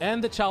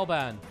and the Chow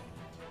ban.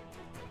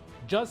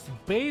 Just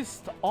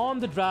based on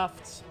the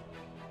drafts,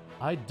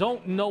 I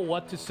don't know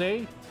what to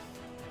say.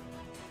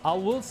 I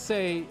will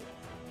say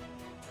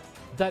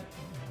that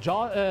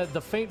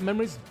the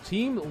Faintmemory's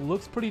team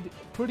looks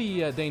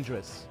pretty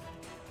dangerous.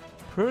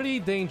 Pretty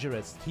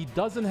dangerous. He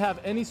doesn't have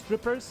any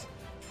strippers.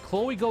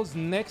 Chloe goes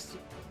next.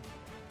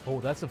 Oh,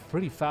 that's a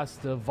pretty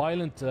fast,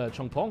 violent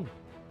Chungpong.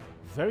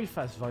 Very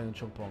fast, violent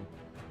Chungpong.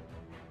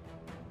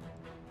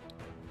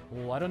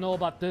 Oh, I don't know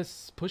about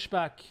this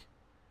pushback.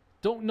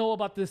 Don't know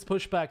about this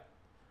pushback.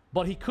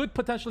 But he could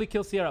potentially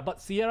kill Sierra.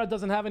 But Sierra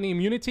doesn't have any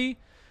immunity.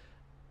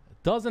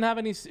 Doesn't have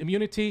any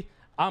immunity.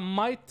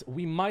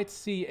 We might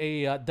see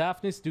a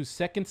Daphnis do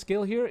second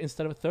skill here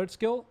instead of a third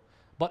skill.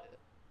 But,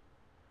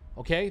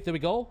 okay, there we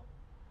go.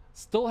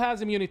 Still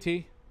has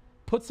immunity.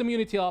 Puts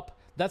immunity up.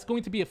 That's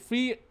going to be a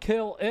free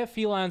kill if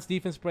he lands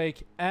defense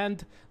break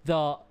and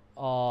the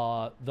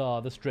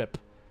strip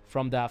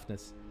from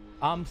Daphnis.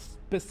 I'm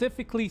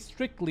specifically,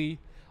 strictly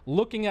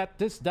looking at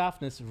this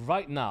Daphnis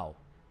right now.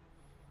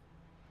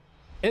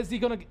 Is he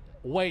gonna...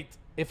 Wait,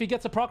 if he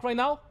gets a proc right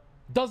now?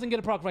 Doesn't get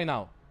a proc right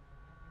now.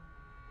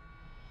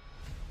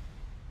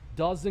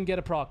 Doesn't get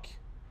a proc.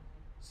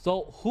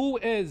 So who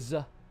is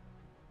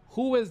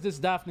this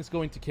Daphnis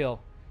going to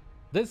kill?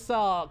 This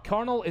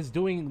Carnal is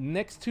doing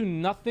next to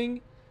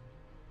nothing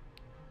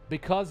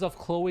because of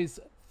Chloe's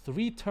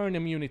 3-turn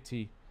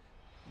immunity.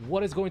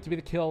 What is going to be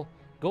the kill?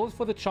 Goes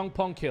for the Chung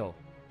Pong kill.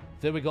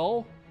 There we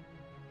go.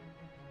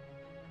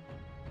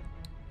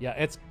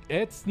 Yeah,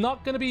 it's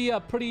not gonna be a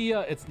pretty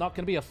it's not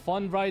gonna be a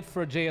fun ride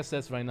for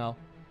JSS right now.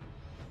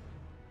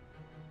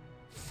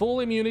 Full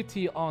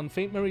immunity on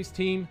Faintmemory's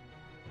team.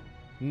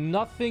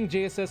 Nothing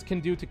JSS can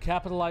do to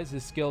capitalize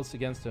his skills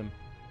against him.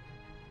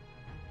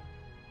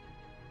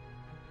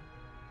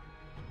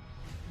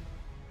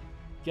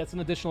 Gets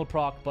an additional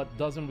proc, but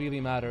doesn't really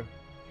matter.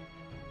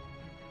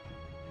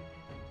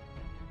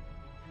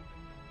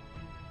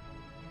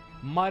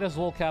 Might as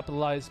well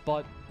capitalize,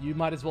 but you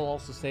might as well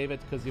also save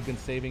it because you've been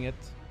saving it.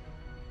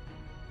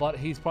 But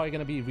he's probably going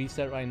to be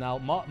reset right now.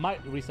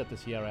 Might reset the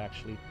Sierra,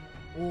 actually.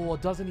 Oh,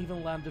 doesn't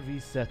even land the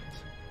reset.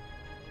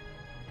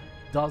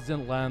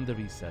 Doesn't land the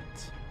reset.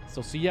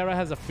 So Sierra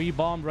has a free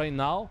bomb right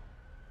now.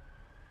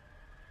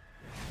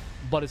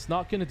 But it's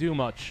not going to do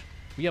much.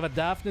 We have a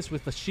Daphnis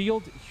with a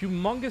shield.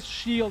 Humongous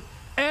shield.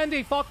 And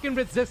a fucking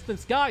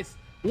resistance. Guys,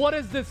 what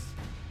is this?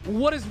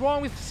 What is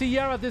wrong with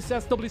Sierra this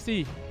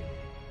SWC?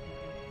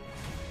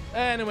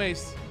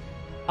 Anyways,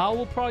 I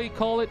will probably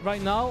call it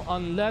right now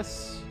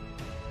unless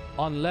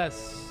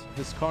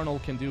this Carnal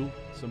can do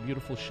some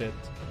beautiful shit.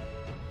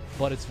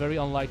 But it's very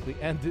unlikely.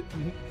 And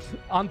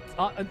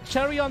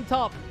cherry on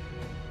top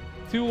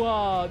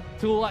to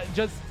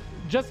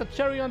just a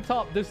cherry on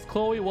top, this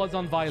Chloe was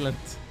on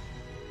violent.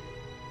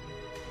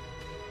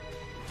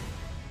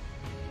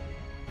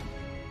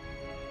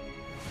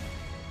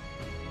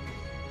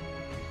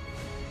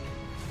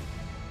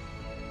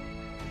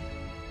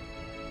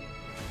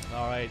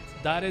 All right,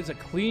 that is a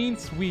clean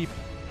sweep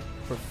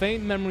for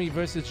Faintmemory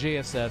versus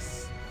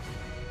JSS.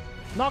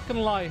 Not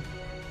gonna lie,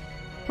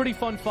 pretty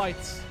fun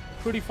fights.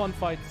 Pretty fun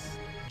fights.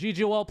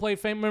 GG, well played,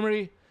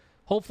 Faintmemory.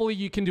 Hopefully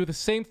you can do the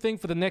same thing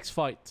for the next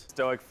fight.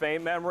 Stoic,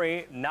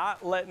 Faintmemory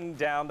not letting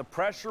down. The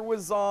pressure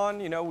was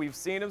on. You know, we've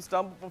seen him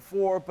stumble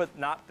before, but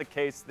not the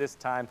case this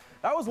time.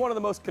 That was one of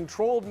the most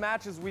controlled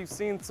matches we've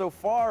seen so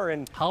far.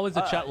 And how is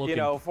the chat looking? You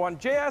know, for on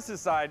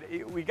JS's side,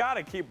 we got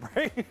to keep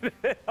bringing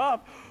it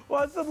up.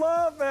 What's the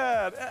love,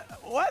 man?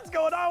 What's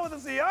going on with the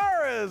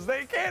Sierras?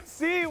 They can't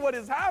see what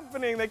is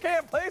happening. They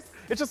can't place.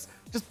 It's just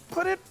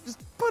put it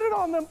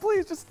on them,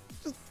 please. Just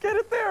get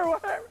it there,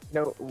 whatever.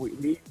 No,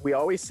 we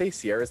always say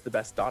Sierra's the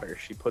best daughter.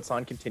 She puts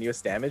on continuous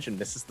damage and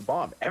misses the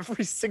bomb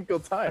every single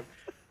time.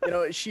 You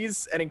know,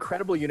 she's an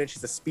incredible unit.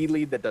 She's a speed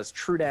lead that does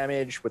true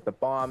damage with the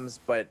bombs,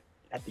 but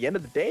at the end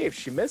of the day, if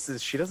she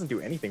misses, she doesn't do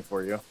anything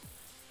for you.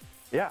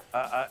 Yeah,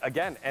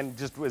 again, and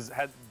just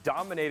had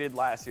dominated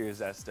last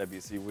year's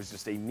SWC, was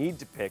just a need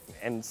to pick,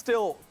 and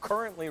still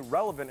currently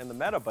relevant in the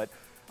meta, but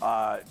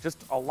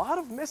just a lot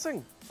of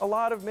missing.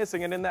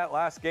 And in that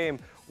last game,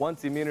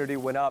 once immunity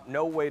went up,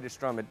 no way to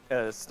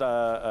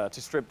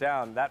strip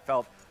down. That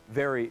felt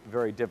very,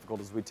 very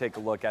difficult as we take a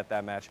look at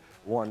that match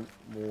one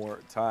more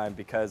time,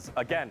 because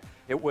again,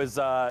 it was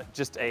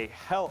just a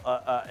hell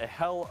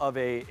of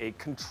a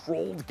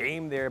controlled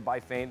game there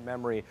by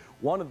Faintmemory.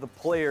 One of the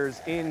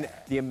players in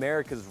the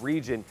Americas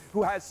region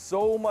who has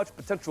so much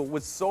potential,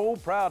 was so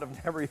proud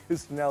of never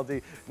using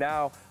LD,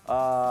 now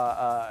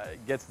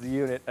gets the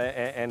unit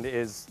and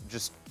is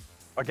just,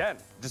 again,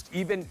 just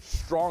even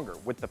stronger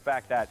with the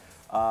fact that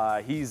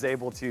he's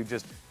able to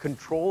just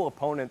control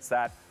opponents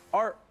that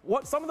are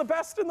some of the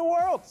best in the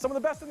world, some of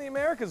the best in the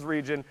Americas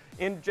region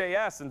in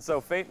JS. And so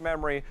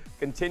Faintmemory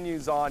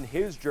continues on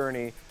his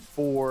journey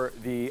for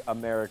the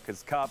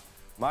Americas Cup.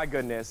 My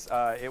goodness,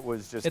 it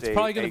was just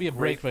probably going to be a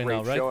break right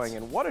now, right? Showing.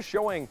 And what a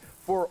showing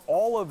for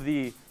all of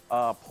the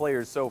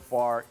players so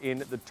far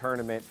in the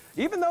tournament,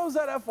 even those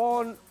that have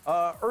fallen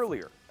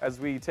earlier. As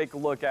we take a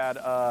look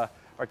at our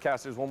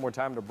casters one more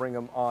time to bring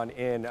them on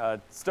in.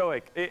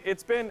 Stoic,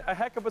 it's been a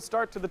heck of a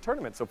start to the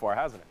tournament so far,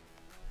 hasn't it?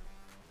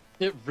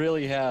 It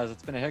really has.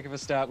 It's been a heck of a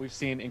start. We've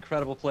seen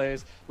incredible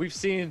plays. We've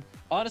seen,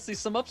 honestly,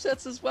 some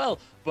upsets as well.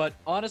 But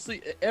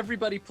honestly,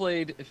 everybody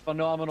played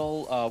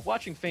phenomenal.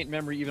 Watching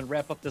Faintmemory even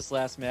wrap up this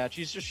last match,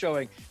 he's just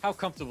showing how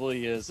comfortable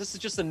he is. This is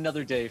just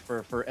another day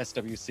for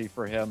SWC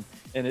for him.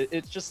 And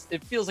it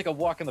feels like a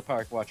walk in the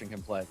park watching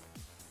him play.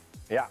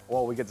 Yeah,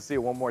 well, we get to see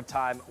it one more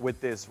time with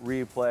this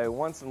replay.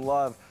 Once in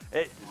Love,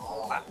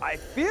 I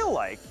feel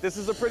like this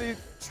is a pretty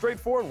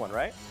straightforward one,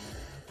 right?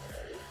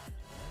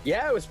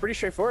 Yeah, it was pretty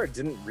straightforward.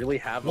 Didn't really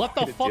have what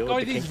the fuck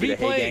are these Kinki. replays?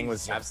 The Haegang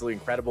was absolutely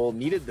incredible.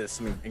 Needed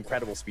this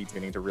incredible speed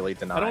tuning to really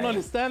deny. I don't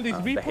understand these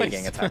replays. The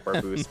Haegang attack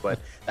bar boost, but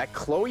that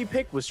Chloe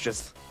pick was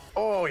just,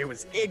 oh,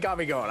 it got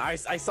me going. I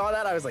saw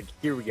that, I was like,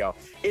 here we go.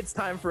 It's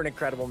time for an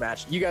incredible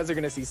match. You guys are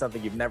gonna see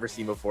something you've never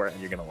seen before, and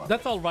you're gonna love it.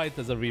 That's all right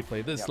as a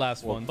replay. This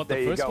last one, but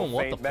the first one,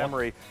 what the fuck?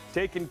 Faintmemory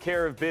taking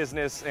care of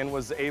business and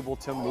was able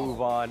to move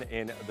on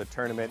in the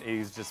tournament.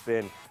 He's just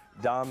been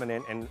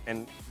dominant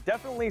and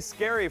definitely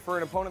scary for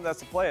an opponent that's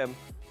to play him.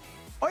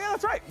 Oh yeah,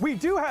 that's right. We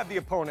do have the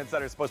opponents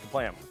that are supposed to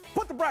play him.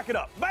 Put the bracket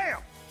up. Bam!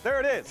 There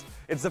it is.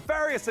 It's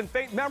Zefarious and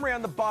Faintmemory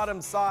on the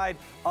bottom side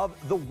of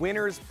the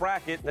winner's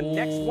bracket. The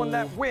next one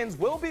that wins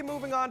will be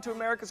moving on to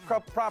America's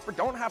Cup proper.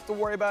 Don't have to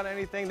worry about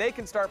anything. They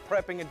can start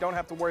prepping and don't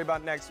have to worry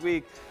about next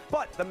week.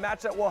 But the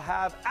match that we'll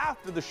have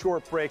after the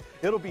short break,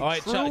 it'll be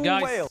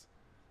TrueWhale.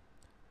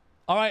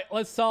 All right,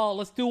 let's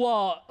do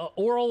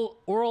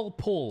oral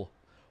poll.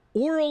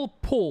 Oral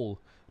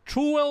poll.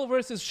 TrueWhale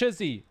versus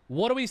Shizzy.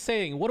 What are we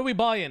saying? What are we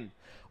buying?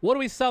 What are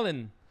we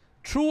selling?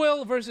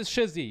 TrueWhale versus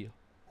Shizzy.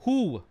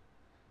 Who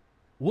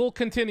will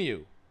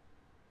continue?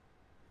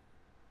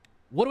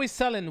 What are we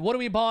selling? What are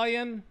we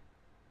buying?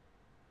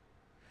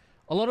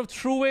 A lot of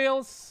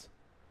TrueWhales.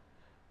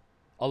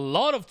 A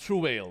lot of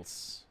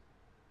TrueWhales.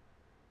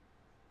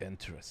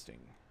 Interesting.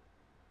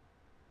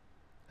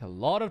 A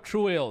lot of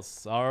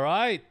TrueWhales. All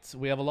right.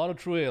 We have a lot of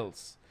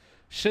TrueWhales.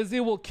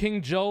 Shizzy will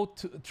King Joe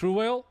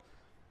TrueWhale.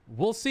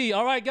 We'll see.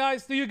 All right,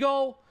 guys. There you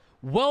go.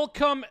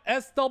 Welcome,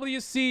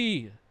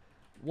 SWC.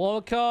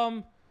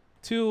 Welcome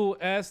to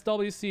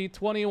SWC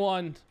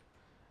 21.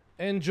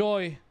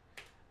 Enjoy.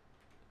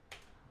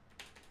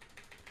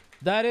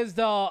 That is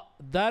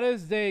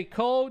the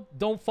code.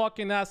 Don't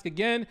fucking ask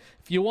again.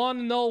 If you want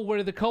to know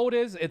where the code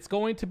is, it's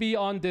going to be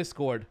on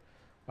Discord.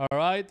 All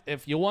right.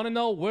 If you want to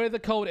know where the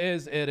code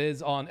is, it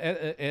is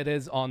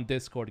on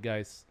Discord,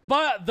 guys.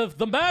 But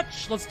the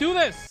match. Let's do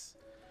this.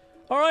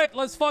 All right,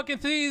 let's fucking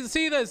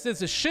see this.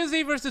 This is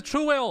Shizzy versus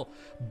TrueWhale.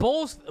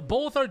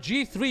 Both are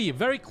G3,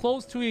 very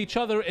close to each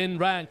other in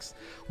ranks.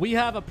 We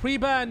have a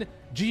pre-ban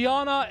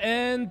Giana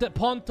and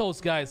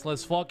Pontos, guys.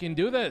 Let's fucking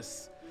do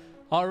this.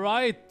 All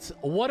right,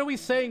 what are we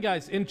saying,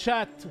 guys, in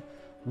chat?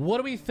 What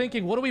are we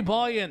thinking? What are we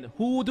buying?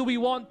 Who do we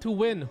want to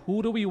win?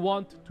 Who do we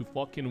want to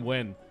fucking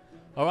win?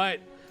 All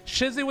right,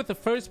 Shizzy with the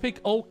first pick,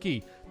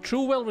 Oki.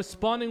 TrueWhale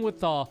responding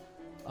with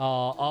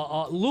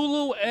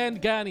Lulu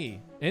and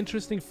Gani.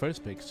 Interesting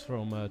first picks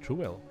from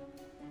TrueWhale.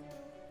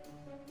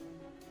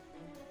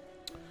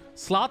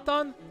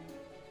 Zlatan.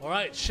 All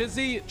right,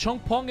 Shizzy,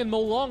 Chongpong, and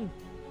Molong.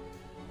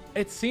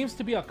 It seems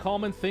to be a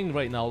common thing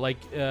right now. Like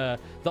the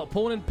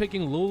opponent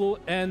picking Lulu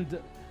and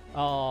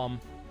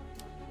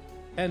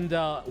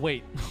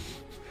wait,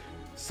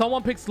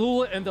 someone picks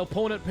Lulu and the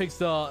opponent picks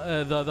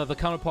the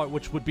counterpart,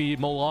 which would be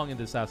Molong in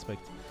this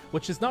aspect,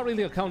 which is not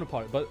really a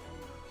counterpart, but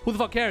who the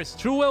fuck cares?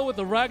 TrueWhale with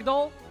the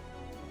Ragdoll.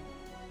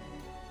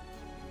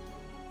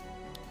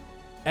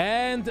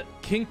 And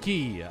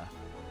Kinki.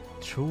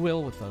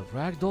 TrueWhale with a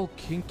Ragdoll,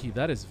 Kinki.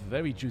 That is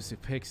very juicy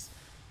picks.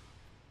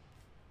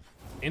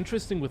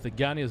 Interesting with the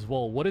Gani as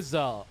well. What is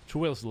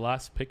TrueWhale's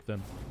last pick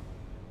then?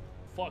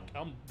 Fuck,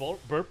 I'm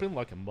burping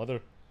like a mother.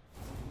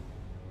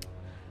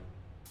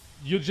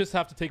 You just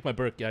have to take my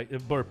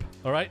burp,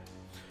 all right?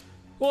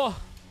 Oh.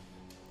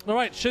 All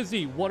right,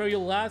 Shizzy, what are your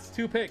last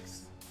two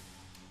picks?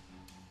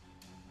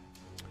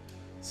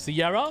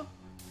 Sierra,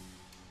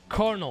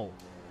 Carnal.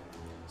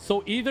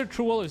 So either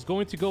TrueWhale is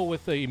going to go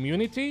with the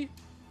immunity,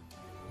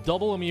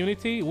 double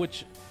immunity,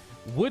 which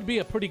would be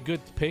a pretty good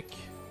pick.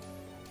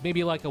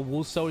 Maybe like a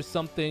Wusa or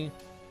something.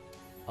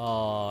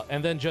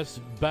 And then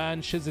just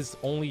ban Shiz's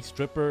only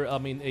stripper,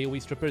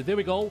 AoE stripper. There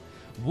we go.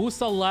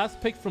 Wusa last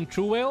pick from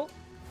TrueWhale,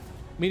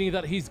 meaning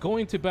that he's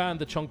going to ban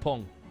the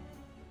Chongpong.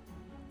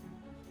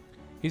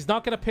 He's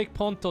not going to pick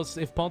Pontos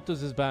if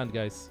Pontos is banned,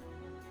 guys.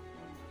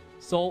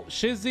 So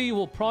Shizzy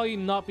will probably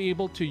not be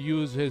able to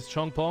use his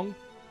Chongpong.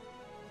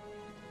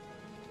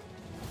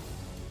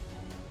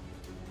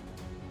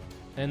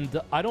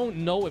 And I don't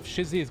know if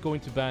Shizzy is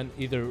going to ban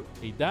either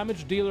a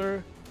damage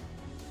dealer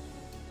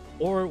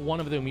or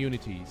one of the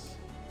immunities.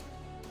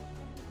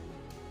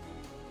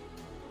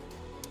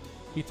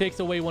 He takes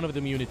away one of the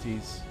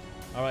immunities.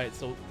 Alright,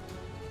 so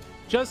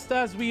just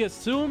as we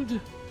assumed,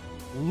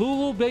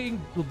 Lulu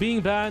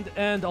being banned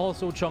and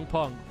also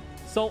Chongpong.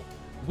 So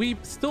we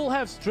still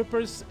have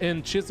strippers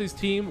in Shizzy's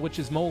team, which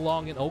is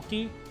Molong and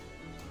Oki.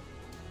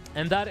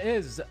 And that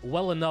is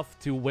well enough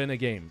to win a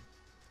game.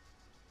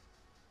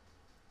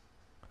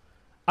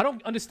 I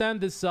don't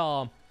understand this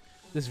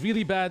this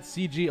really bad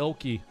CG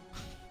Oki.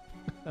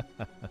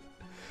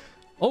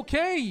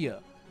 Okay,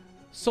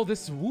 so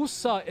this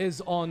Wusa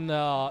is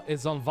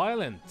on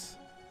Violent.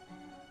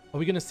 Are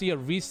we gonna see a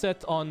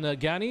reset on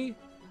Gani?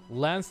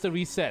 Lands the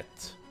reset.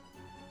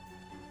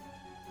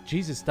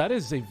 Jesus, that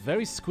is a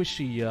very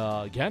squishy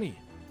Gani.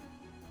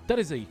 That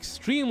is an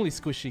extremely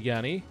squishy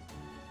Gani.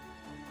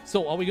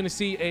 So are we gonna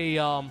see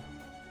a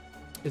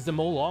is the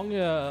Molong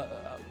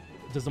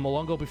does the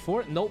Molong go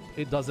before? Nope,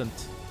 it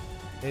doesn't.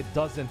 It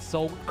doesn't.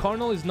 So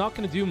Karnal is not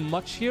going to do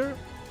much here.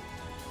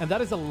 And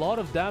that is a lot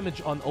of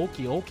damage on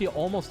Oki. Oki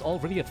almost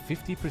already at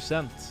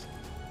 50%.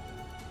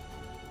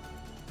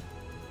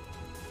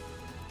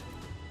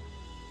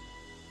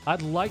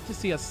 I'd like to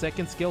see a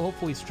second skill.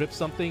 Hopefully strip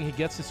something. He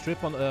gets his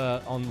strip on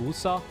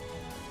Wusa.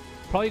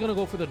 Probably going to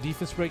go for the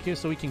defense break here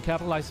so he can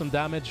capitalize some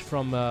damage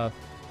from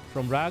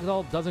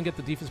Ragdoll. Doesn't get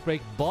the defense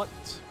break, but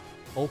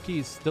Oki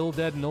is still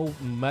dead no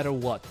matter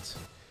what.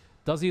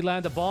 Does he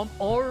land a bomb?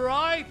 All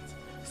right!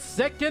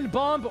 Second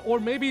bomb, or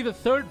maybe the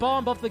third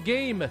bomb of the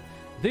game.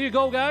 There you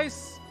go,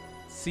 guys.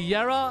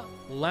 Sierra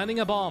landing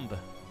a bomb.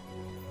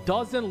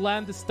 Doesn't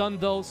land the stun,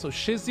 though, so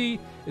Shizzy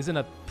is in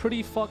a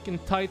pretty fucking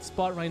tight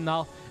spot right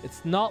now.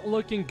 It's not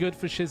looking good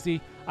for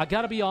Shizzy. I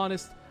gotta be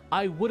honest,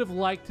 I would have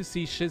liked to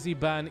see Shizzy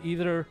ban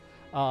either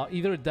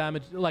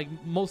damage, like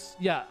most,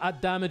 yeah, a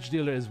damage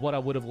dealer is what I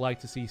would have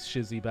liked to see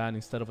Shizzy ban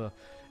instead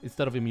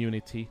of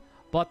immunity.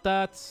 But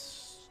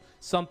that's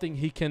something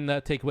he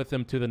can take with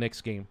him to the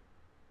next game.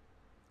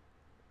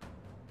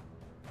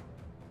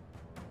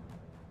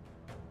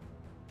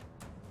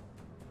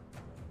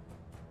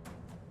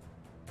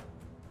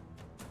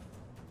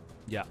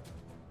 Yeah.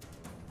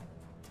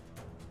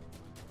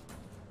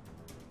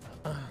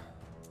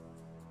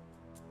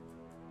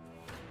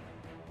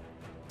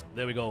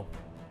 There we go.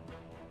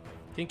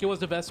 Think it was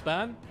the best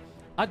ban?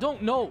 I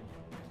don't know.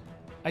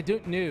 I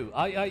don't know.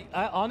 I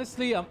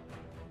honestly, I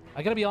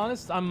gotta be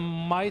honest. I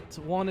might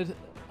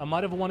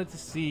have wanted to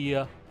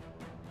see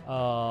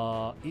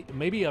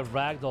maybe a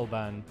Ragdoll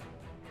ban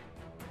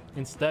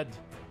instead,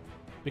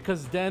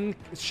 because then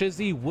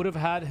Shizzy would have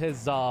had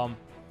his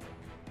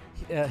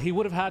he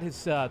would have had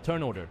his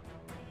turn order.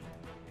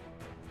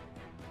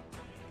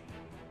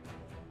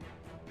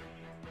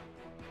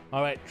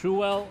 All right,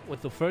 TrueWhale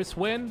with the first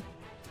win.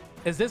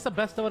 Is this a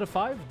best out of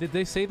 5? Did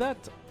they say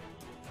that?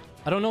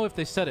 I don't know if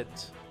they said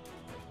it.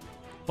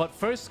 But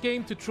first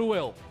game to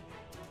TrueWhale.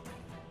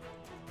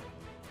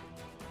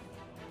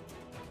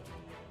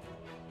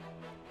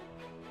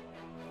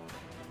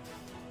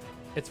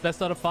 It's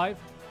best out of 5.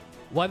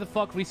 Why the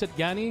fuck reset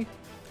Gani?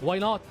 Why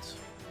not?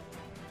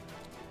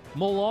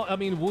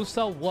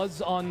 Wusa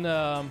was on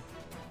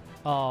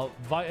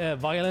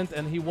Violent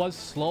and he was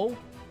slow.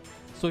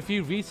 So if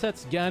he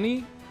resets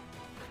Gani,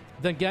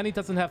 then Gani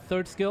doesn't have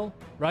third skill,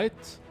 right?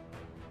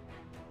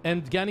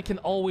 And Gani can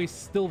always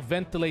still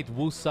ventilate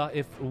Wusa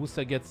if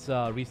Wusa gets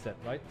reset,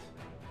 right?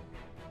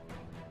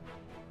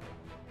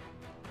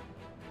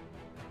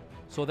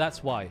 So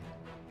that's why.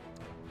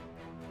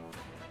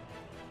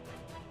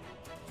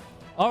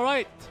 All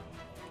right.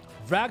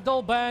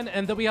 Ragdoll ban,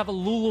 and then we have a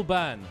Lulu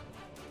ban.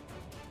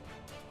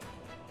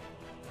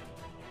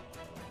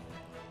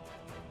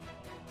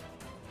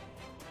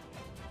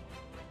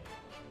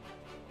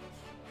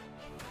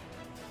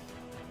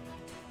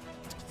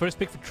 First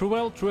pick for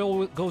TrueWhale.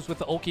 TrueWhale goes with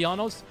the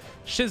Okeanos.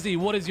 Shizzy,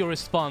 what is your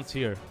response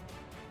here?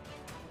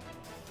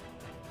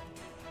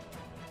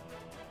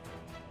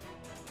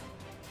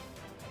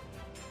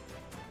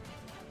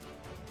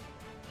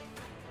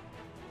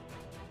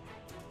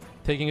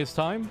 Taking his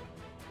time.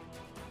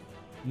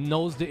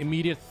 Knows the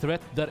immediate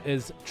threat that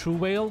is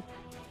TrueWhale.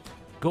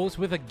 Goes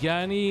with a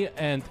Gani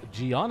and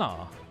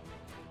Giana.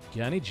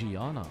 Gani,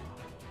 Giana.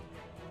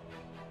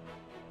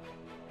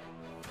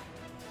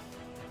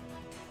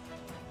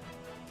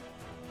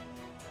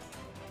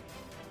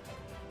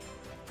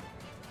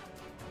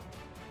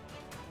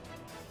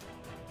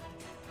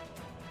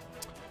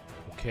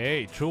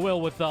 Okay,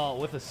 TrueWhale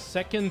with a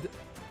second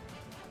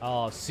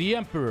Sea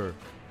Emperor.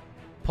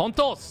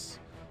 Pontos.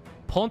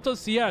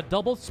 Pontos here,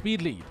 double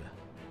speed lead.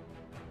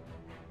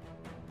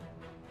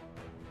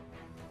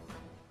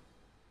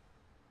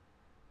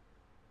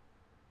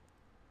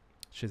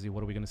 Shizzy,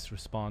 what are we going to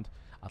respond?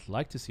 I'd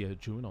like to see a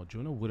Juno.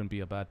 Juno wouldn't be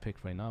a bad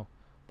pick right now,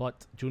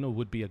 but Juno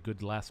would be a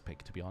good last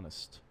pick, to be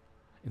honest,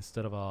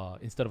 instead of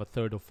a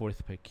third or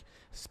fourth pick,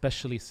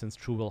 especially since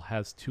TrueWhale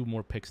has 2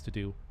 more picks to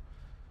do.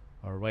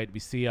 All right, we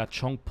see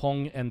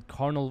Chongpong and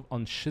Karnal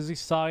on Shizzy's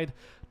side.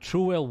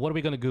 TrueWhale, what are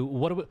we gonna do?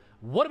 What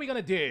are we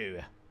gonna do?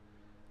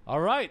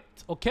 All right,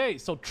 okay,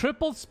 so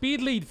triple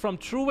speed lead from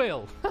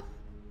TrueWhale.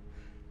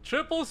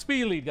 Triple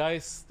speed lead,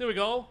 guys. There we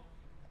go.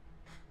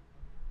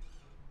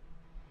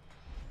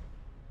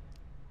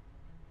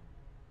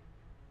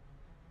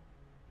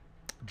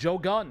 Joe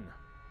Gunn.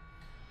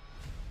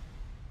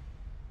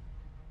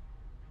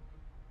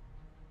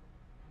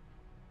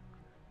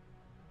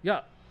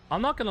 Yeah.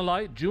 I'm not gonna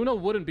lie, Juno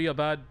wouldn't be a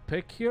bad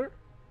pick here.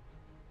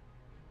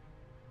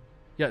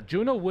 Yeah,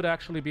 Juno would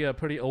actually be a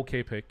pretty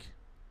okay pick.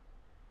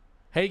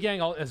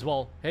 Haegang as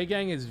well.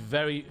 Haegang is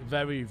very,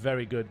 very,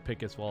 very good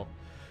pick as well.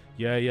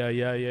 Yeah.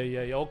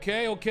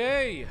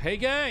 Okay.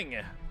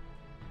 Haegang.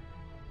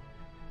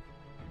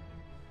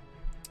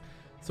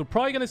 So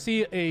probably gonna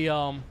see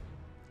a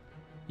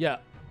yeah.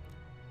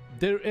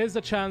 There is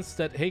a chance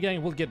that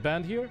Haegang will get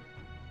banned here.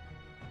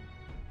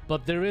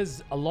 But there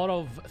is a lot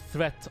of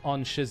threat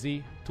on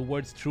Shizzy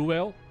towards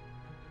TrueWhale.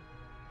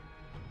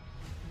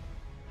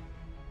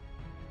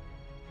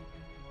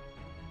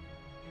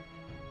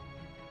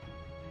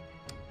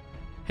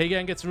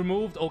 Haegang gets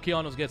removed.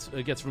 Okeanos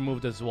gets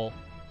removed as well.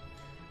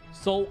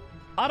 So,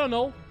 I don't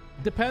know.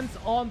 Depends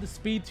on the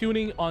speed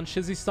tuning on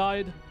Shizzy's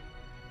side.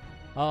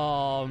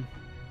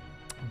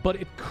 But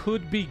it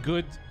could be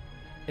good.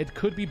 It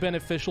could be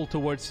beneficial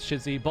towards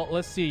Shizzy. But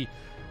let's see.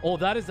 Oh,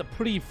 that is a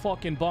pretty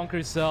fucking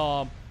bonkers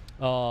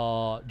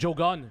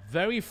Jogun.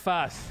 Very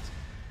fast.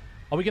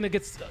 Are we gonna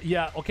get...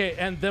 Yeah, okay.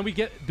 And then we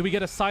get... Do we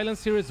get a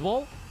silence here as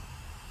well?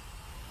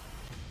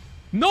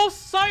 No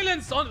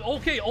silence on...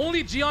 Okay,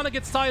 only Giana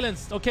gets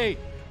silenced. Okay,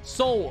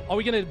 so are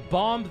we gonna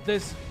bomb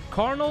this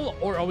Carnal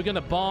or are we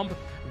gonna bomb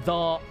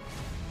the...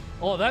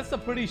 Oh, that's a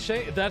pretty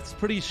that's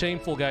pretty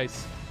shameful,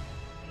 guys.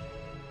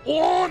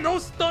 Oh, no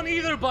stun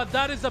either, but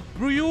that is a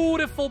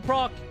beautiful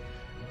proc.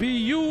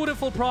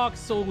 Beautiful proc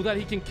so that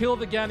he can kill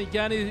the Gani.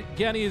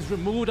 Gani is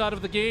removed out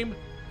of the game.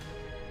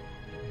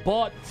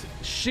 But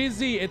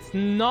Shizzy, it's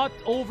not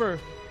over.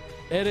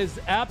 It is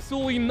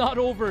absolutely not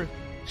over.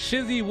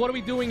 Shizzy, what are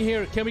we doing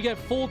here? Can we get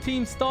full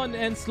team stun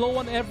and slow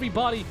on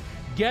everybody?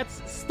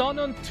 Gets stun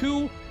on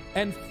 2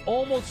 and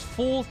almost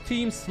full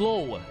team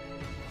slow.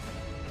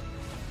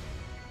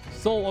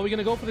 So, are we going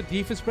to go for the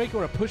defense break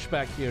or a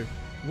pushback here?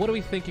 What are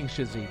we thinking,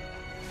 Shizzy?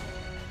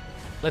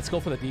 Let's go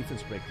for the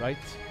defense break, right?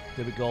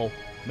 There we go.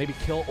 Maybe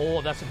kill...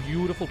 Oh, that's a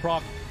beautiful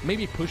proc.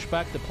 Maybe push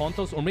back the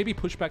Pontos or maybe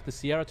push back the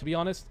Sierra, to be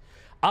honest.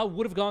 I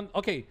would have gone...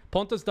 Okay,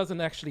 Pontos doesn't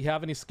actually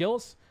have any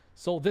skills.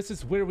 So this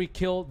is where we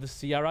kill the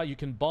Sierra. You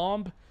can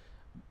bomb...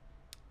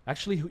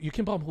 Actually, you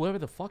can bomb whoever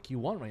the fuck you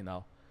want right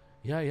now.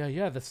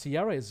 Yeah. The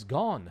Sierra is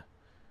gone.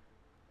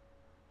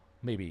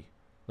 Maybe.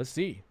 Let's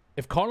see.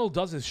 If Carnal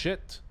does his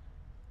shit,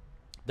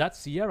 that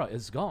Sierra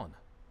is gone.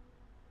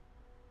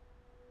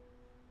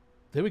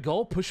 There we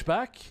go. Push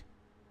back.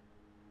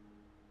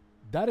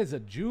 That is a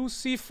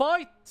juicy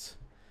fight.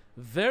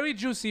 Very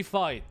juicy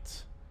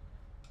fight.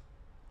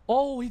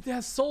 Oh, he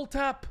has soul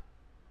tap.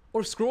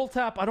 Or scroll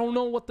tap. I don't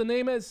know what the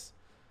name is.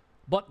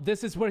 But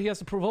this is where he has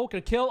to provoke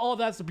a kill. Oh,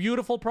 that's a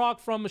beautiful proc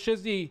from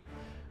Shizzy.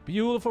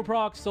 Beautiful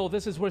proc. So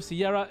this is where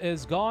Sierra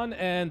is gone.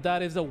 And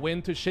that is a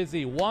win to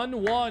Shizzy.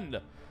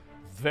 1-1.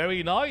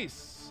 Very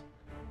nice.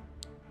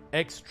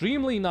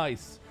 Extremely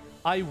nice.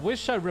 I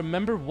wish I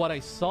remember what I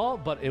saw,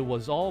 but it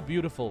was all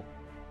beautiful.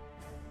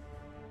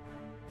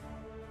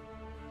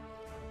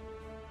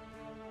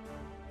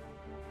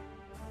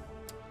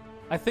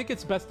 I think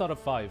it's best out of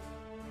 5.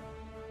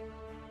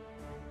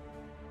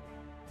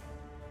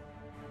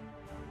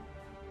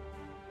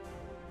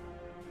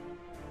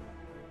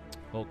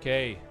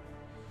 Okay.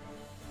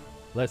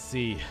 Let's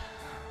see.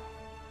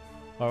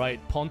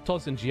 Alright,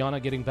 Pontos and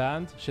Giana getting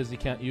banned. Shizzy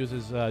can't use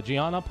his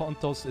Giana.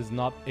 Pontos is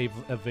not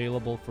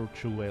available for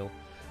TrueWhale.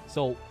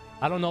 So,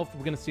 I don't know if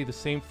we're going to see the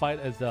same fight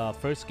as the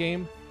first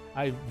game.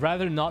 I'd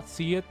rather not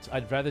see it.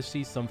 I'd rather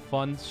see some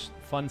fun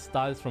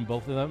styles from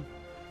both of them.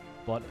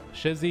 But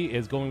Shizzy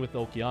is going with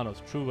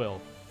Okeanos. TrueWhale.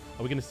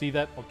 Are we going to see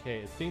that? Okay,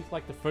 it seems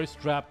like the first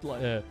draft...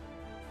 it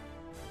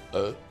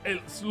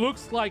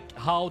looks like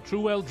how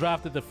TrueWhale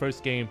drafted the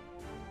first game.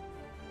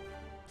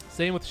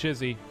 Same with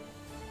Shizzy.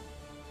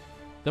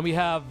 Then we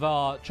have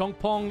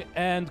Chongpong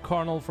and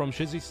Carnal from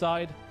Shizzy's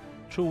side.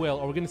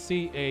 TrueWhale. Are we going to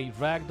see a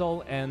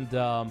Ragdoll and...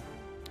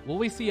 will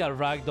we see a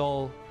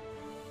Ragdoll?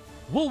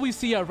 Will we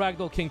see a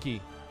Ragdoll Kinki?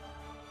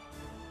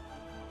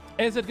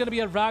 Is it going to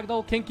be a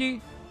Ragdoll Kinki?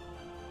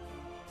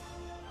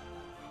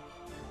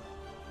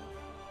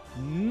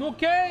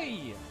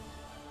 Okay!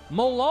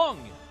 Molong!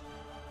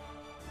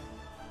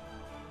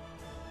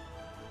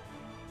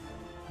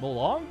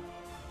 Molong?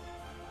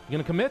 You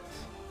gonna commit?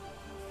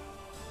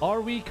 Are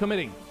we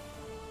committing?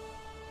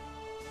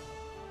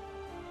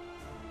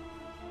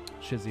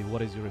 Shizzy,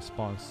 what is your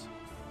response?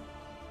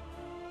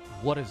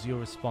 What is your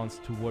response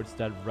towards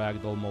that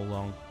Ragdoll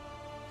Molong?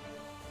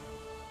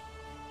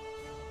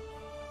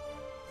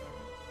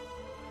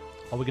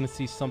 Are we gonna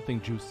see something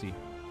juicy?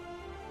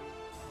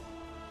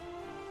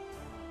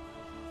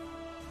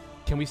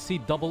 Can we see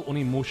double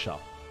Onimusha?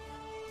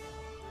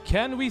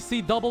 Can we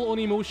see double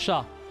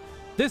Onimusha?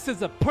 This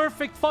is a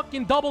perfect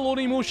fucking double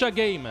Onimusha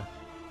game.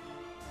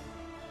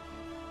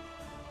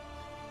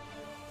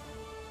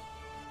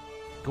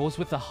 Goes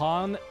with the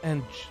Han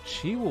and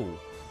Chiwu.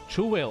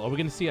 TrueWhale, are we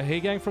going to see a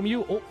Haegang from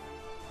you? Oh.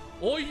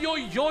 Oi,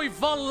 oi, oi,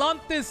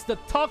 Valantis, the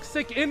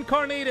toxic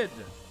incarnated.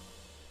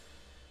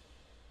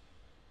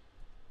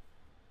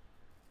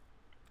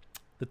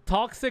 The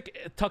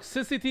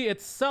toxicity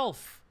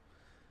itself.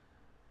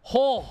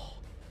 Oh.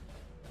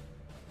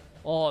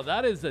 Oh,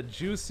 that is a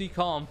juicy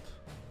comp.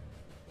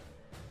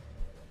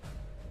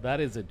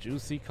 That is a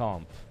juicy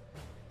comp.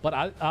 But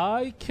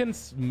I can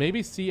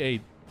maybe see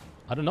a...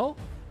 I don't know.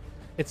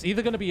 It's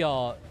either going to be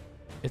a...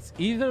 It's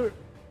either...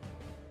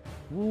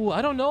 Ooh,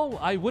 I don't know.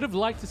 I would have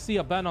liked to see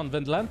a ban on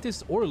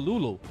Valantis or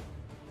Lulu.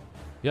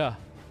 Yeah.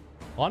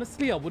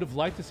 Honestly, I would have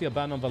liked to see a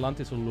ban on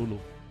Valantis or Lulu.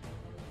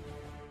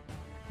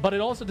 But it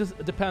also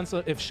depends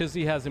on if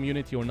Shizzy has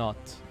immunity or not.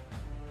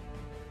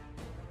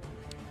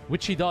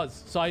 Which he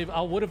does. So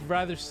I would have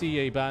rather see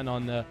a ban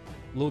on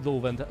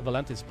Lulu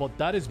Valantis. But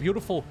that is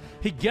beautiful.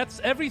 He gets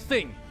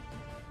everything.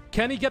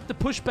 Can he get the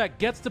pushback?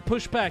 Gets the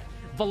pushback.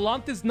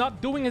 Volantis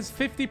not doing his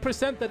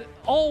 50% that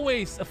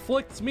always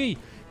afflicts me.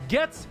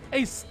 Gets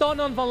a stun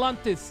on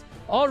Volantis.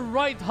 All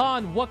right,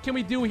 Han, what can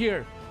we do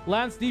here?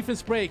 Lands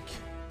defense break.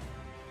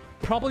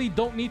 Probably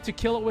don't need to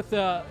kill it with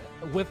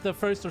the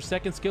first or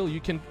second skill.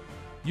 You can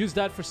use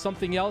that for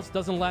something else.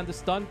 Doesn't land the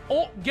stun.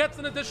 Oh, gets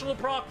an additional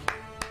proc.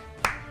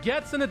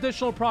 Gets an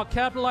additional proc.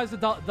 Capitalize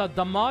the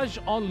damage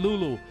on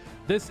Lulu.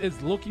 This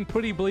is looking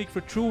pretty bleak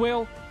for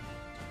TrueWhale.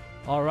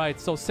 All right,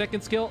 so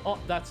second skill. Oh,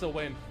 that's a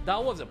win.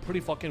 That was a pretty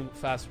fucking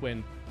fast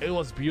win. It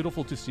was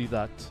beautiful to see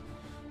that.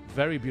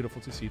 Very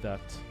beautiful to see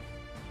that.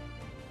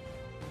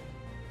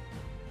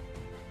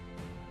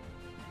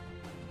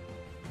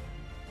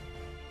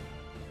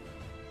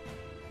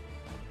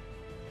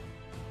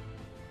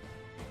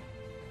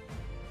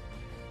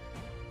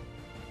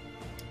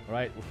 All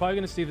right, we're probably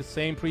going to see the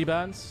same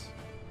pre-bans.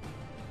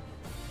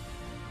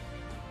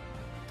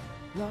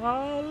 La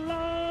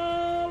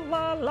la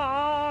la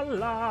la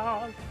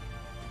la.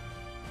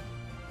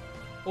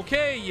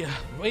 Okay,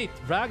 wait,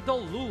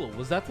 Ragdoll Lulu.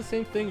 Was that the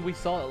same thing we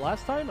saw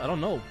last time? I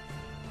don't know.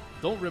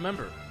 Don't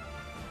remember.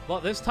 But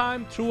this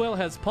time, TrueWhale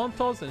has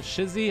Pontos and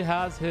Shizzy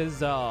has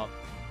his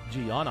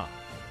Giana.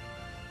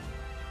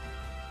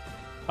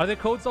 Are there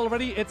codes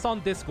already? It's on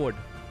Discord.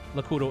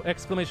 Lakuro,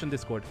 exclamation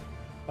Discord.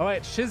 All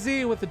right,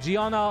 Shizzy with the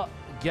Giana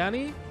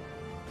Gani.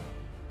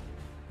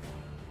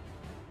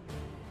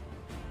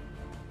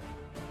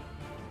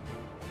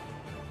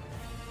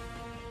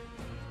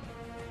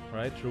 All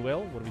right,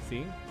 TrueWhale, what are we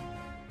seeing?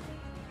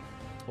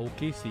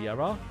 Okay,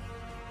 Sierra.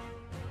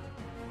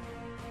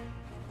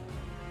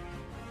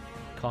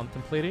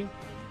 Contemplating.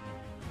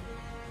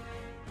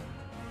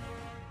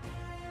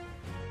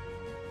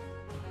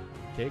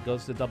 Okay,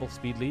 goes to double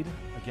speed lead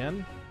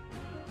again.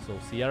 So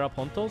Sierra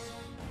Pontos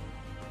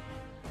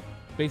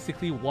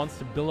basically wants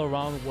to build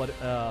around what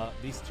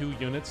these two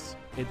units.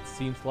 It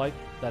seems like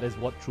that is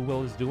what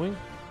TrueWhale is doing.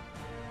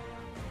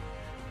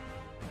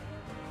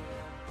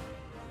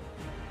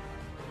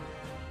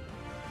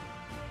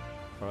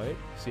 Alright,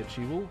 see a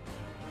Chiwu.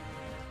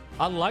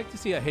 I'd like to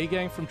see a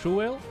Haegang from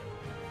TrueWhale.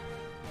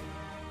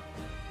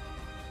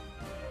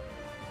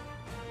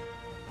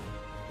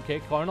 Okay,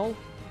 Carnal.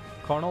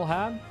 Carnal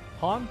Han.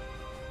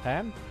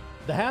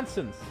 The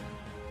Hansons.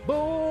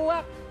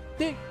 Boo-ah,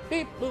 ding,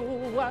 beep,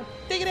 boo-ah,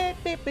 ding,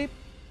 beep, beep.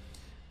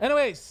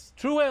 Anyways,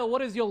 TrueWhale,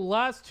 what is your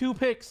last two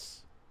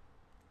picks?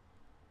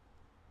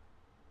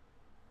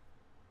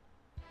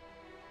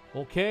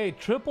 Okay,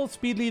 triple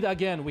speed lead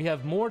again. We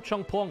have more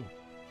Changpong.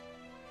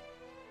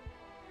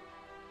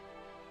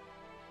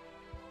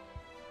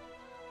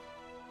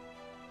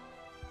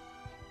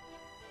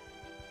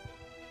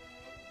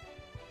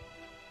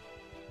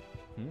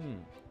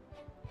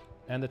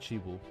 And the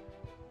Chiwu.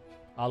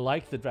 I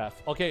like the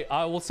draft. Okay,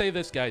 I will say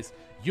this, guys.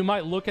 You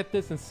might look at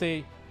this and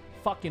say,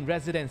 fucking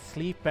Resident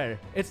Sleeper.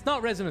 It's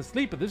not Resident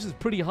Sleeper. This is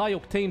pretty high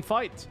octane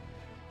fight.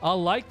 I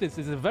like this.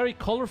 It's a very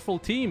colorful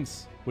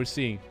teams we're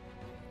seeing.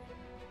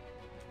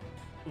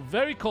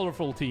 Very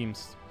colorful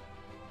teams.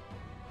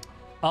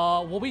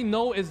 What we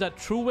know is that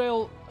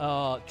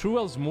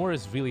TrueWhale's Moore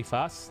is really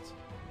fast.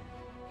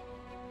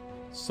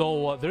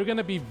 So they're going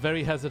to be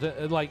very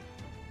hesitant. Like,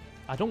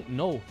 I don't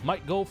know.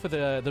 Might go for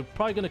the... They're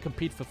probably going to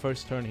compete for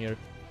first turn here.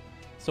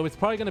 So it's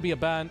probably going to be a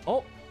ban.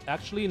 Oh,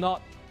 actually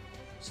not.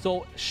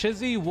 So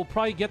Shizzy will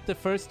probably get the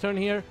first turn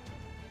here.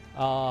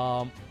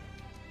 And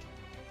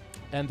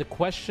the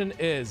question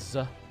is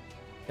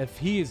if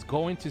he is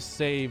going to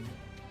save...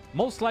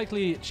 Most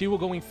likely Chiwu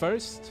going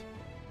first.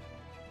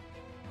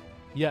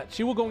 Yeah,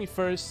 Chiwu going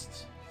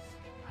first.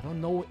 I don't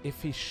know if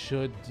he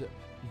should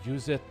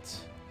use it.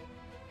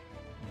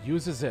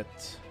 Uses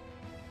it.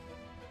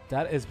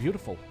 That is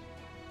beautiful.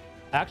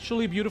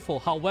 Actually beautiful.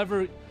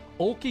 However,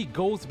 Oki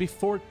goes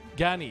before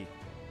Gani.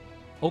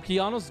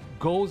 Okeanos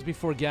goes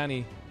before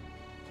Gani.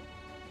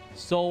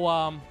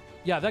 So,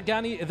 yeah,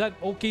 that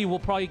Oki will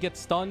probably get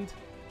stunned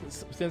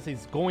since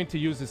he's going to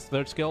use his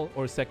third skill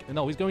or second.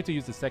 No, he's going to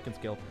use his second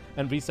skill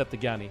and reset the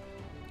Gani.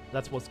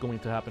 That's what's going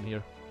to happen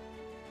here.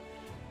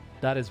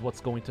 That is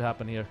what's going to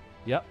happen here.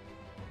 Yep.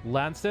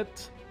 Lands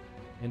it.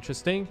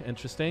 Interesting.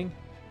 Interesting.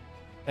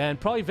 And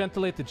probably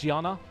ventilate the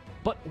Giana.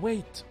 But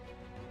wait.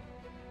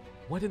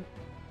 Why didn't...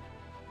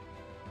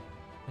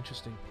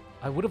 Interesting.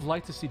 I would have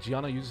liked to see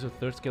Giana use her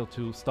third skill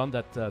to stun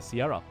that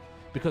Sierra.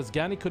 Because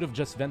Gani could have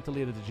just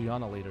ventilated the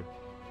Giana later.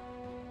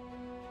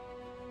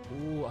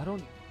 Ooh, I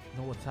don't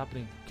know what's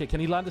happening. Okay, can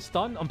he land a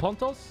stun on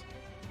Pontos?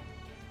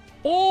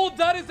 Oh,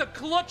 that is a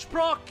clutch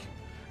proc!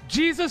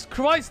 Jesus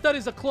Christ, that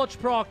is a clutch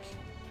proc!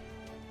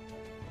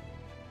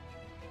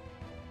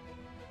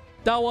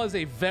 That was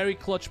a very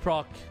clutch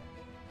proc.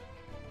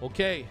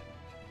 Okay.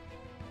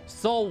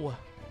 So,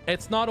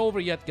 it's not over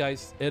yet,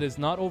 guys. It is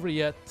not over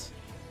yet.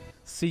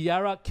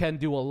 Sierra can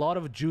do a lot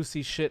of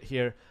juicy shit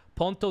here.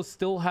 Pontos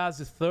still has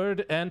his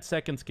third and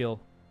second skill.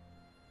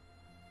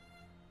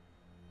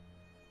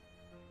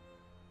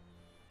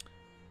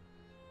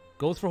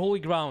 Goes for Holy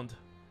Ground.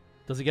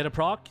 Does he get a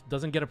proc?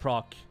 Doesn't get a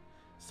proc.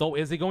 So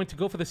is he going to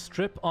go for the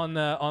strip on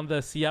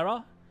the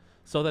Sierra?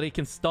 So that he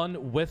can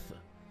stun with...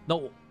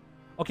 No.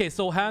 Okay,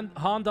 so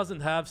Han doesn't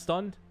have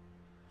stunned.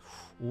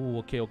 Ooh,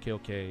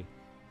 okay.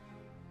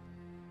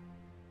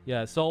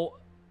 Yeah, so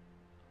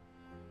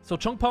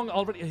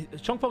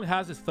Chongpeng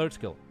has his third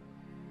skill.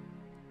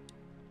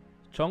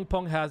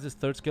 Chongpeng has his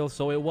third skill,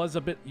 so it was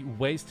a bit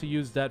waste to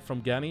use that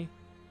from Gani.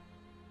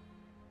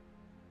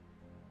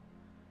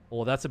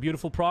 Oh, that's a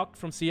beautiful proc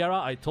from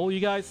Sierra. I told you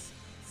guys,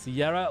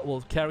 Sierra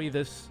will carry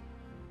this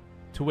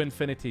to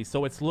infinity.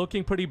 So it's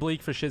looking pretty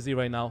bleak for Shizzy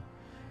right now.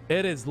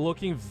 It is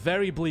looking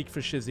very bleak for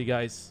Shizzy,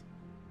 guys.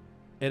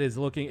 It is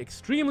looking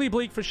extremely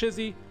bleak for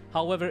Shizzy.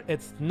 However,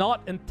 it's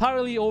not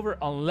entirely over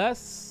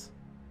unless...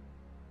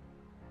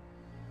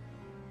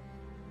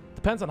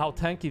 Depends on how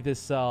tanky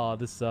this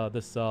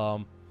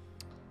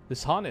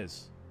Han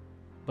is.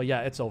 But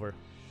yeah, it's over.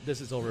 This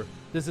is over.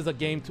 This is a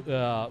game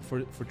to,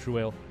 for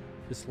TrueWhale.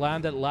 Just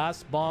land that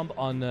last bomb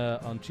on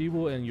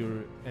Chiwu and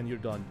you're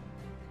done.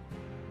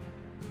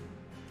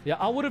 Yeah,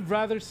 I would have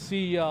rather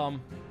see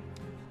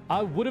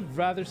what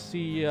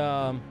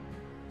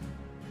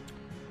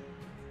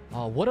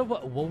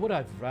would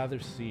I rather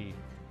see?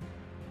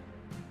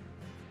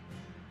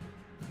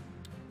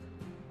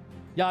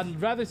 Yeah,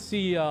 I'd rather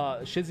see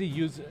Shizzy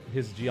use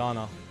his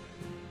Giana.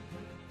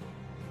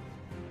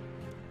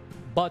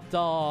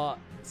 But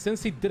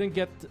since he didn't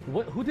get...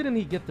 who didn't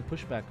he get the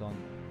pushback on?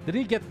 Did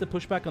he get the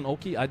pushback on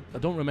Oki? I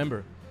don't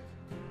remember.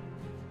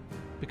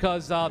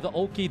 Because the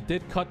Oki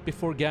did cut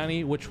before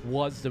Gani, which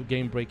was the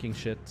game-breaking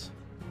shit.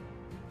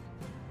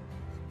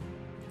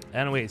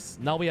 Anyways,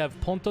 now we have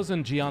Pontos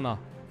and Giana.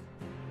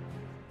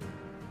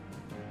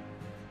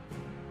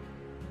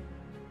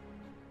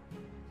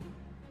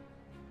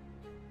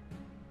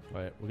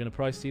 Alright, we're gonna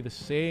probably see the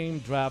same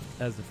draft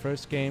as the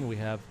first game. We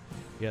have...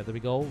 Yeah, there we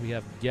go. We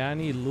have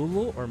Gani,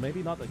 Lulu, or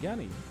maybe not a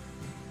Gani.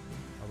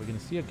 Are we gonna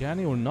see a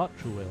Gani or not,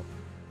 TrueWhale?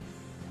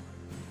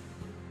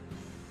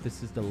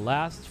 This is the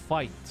last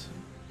fight.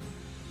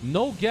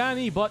 No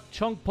Gani, but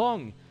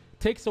Chongpeng.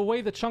 Takes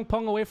away the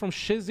Chongpeng away from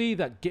Shizzy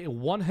that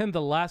won him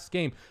the last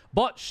game.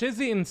 But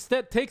Shizzy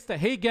instead takes the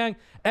Haegang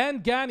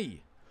and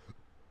Gani.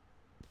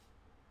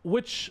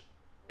 Which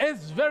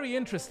is very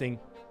interesting.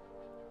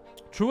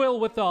 TrueWhale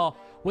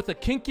with a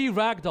Kinki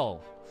Ragdoll.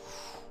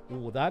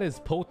 Ooh, that is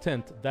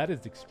potent. That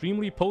is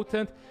extremely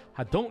potent.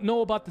 I don't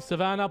know about the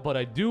Savannah, but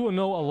I do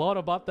know a lot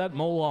about that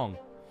Molong.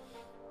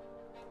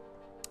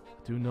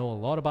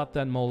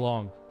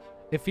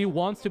 If he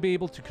wants to be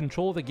able to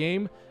control the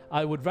game,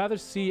 I would rather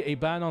see a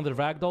ban on the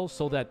Ragdoll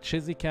so that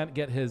Shizzy can't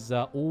get his...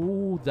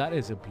 ooh, that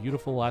is a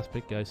beautiful last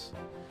pick, guys.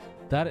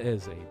 That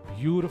is a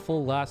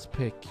beautiful last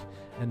pick.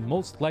 And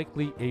most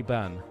likely a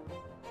ban.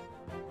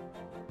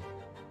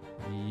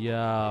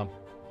 Yeah.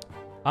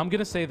 I'm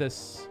gonna say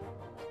this.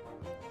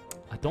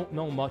 I don't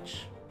know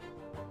much.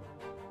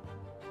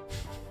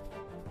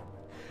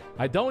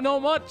 I don't know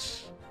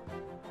much.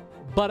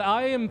 But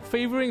I am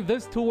favoring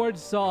this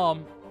towards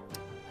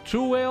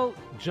TrueWhale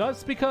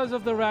just because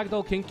of the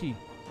Ragdoll Kinki.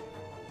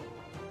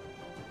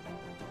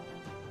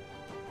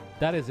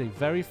 That is a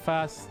very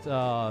fast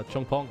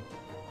Chongpeng.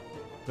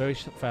 Very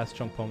fast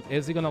Chongpeng.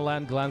 Is he going to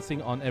land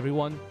glancing on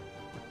everyone?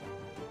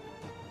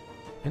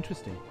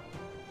 Interesting.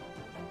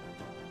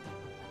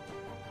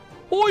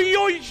 Oi,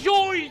 oi,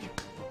 oi!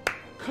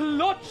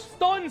 Clutch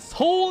stuns!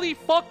 Holy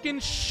fucking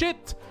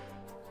shit!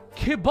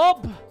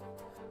 Kebab!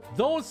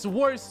 Those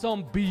were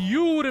some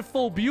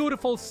beautiful,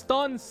 beautiful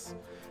stuns.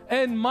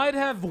 And might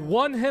have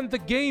won him the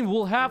game.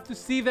 We'll have to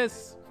see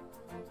this.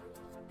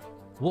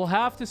 We'll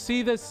have to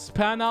see this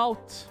pan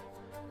out.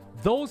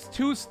 Those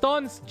two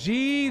stuns,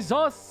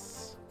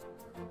 Jesus.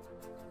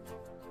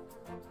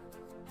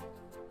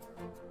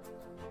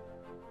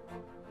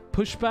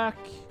 Pushback.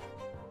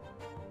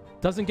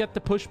 Doesn't get the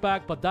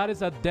pushback, but that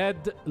is a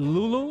dead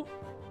Lulu.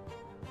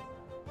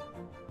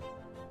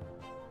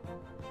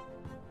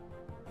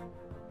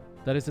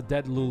 That is a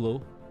dead Lulu.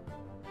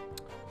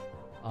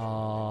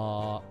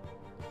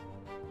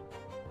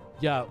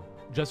 Yeah,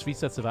 just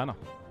reset Savannah.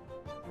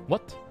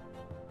 What?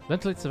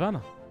 Ventilate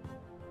Savannah.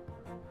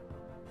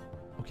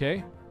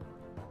 Okay.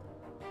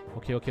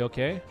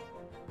 Okay.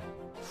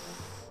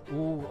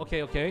 Ooh,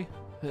 okay.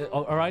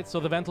 Alright, so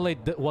the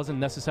ventilate wasn't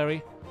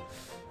necessary.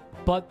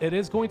 But it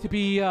is going to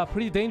be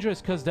pretty dangerous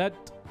because that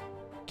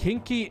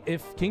Kinki,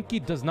 if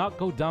Kinki does not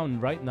go down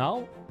right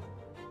now,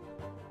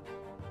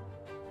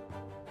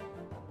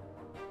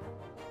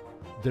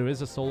 there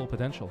is a solo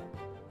potential.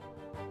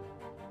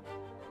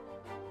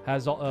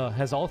 Has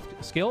all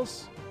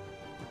skills.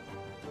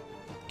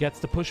 Gets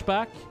the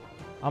pushback.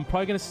 We're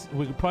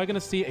probably gonna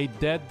see a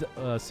dead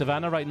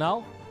Savannah right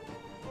now.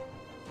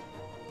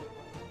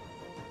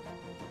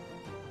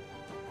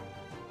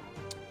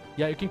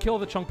 Yeah, you can kill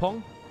the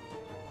Chongpeng.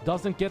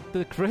 Doesn't get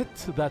the crit.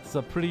 That's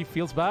pretty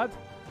feels bad.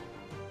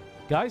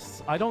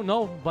 Guys, I don't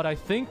know, but I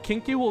think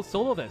Kinki will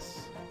solo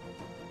this.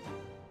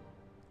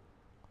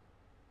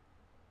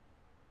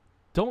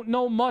 Don't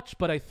know much,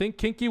 but I think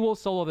Kinki will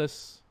solo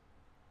this.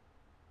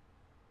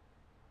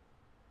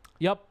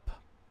 Yep.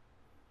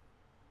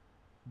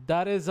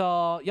 That is,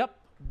 yep.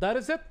 That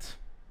is it.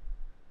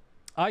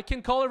 I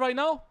can call it right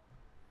now.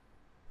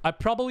 I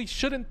probably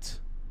shouldn't.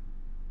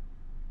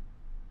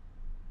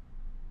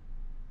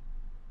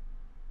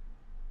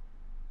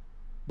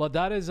 But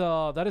that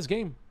is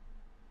game.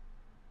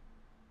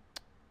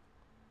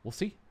 We'll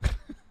see.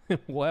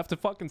 We'll have to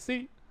fucking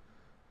see.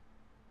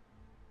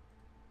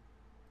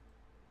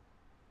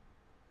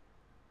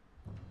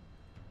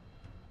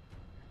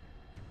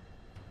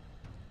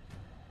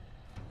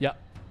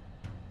 Yep.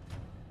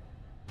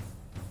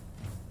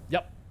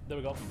 Yep. There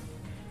we go.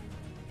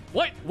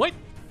 Wait, wait.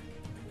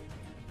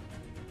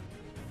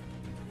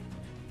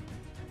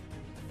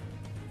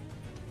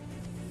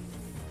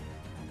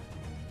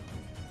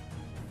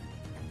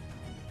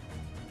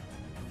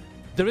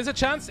 There is a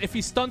chance if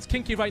he stuns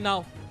Kinki right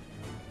now.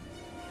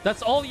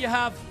 That's all you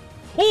have.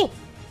 Oh!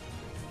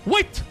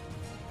 Wait!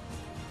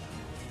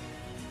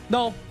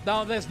 No,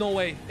 there's no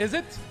way. Is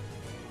it?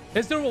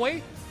 Is there a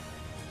way?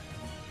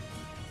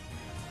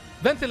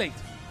 Ventilate.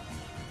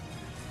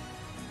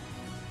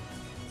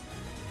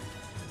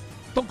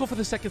 Don't go for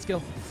the second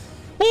skill.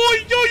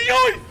 Oi, oi,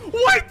 oi!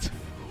 Wait!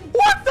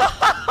 What the?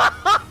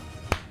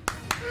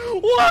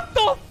 What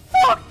the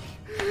fuck?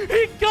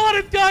 He got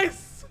it,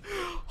 guys!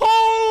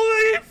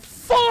 Holy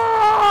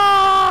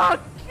fuck!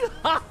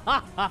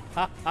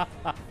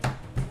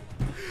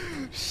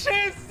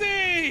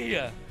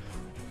 Shizzy!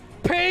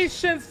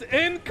 Patience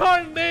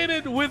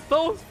incarnated with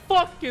those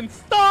fucking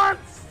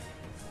starts!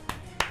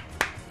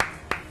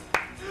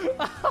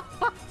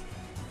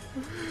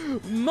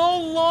 No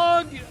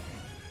long.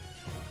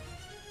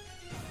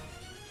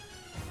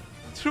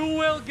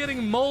 TrueWhale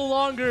getting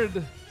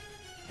Mo-longered.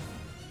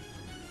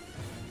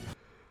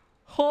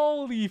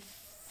 Holy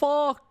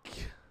fuck.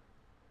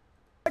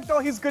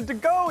 Ragdoll, he's good to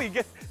go. He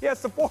has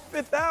to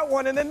forfeit that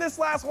one, and then this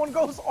last one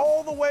goes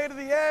all the way to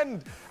the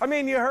end. I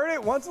mean, you heard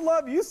it. Once in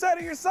love, you said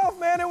it yourself,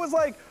 man. It was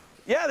like,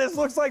 yeah, this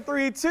looks like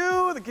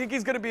 3-2. The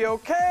Kinki's gonna be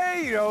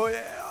okay. You know,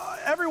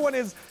 everyone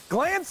is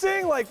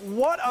glancing like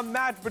what a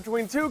match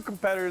between two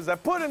competitors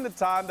that put in the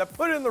time, that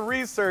put in the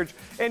research,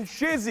 and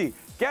Shizzy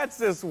gets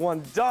this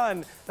one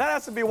done. That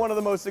has to be one of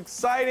the most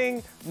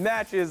exciting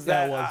matches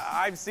that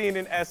I've seen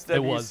in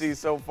SWC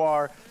so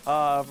far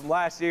from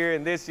last year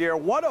and this year.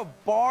 What a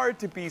bar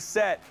to be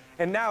set.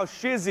 And now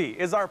Shizzy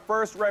is our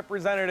first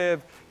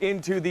representative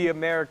into the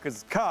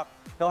America's Cup.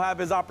 He'll have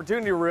his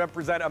opportunity to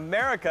represent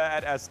America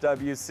at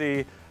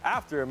SWC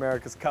after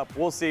America's Cup.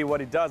 We'll see what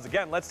he does.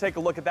 Again, let's take a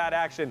look at that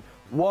action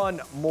one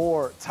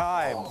more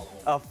time.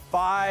 A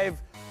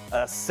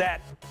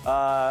 5-set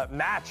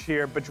match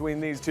here between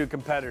these two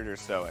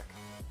competitors, Stoic.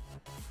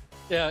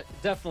 Yeah,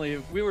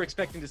 definitely. We were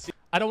expecting to see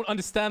I don't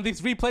understand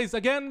these replays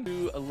again.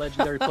 two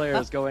legendary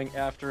players going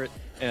after it,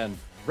 and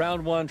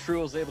round one,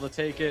 TrueWhale was able to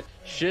take it.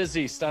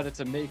 Shizzy started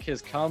to make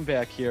his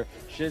comeback here.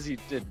 Shizzy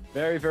did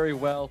very, very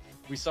well.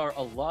 We saw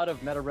a lot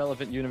of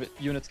meta-relevant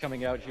units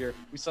coming out here.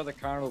 We saw the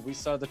Carnival, we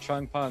saw the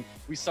Chungpong,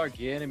 we saw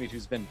Ganymede,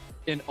 who's been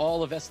in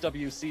all of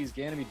SWC's,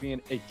 Ganymede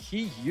being a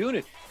key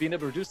unit, being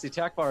able to reduce the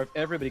attack bar of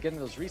everybody, getting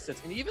those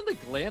resets, and even the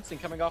glancing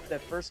coming off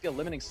that first skill,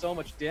 limiting so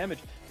much damage,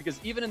 because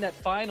even in that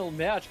final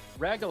match,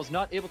 Ragdoll was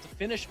not able to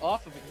finish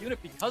off of a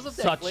unit because of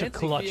that glancing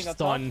being on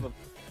top of him,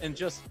 and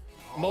just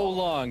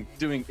Mo-long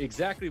doing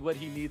exactly what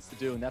he needs to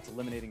do, and that's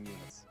eliminating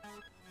units.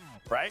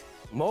 Right?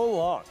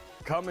 Mo-long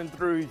coming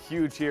through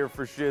huge here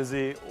for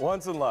Shizzy.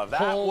 Once in love.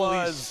 That Holy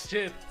was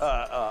shit.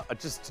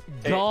 Just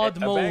God a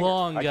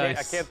Mo-long, banger. guys.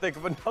 I can't think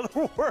of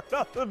another word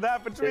other than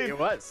that between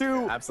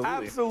two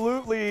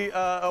absolutely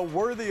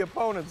worthy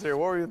opponents here.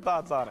 What were your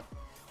thoughts on it?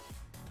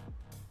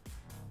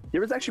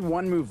 There was actually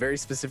one move very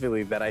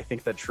specifically that I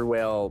think that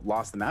TrueWhale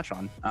lost the match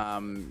on.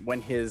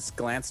 When his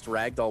glanced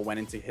Ragdoll went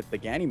in to hit the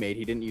Ganymede,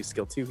 he didn't use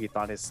skill 2. He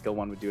thought his skill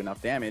 1 would do enough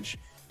damage.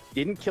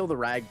 Didn't kill the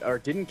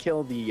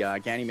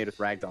Ganymede with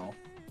Ragdoll.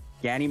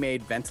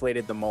 Ganymede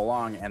ventilated the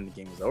Mo-long, and the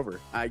game was over.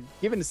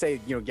 Given to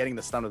say, you know, getting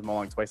the stun with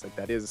Mo-long twice like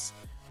that is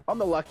on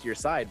the luckier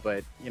side,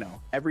 but you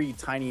know, every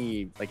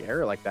tiny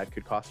error like that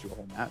could cost you a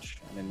whole match.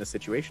 And in this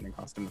situation, it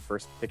cost him the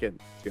first ticket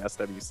to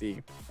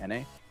SWC NA.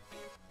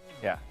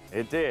 Yeah,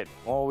 it did.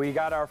 Well, we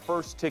got our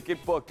first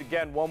ticket booked.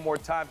 Again, one more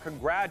time,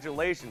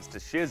 congratulations to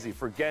Shizzy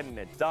for getting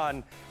it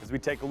done. As we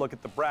take a look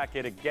at the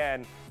bracket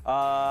again,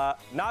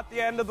 not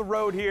the end of the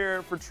road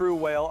here for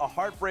TrueWhale. A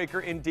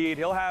heartbreaker indeed.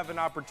 He'll have an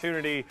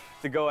opportunity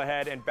to go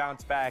ahead and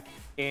bounce back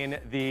in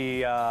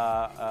the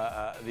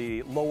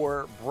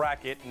lower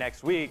bracket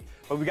next week.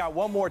 But we got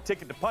one more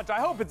ticket to punch. I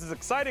hope it's as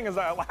exciting as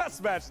our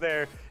last match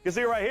there. You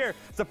see right here,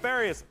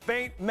 Zefarious,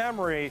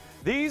 Faintmemory.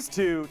 These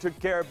two took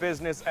care of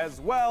business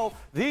as well.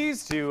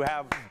 These two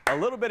have a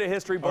little bit of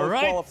history, both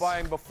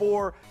qualifying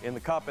before in the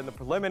Cup and the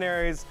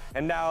preliminaries.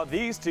 And now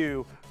these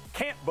two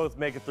can't both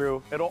make it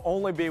through. It'll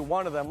only be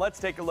one of them. Let's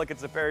take a look at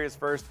Zefarious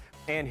first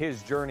and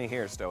his journey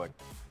here, Stoic.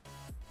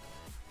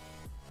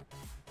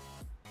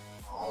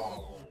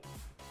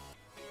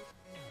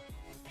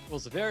 Well,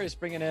 Zefarious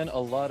bringing in a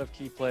lot of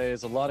key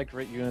plays, a lot of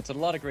great units, and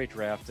a lot of great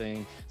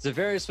drafting.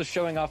 Zefarious was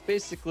showing off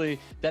basically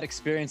that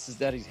experiences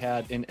that he's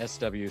had in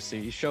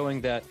SWC. He's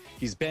showing that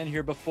he's been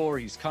here before,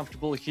 he's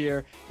comfortable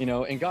here, you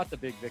know, and got the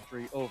big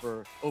victory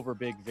over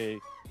BigV.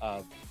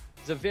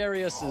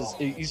 Zefarious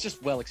he's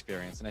just well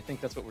experienced, and I think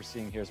that's what we're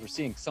seeing here. Is we're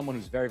seeing someone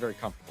who's very, very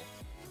comfortable.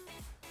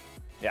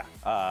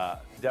 Yeah,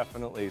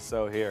 definitely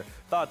so here.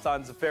 Thoughts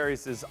on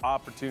Zefarious'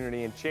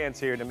 opportunity and chance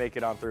here to make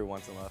it on through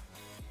once and left?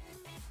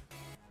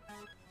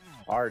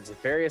 Hard.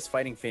 Zefarious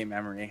fighting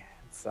Faintmemory.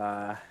 It's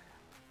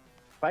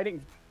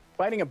fighting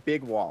a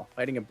big wall.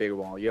 Fighting a big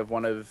wall. You have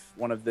one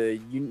of the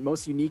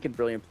most unique and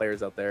brilliant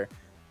players out there.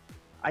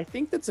 I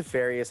think that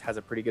Zefarious has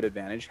a pretty good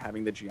advantage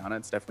having the Giana.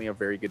 It's definitely a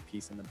very good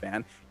piece in the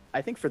ban.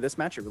 I think for this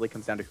match, it really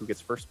comes down to who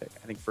gets first pick.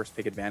 I think first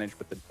pick advantage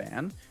with the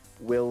ban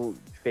will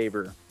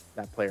favor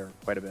that player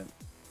quite a bit.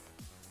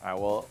 All right,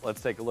 well,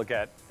 let's take a look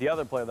at the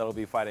other player that'll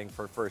be fighting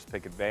for first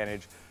pick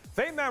advantage.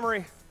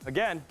 Faintmemory,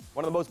 again,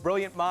 one of the most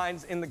brilliant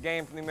minds in the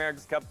game from the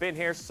America's Cup. Been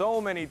here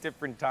so many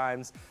different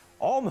times,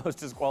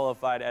 almost as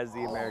qualified as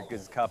the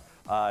America's Cup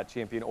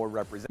champion or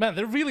representative. Man,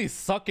 they're really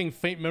sucking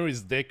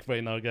Faintmemory's dick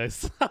right now,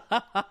 guys.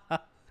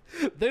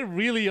 They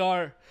really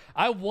are.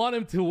 I want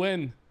him to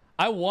win.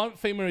 I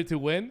want Faintmemory to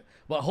win,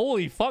 but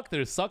holy fuck,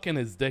 they're sucking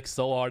his dick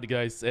so hard,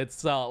 guys.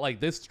 It's like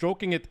they're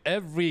stroking it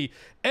every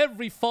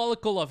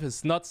follicle of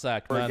his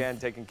nutsack, man. Again,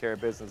 taking care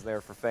of business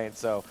there for Faint.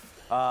 So,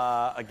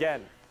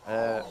 again,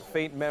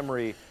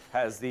 Faintmemory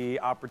has the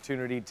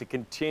opportunity to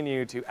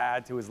continue to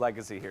add to his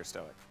legacy here,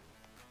 Stoic.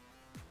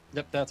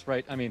 Yep, that's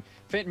right. I mean,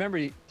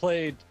 Faintmemory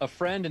played a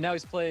friend, and now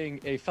he's playing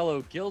a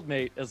fellow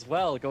guildmate as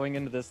well going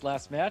into this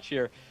last match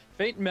here.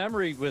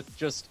 Faintmemory with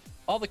just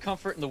all the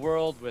comfort in the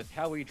world with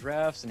how he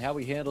drafts and how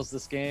he handles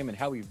this game and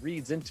how he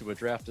reads into a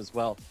draft as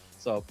well.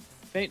 So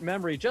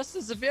Faintmemory, just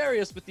as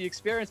Zefarious with the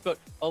experience, but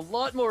a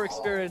lot more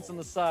experience on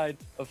the side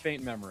of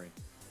Faintmemory.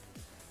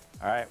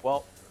 All right,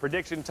 well,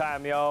 prediction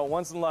time, yo.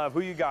 Once in love, who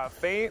you got?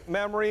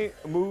 Faintmemory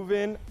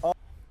moving on.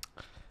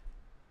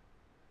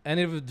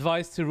 Any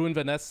advice to ruin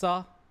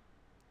Vanessa?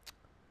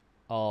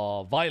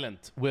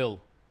 Violent,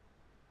 will.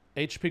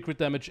 HP crit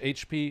damage,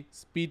 HP.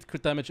 Speed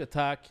crit damage,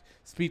 attack.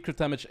 Speed crit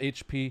damage,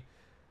 HP.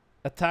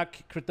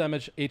 Attack crit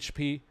damage,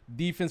 HP.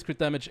 Defense crit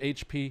damage,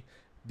 HP.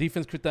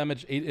 Defense crit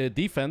damage,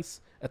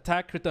 defense.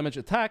 Attack crit damage,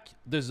 attack.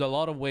 There's a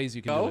lot of ways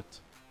you can do it.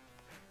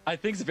 I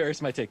think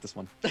Zefarious might take this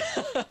one.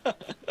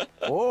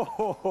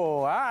 Oh,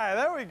 all right,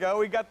 there we go.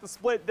 We got the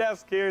split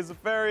desk here.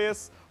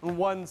 Zefarious on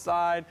one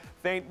side,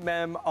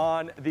 Faintmem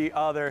on the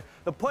other.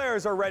 The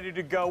players are ready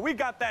to go. We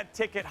got that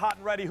ticket hot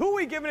and ready. Who are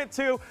we giving it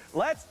to?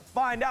 Let's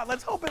find out.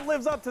 Let's hope it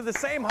lives up to the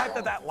same hype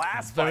that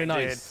last fight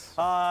did.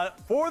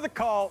 For the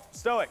call,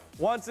 Stoic,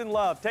 once in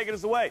love, taking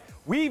us away.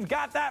 We've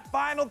got that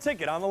final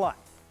ticket on the line.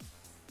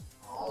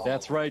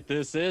 That's right.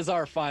 This is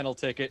our final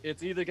ticket.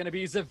 It's either going to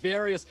be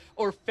Zefarious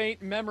or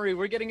Faintmemory.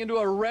 We're getting into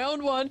a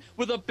round one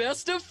with a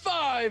best of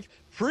 5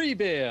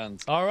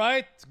 pre-bans. All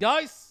right,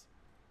 guys.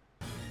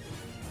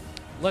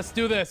 Let's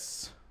do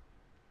this.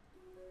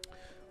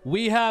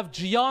 We have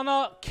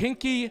Giana,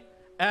 Kinki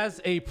as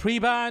a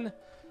pre-ban.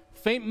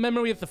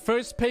 Faintmemory at the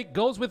first pick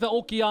goes with the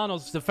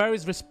Okeanos.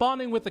 Zefarious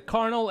responding with the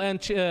Carnal and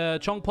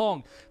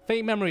Chongpong.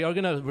 Faintmemory are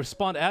going to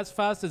respond as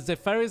fast as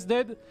Zefarious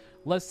did.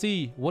 Let's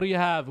see. What do you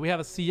have? We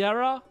have a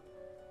Sierra.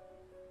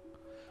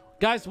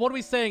 Guys, what are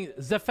we saying?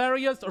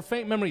 Zefarious or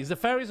Faintmemory?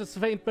 Zefarious or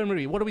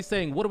Faintmemory? What are we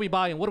saying? What are we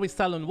buying? What are we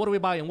selling? What are we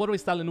buying? What are we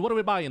selling? What are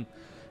we buying?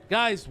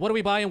 Guys, what are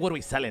we buying? What are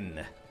we selling?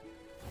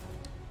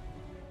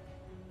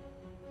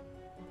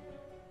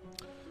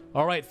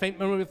 All right,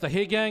 Faintmemory with the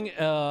Haegang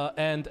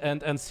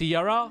and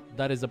Sierra.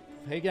 That is a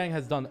Haegang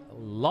has done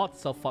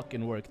lots of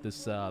fucking work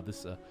this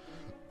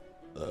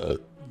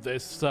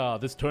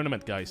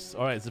tournament, guys.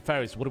 All right,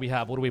 Zefarious, what do we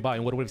have? What are we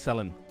buying? What are we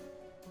selling?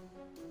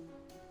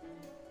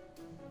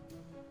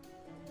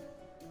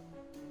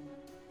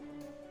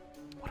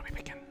 What are we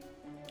picking?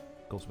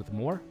 Goes with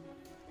more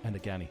and a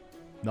Gani.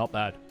 Not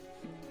bad.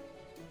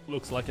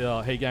 Looks like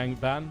a Haegang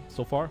ban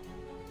so far.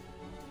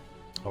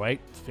 All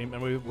right,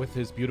 Faintmemory with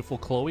his beautiful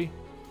Chloe.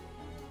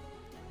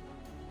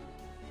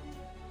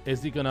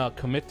 Is he gonna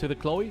commit to the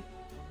Chloe?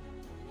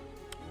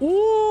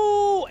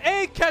 Ooh,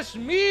 hey,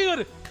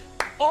 Kashmir!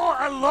 Oh,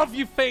 I love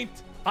you, Faint.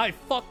 I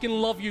fucking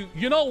love you.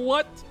 You know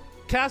what?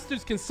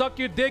 Casters can suck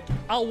your dick.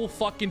 I will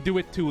fucking do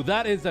it too.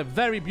 That is a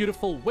very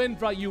beautiful Wind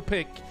Ryu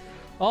pick.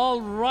 All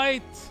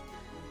right.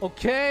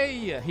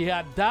 Okay. He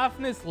had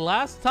Daphnis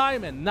last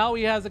time, and now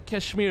he has a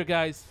Kashmir,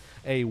 guys.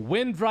 A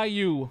Wind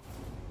Ryu.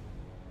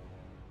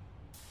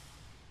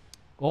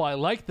 Oh, I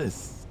like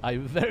this. I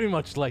very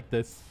much like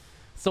this.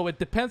 So it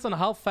depends on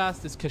how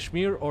fast this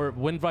Kashmir or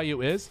Wind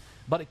Ryu is,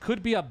 but it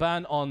could be a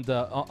ban on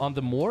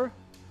the Moor.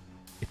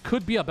 It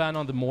could be a ban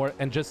on the Moor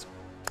and just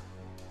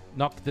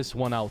knock this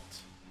one out.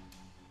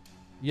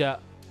 Yeah.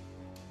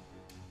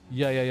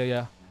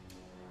 Yeah.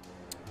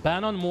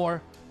 Ban on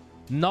Moor.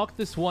 Knock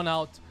this one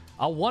out.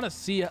 I want to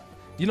see...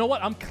 You know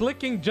what? I'm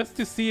clicking just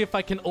to see if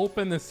I can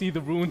open and see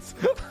the runes.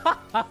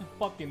 I'm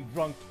fucking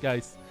drunk,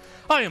 guys.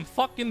 I am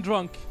fucking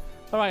drunk.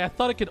 Alright, I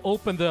thought I could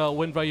open the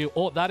Wind Ryu.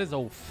 Oh, that is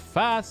a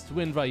fast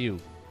Wind Ryu.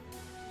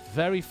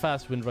 Very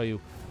fast Wind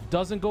Ryu.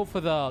 Doesn't go for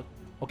the...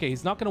 Okay,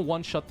 he's not going to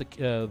one-shot the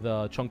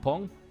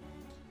Chongpong.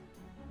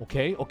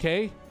 Okay.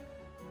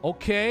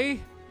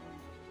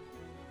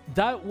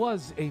 That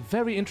was a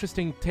very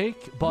interesting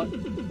take, but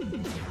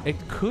it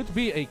could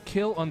be a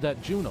kill on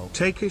that Juno.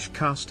 Takish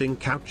casting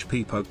couch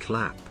peepo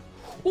clap.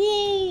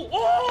 Ooh!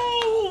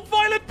 Oh!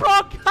 Violet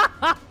proc!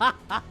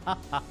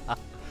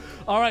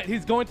 Alright,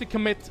 he's going to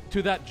commit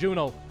to that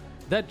Juno.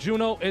 That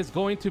Juno is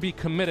going to be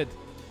committed.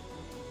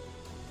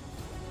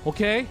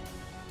 Okay.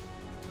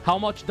 How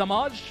much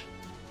damage?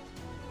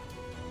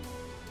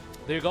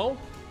 There you go.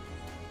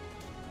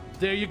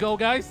 There you go,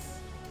 guys.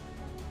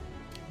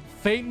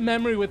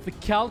 Faintmemory with the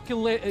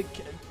calculate...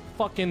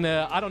 fucking,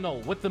 I don't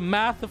know. With the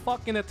math of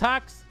fucking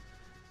attacks.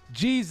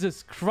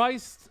 Jesus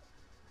Christ.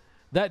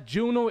 That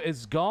Juno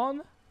is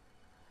gone.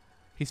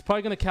 He's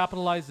probably going to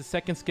capitalize the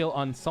second skill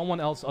on someone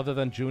else other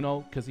than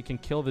Juno, because he can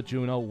kill the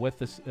Juno with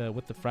this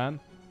with the Fran.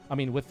 I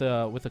mean, with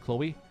the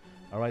Chloe.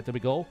 All right, there we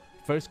go.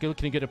 First skill,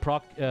 can you get a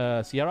proc?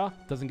 Sierra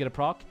doesn't get a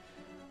proc.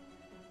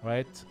 All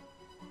right.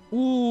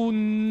 Ooh,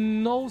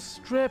 no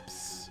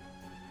strips.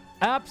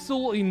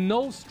 Absolutely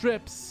no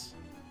strips.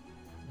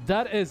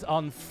 That is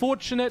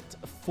unfortunate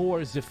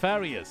for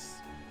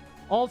Zefarious.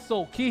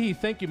 Also, Kihi,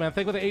 thank you, man.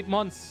 Thank you for the 8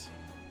 months.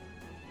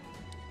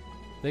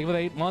 Thank you for the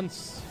 8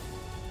 months.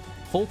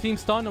 Full team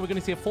stun. Are we going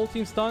to see a full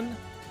team stun?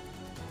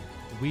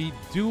 We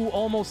do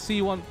almost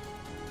see one.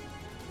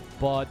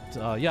 But,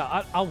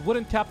 yeah, I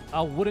wouldn't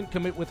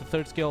commit with the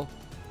third skill.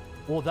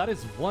 Oh, that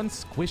is one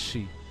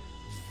squishy.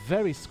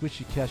 Very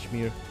squishy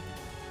Kashmir.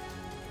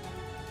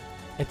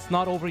 It's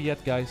not over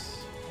yet, guys.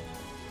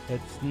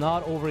 It's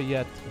not over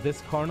yet.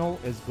 This Carnal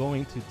is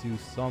going to do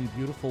some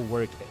beautiful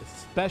work,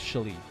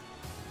 especially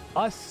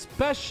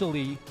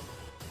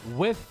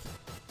with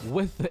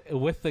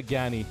the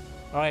Gani.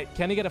 All right,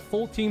 can he get a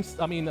full team?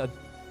 I mean, can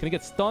he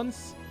get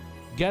stuns?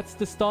 Gets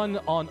the stun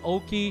on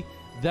Oki.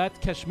 That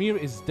Kashmir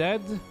is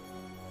dead.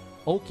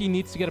 Oki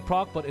needs to get a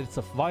proc, but it's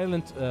a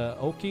violent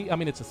Oki. I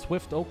mean, it's a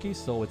swift Oki,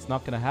 so it's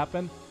not gonna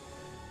happen.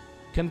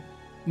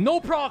 No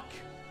proc.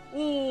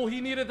 Oh,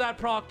 he needed that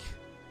proc.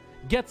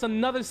 Gets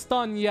another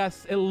stun.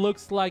 Yes, it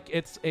looks like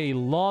it's a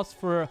loss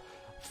for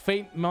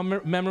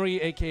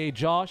Faintmemory, aka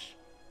Josh.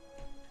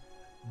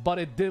 But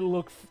it did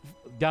look,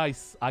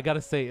 guys, I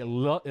gotta say,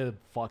 it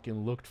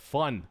fucking looked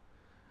fun.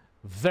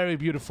 Very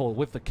beautiful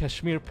with the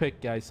Kashmir pick,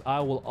 guys.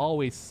 I will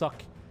always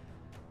suck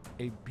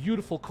a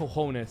beautiful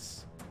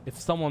cojones if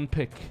someone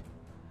pick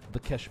the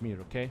Kashmir,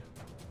 okay?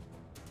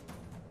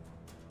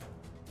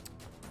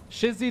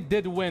 Shizzy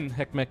did win,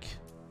 Hekmek.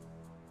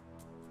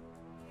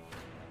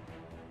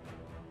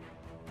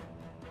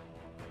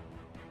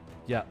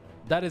 Yeah,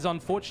 that is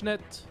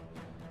unfortunate.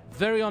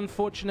 Very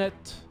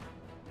unfortunate.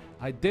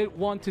 I did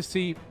want to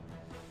see,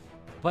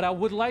 but I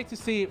would like to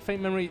see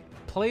Faintmemory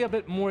play a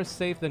bit more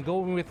safe than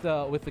going with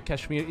the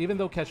Kashmir. Even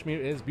though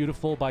Kashmir is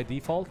beautiful by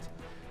default,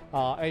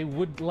 I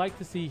would like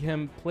to see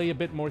him play a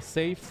bit more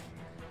safe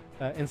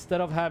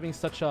instead of having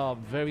such a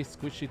very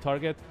squishy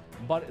target.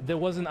 But there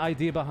was an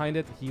idea behind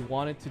it. He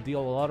wanted to deal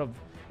a lot of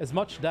as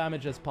much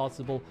damage as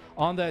possible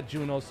on that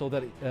Juno so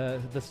that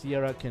the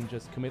Sierra can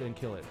just commit and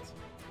kill it.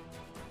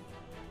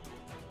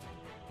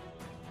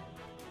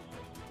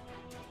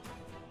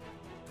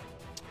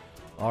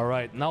 All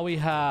right, now we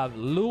have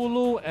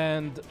Lulu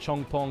and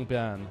Chongpong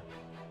Ban.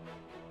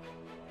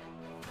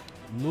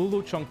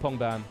 Lulu, Chongpong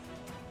Ban.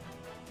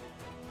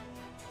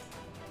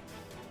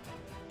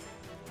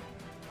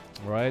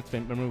 All right,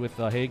 Faintmemory with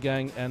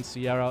Haegang and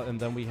Sierra, and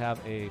then we have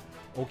a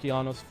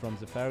Okeanos from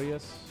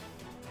Zefarious.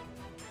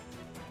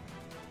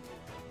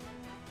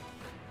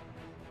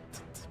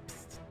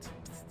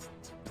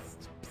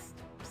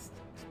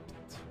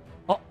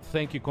 Oh,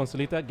 thank you,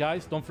 Consolita.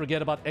 Guys, don't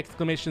forget about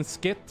exclamation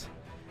skit.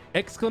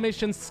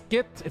 Exclamation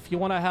skit if you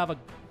want to have a,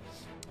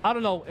 I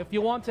don't know, if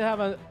you want to have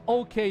an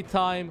okay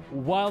time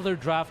while they're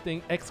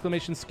drafting,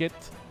 exclamation skit.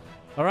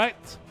 All right.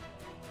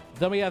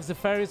 Then we have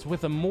Zefarious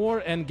with a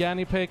Moore and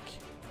Gani pick.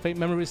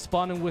 Faintmemory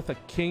responding with a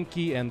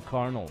Kinki and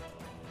Carnal.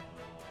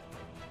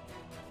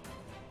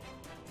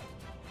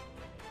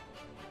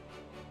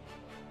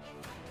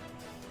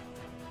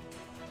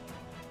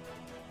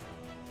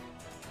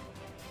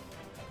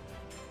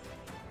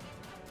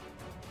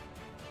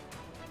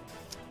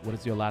 What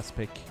is your last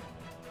pick?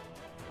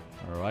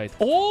 All right.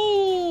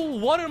 Oh,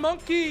 Water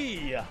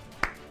Monkey!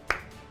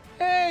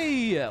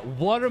 Hey,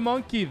 Water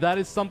Monkey. That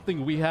is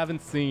something we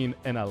haven't seen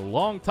in a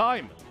long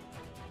time.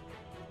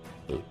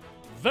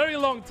 Very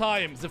long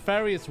time.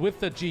 Zefarious with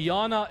the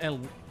Giana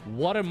and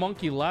Water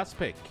Monkey last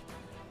pick.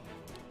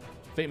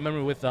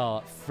 Faintmemory with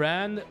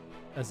Fran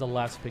as the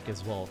last pick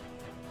as well.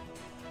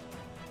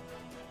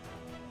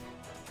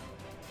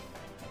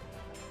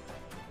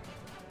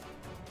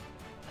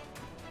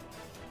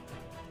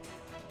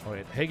 All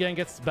right, Haegang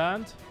gets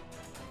banned.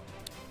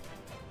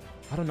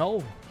 I don't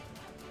know.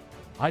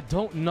 I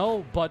don't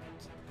know, but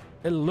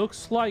it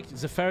looks like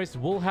Zefarious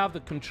will have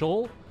the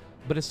control,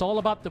 but it's all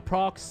about the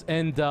procs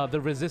and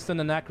the resistance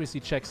and accuracy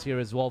checks here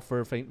as well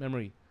for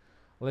Faintmemory.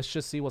 Let's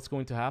just see what's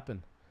going to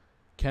happen.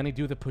 Can he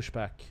do the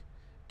pushback?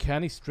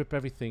 Can he strip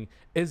everything?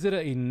 Is it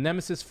a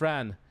Nemesis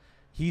Fran?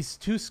 He's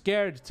too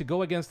scared to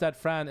go against that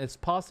Fran. It's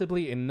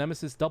possibly a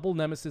Nemesis, double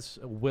Nemesis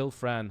Will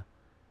Fran.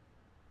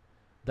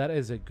 That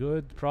is a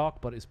good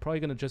proc, but it's probably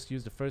going to just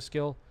use the first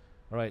skill.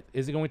 All right.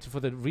 Is he going to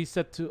for the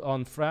reset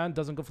on Fran?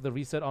 Doesn't go for the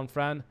reset on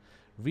Fran.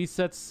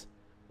 Resets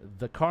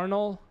The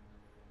Carnal.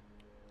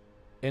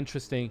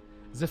 Interesting.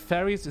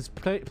 Zefarious is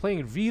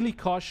playing really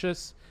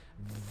cautious.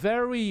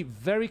 Very,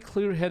 very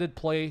clear-headed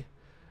play.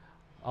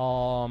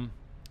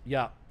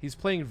 Yeah, he's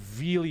playing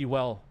really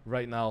well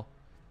right now.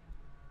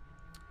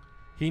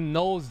 He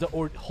knows the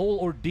whole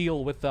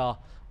ordeal with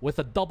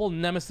a double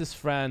Nemesis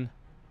Fran.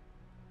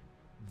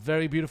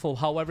 Very beautiful.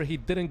 However, he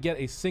didn't get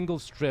a single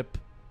strip.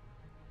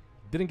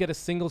 Didn't get a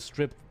single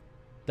strip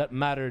that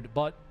mattered.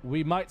 But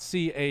we might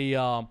see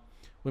a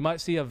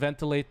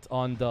ventilate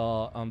on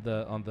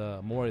the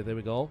Moor. There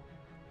we go.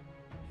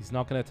 He's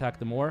not gonna attack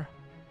the Moor.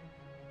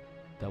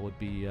 That would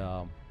be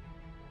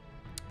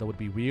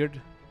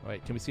weird. All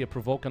right, can we see a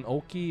provoke on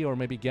Oki or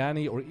maybe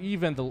Gani or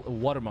even the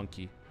Water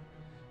Monkey?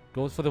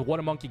 Goes for the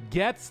Water Monkey.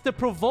 Gets the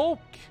provoke.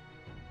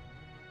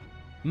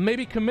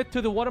 Maybe commit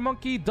to the Water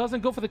Monkey.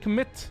 Doesn't go for the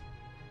commit.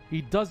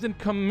 He doesn't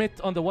commit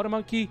on the Water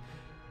Monkey.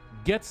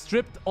 Gets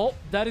stripped. Oh,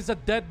 that is a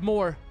dead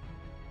Moor.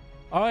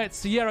 All right,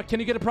 Sierra, can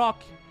you get a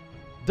proc?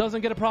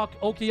 Doesn't get a proc.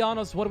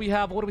 Okeanos, what do we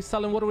have? What are we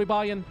selling? What are we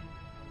buying?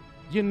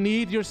 You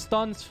need your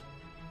stuns.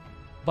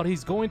 But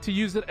he's going to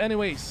use it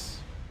anyways.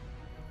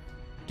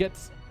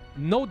 Gets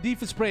no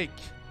defense break.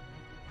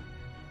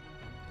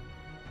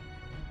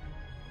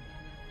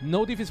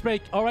 No defense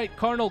break. All right,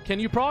 Carnal, can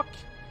you proc?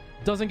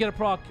 Doesn't get a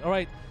proc. All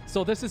right,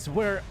 so this is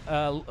where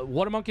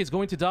Water Monkey is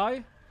going to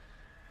die.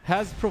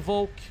 Has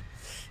provoke.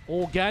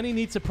 Oh, Gani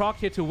needs a proc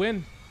here to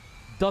win.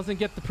 Doesn't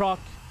get the proc.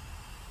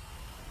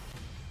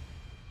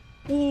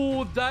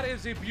 Ooh, that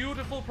is a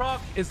beautiful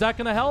proc. Is that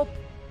going to help?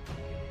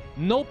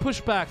 No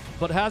pushback,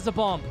 but has a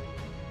bomb.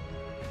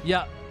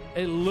 Yeah,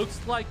 it looks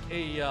like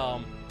a...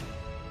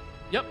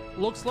 Yep,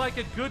 looks like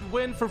a good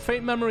win for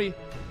Faintmemory.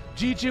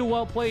 GG,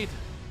 well played.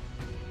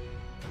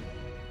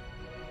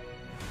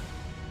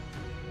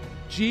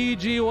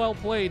 GG, well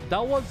played.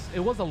 It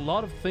was a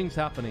lot of things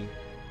happening.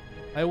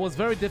 It was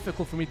very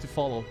difficult for me to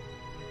follow.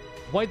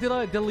 Why did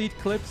I delete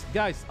clips?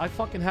 Guys, I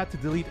fucking had to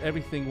delete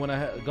everything when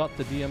I got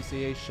the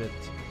DMCA shit.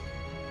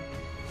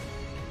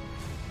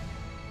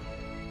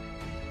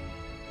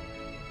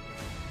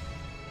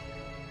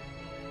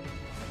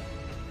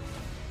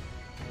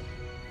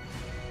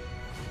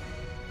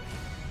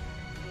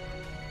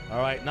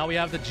 Alright, now we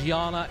have the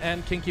Giana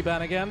and Kinki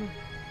ban again.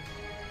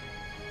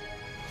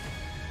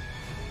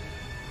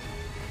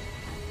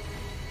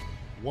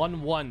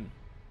 One.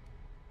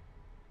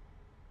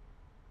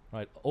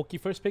 Right, Oki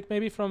first pick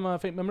maybe from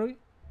Faintmemory?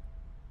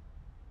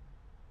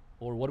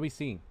 Or what are we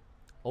seeing?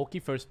 Oki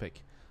first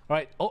pick.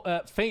 Alright,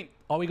 Faint,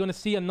 are we going to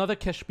see another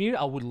Kashmir?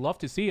 I would love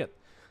to see it.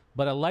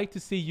 But I'd like to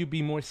see you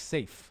be more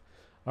safe.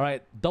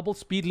 Alright, double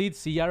speed lead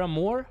Sierra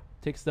Moore.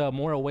 Takes the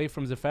Moore away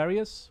from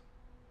Zefarious.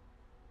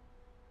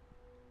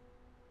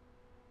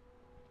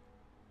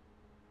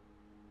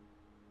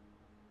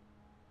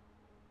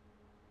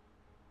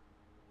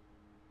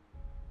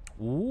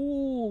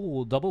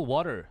 Ooh, double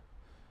water.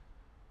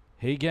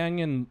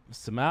 Haegang and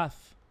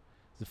Samath.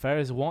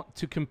 Zefarious want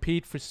to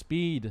compete for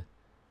speed.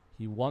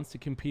 He wants to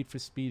compete for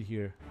speed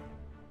here.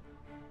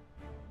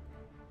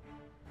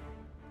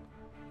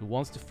 He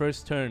wants the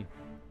first turn.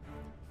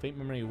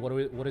 Faintmemory,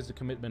 what is the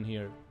commitment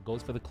here?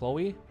 Goes for the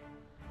Chloe.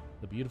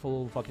 The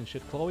beautiful fucking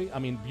shit Chloe. I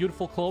mean,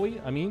 beautiful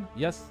Chloe. I mean,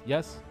 yes.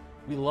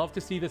 We love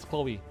to see this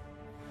Chloe.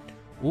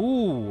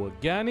 Ooh,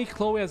 Gani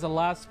Chloe as a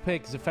last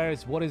pick.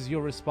 Zefarious, what is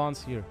your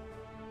response here?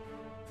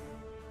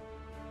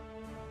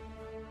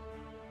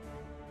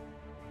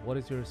 What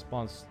is your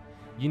response?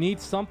 You need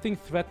something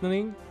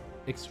threatening,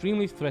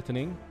 extremely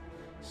threatening,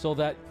 so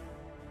that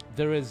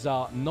there is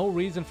no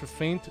reason for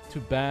Faint to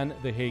ban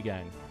the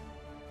Haegang.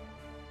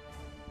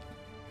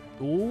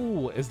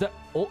 Ooh, is that...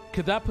 Oh,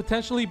 could that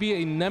potentially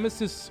be a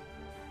Nemesis,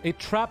 a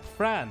trap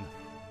Fran?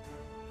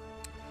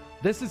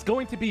 This is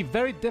going to be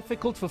very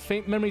difficult for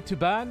Faintmemory to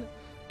ban,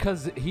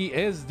 because he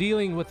is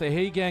dealing with a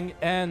Haegang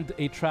and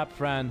a trap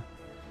Fran,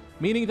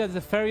 meaning that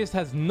Zefarious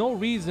has no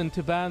reason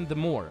to ban the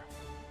Moor.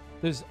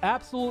 There's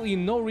absolutely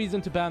no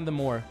reason to ban the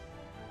Moor.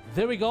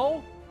 There we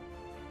go.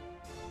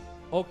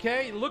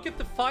 Okay, look at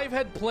the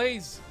 5-head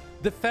plays.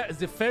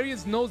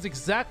 Zefarious knows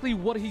exactly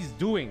what he's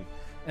doing.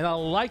 And I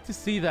like to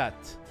see that.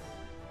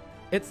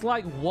 It's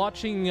like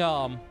watching...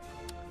 I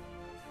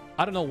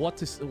don't know what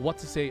to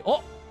say.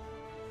 Oh!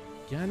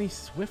 Gani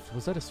Swift.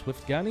 Was that a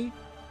Swift Gani?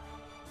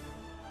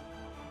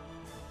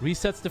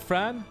 Resets the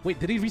Fran. Wait,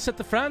 did he reset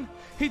the Fran?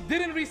 He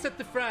didn't reset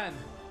the Fran.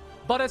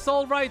 But it's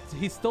alright.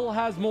 He still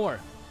has more.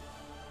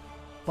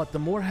 But the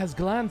Moor has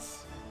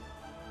glance.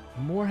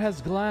 Moor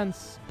has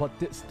glance, but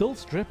still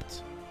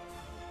stripped.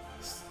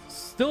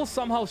 Still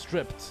somehow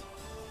stripped.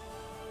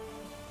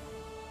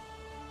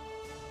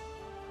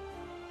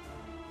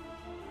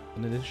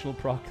 An additional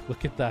proc.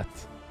 Look at that.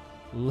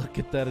 Look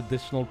at that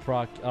additional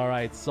proc. All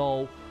right,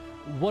 so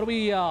what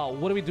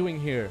are we doing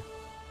here?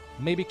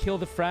 Maybe kill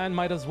the Fran.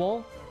 Might as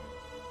well.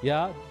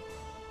 Yeah.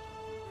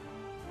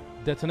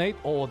 Detonate.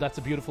 Oh, that's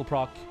a beautiful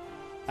proc.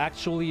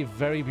 Actually, a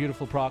very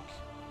beautiful proc.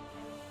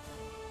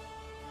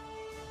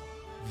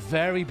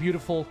 Very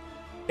beautiful.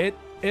 It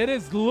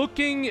is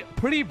looking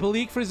pretty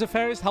bleak for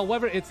Zefarious.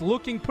 However, it's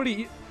looking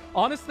pretty...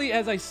 Honestly,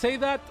 as I say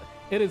that,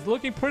 It is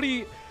looking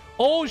pretty...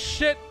 Oh,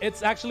 shit.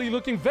 It's actually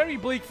looking very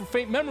bleak for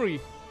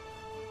Faintmemory.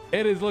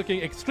 It is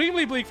looking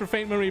extremely bleak for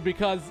Faintmemory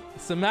because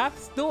Samath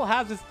still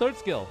has his third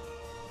skill.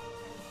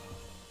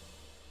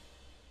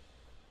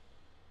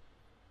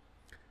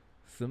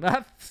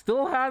 Samath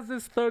still has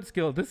his third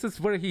skill. This is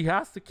where he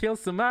has to kill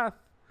Samath.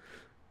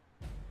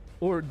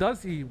 Or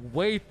does he?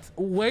 Wait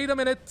a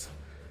minute.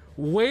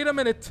 Wait a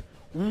minute.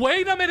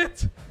 Wait a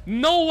minute.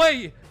 No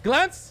way.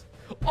 Glance.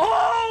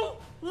 Oh,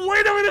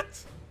 wait a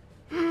minute.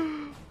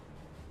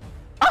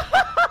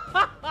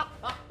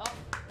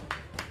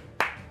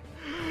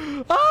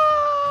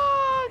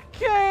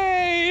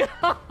 Okay.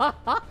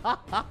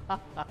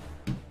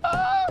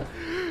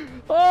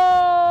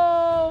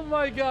 Oh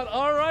my god.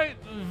 All right.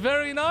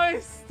 Very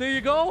nice. There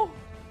you go.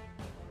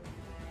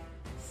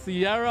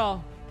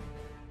 Sierra.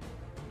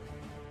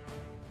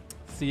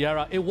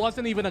 It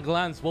wasn't even a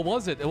glance. What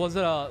was it? It was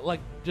like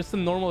just a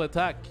normal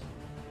attack.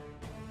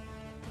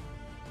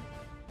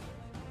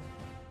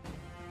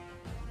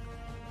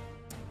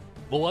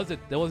 What was it?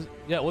 It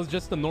was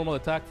just a normal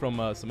attack from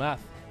Samath.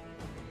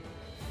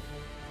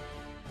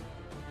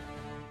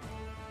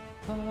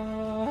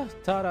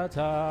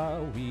 Ta-da-ta,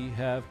 we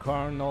have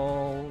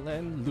Carnal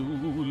and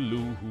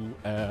Lulu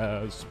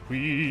as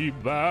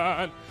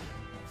pre-ban.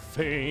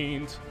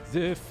 Faint,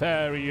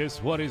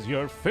 Zefarious, what is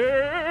your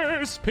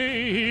first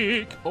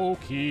pick?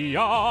 Okianos,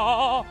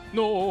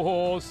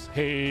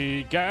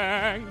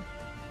 Haegang.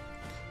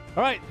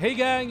 Alright,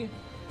 Haegang.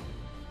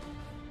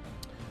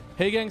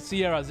 Haegang,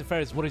 Sierra,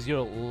 Zefarious, what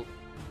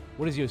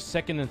is your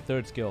second and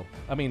third skill?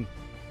 I mean,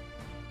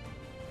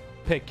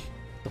 pick.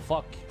 What the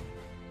fuck?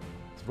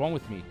 What's wrong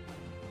with me?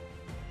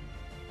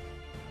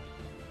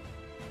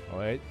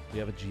 Alright, we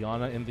have a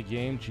Giana in the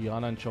game,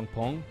 Giana and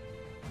Chongpong.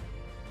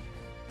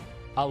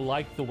 I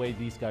like the way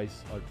these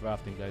guys are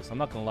drafting, guys. I'm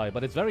not gonna lie,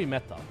 but it's very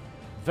meta.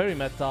 Very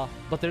meta,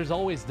 but there's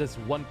always this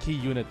one key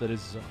unit that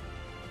is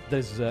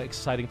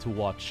exciting to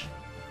watch.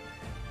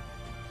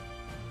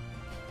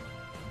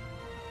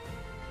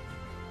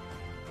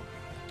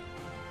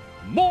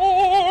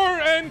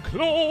 More and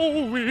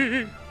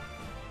Chloe.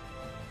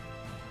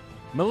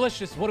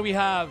 Malicious, what do we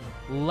have?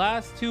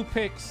 Last two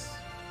picks.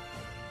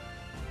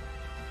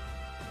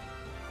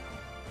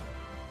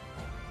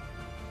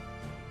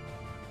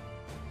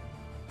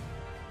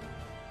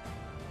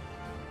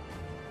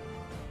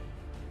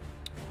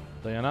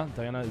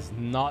 Diana is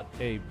not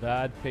a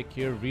bad pick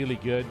here. Really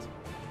good.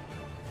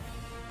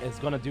 It's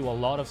gonna do a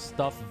lot of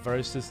stuff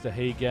versus the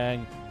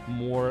Haegang,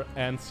 Moore,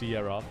 and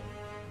Sierra.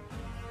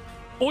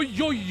 Oi,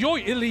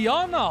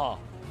 Ileana!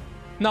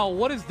 Now,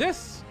 what is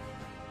this?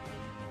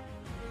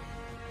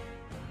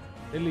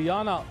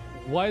 Ileana,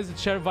 why is the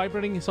chair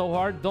vibrating so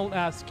hard? Don't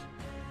ask.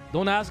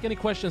 Don't ask any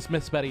questions,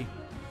 Miss Betty.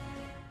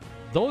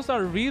 Those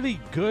are really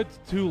good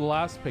two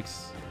last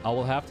picks. I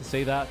will have to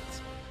say that.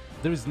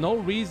 There is no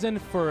reason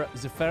for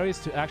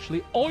Zefarious to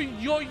actually... Oi!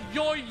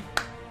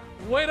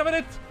 Wait a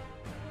minute!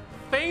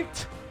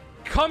 Faint!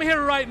 Come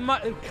here right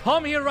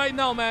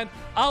now, man.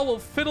 I will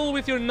fiddle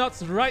with your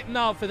nuts right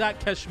now for that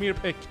Kashmir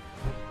pick.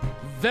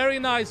 Very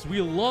nice. We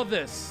love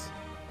this.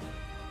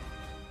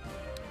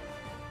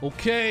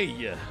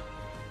 Okay.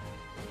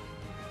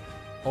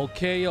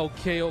 Okay.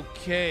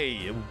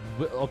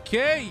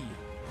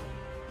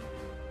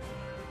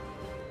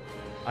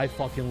 I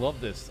fucking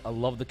love this. I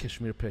love the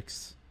Kashmir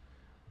picks.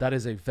 That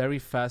is a very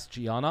fast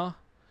Giana.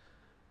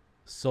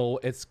 So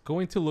it's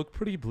going to look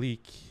pretty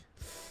bleak.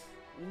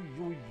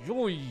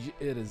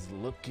 It is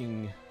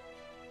looking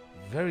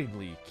very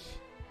bleak.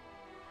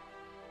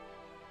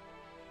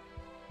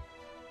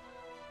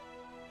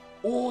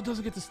 Oh,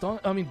 doesn't get the stun.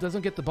 I mean,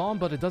 doesn't get the bomb,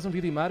 but it doesn't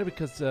really matter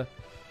because...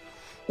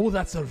 oh,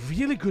 that's a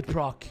really good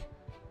proc.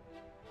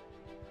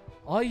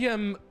 My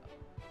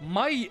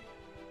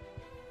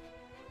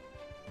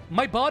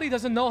body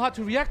doesn't know how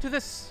to react to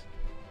this.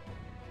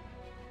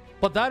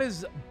 But that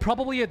is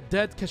probably a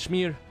dead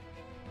Kashmir.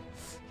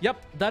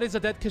 Yep, that is a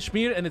dead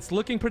Kashmir, and it's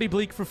looking pretty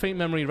bleak for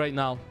Faintmemory right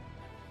now.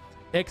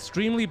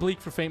 Extremely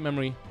bleak for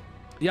Faintmemory.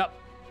 Yep,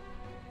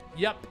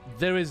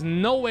 there is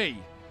no way.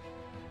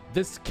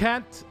 This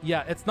can't...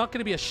 Yeah, it's not going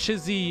to be a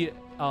Shizzy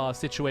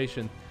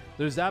situation.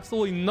 There's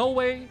absolutely no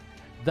way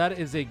that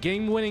is a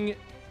game-winning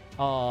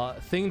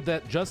thing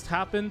that just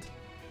happened.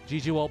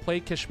 GG, well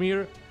played,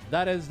 Kashmir.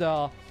 That is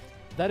a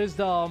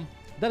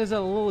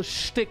little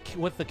shtick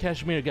with the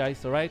Kashmir,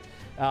 guys, all right?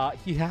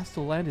 He has to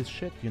land his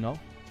shit, you know?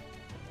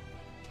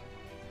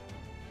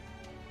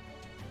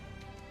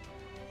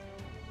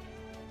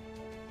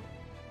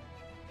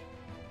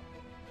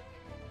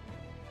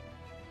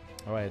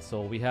 All right,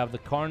 so we have the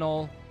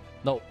Carnal.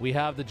 No, we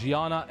have the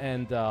Giana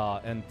and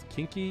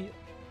Kinki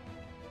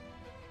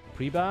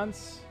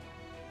pre-bans.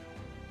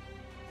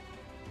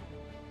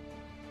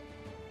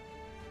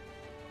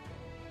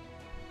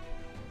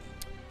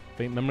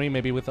 Faintmemory,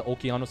 maybe with the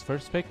Okeanos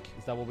first pick.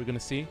 Is that what we're gonna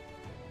see?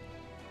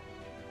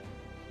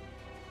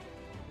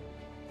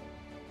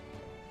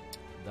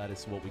 That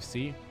is what we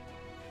see.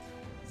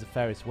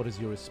 Zefarious, what is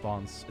your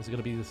response? Is it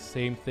gonna be the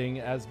same thing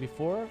as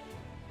before?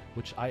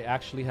 which I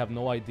actually have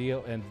no idea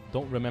and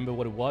don't remember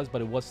what it was,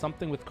 but it was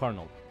something with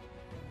Cardinal.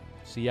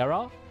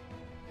 Sierra,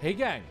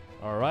 Haegang.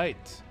 All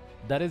right,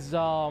 that is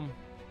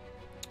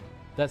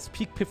that's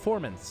peak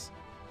performance.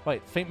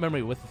 Right,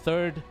 Faintmemory with the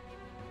third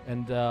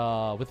and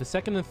with the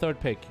second and third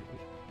pick.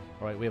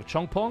 All right, we have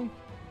Chongpong.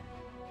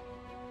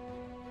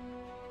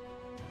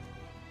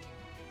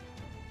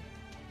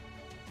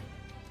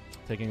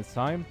 Taking his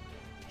time.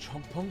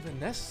 Chongpong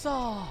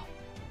Vanessa.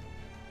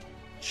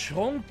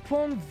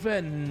 Chongpong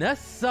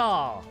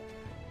Vanessa.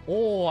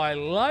 Oh, I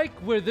like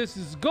where this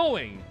is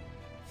going.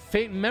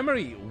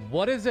 Faintmemory,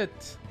 what is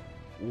it?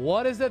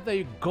 What is it that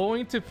you're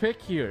going to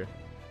pick here?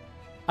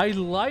 I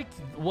like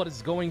what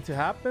is going to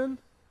happen.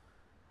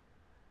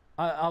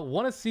 I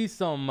want to see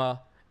some...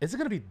 is it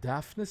going to be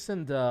Daphnis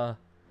and...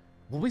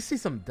 will we see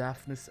some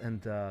Daphnis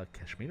and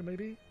Kashmir,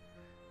 maybe?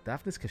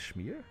 Daphnis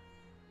Kashmir?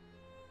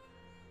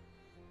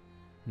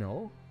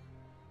 No.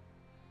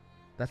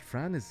 That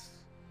Fran is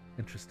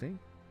interesting.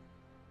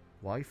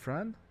 Why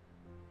Fran?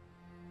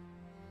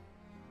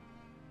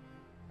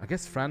 I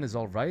guess Fran is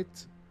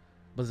alright,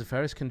 but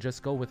Zefarious can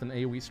just go with an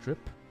AoE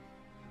strip.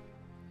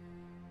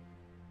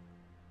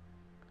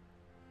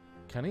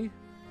 Can he?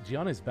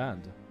 Giana is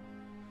banned.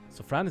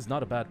 So Fran is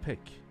not a bad pick.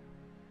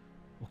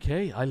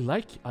 Okay, I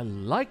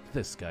like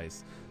this,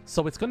 guys.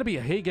 So it's going to be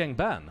a Haegang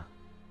ban.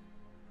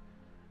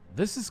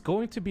 This is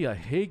going to be a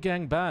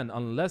Haegang ban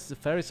unless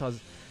Zefarious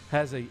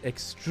has a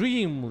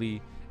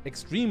extremely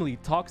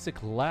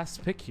toxic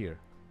last pick here.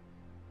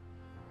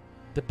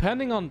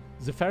 Depending on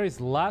Zefarious'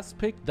 last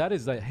pick, that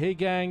is a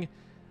Haegang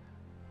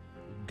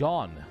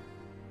gone.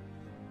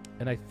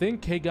 And I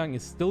think Haegang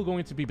is still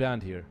going to be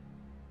banned here.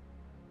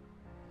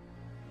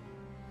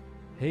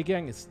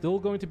 Haegang is still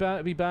going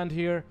to be banned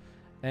here.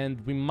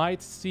 And we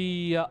might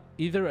see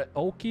either an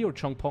Oki or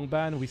Chongpong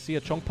ban. We see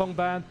a Chongpong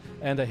ban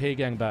and a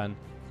Haegang ban.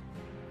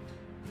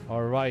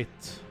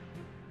 Alright.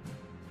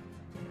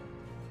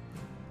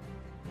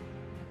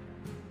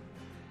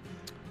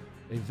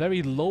 A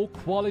very low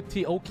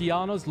quality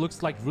Okeanos.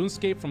 Looks like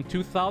RuneScape from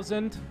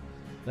 2000.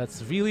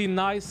 That's really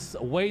nice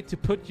way to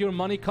put your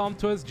money comp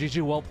to us.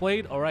 GG, well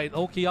played. Alright,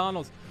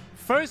 Okeanos.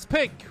 First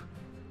pick.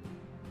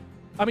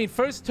 I mean,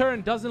 first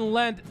turn doesn't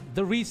land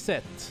the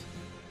reset.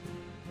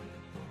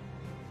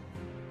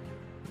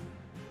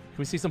 Can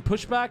we see some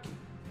pushback?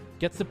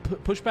 Gets the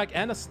pushback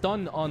and a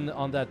stun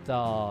on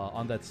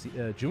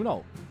that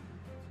Juno.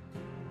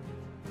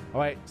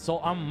 All right, so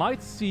I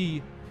might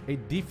see a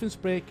defense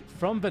break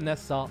from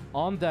Vanessa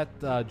on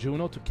that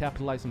Juno to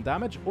capitalize some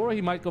damage, or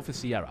he might go for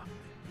Sierra.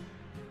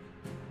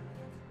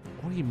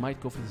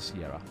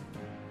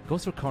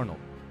 Goes for Cardinal.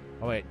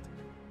 All right,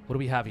 what do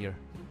we have here?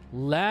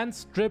 Land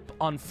strip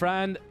on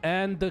Fran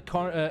and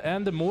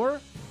the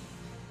Moor.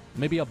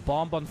 Maybe a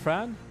bomb on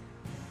Fran.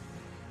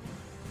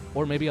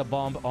 Or maybe a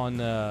bomb on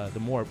the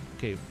Moor.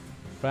 Okay,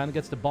 Fran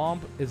gets the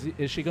bomb.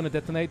 Is she going to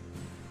detonate?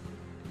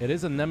 It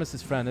is a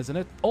Nemesis Fran, isn't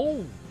it?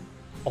 Oh,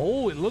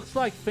 it looks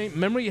like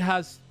Faintmemory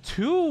has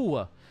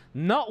two.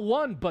 Not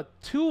one, but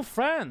two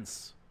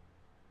Frans.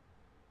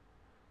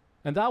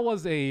 And that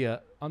was a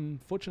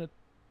unfortunate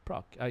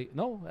proc.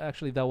 No,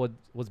 actually, that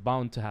was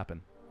bound to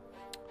happen.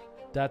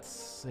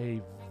 That's a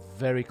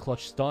very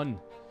clutch stun.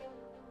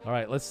 All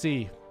right, let's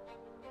see.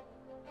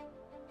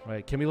 All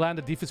right, can we land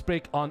a defense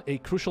break on a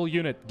crucial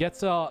unit?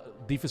 Gets a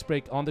defense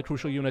break on the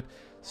crucial unit.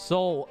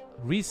 So,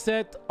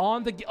 reset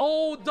on the...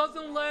 Oh,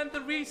 doesn't land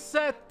the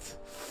reset.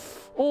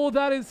 Oh,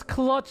 that is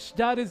clutch.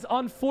 That is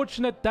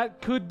unfortunate.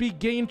 That could be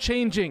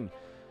game-changing.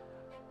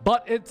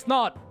 But it's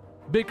not,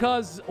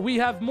 because we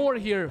have more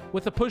here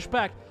with a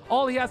pushback.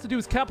 All he has to do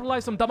is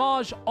capitalize some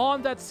damage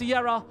on that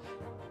Sierra.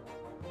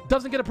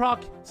 Doesn't get a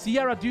proc.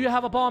 Sierra, do you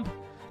have a bomb?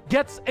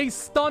 Gets a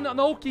stun on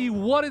Oki.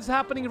 What is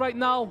happening right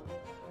now?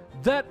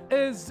 That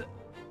is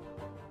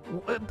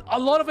a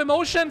lot of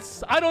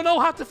emotions. I don't know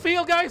how to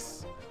feel,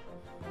 guys.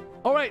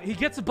 All right, he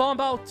gets a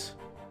bomb out.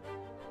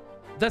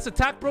 That's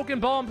attack broken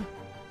bomb.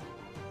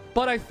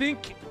 But I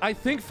think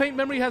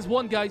Faintmemory has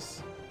won,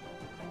 guys.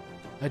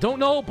 I don't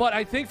know, but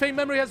I think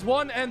Faintmemory has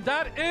won, and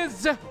that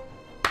is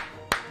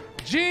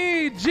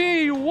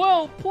GG.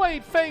 Well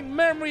played,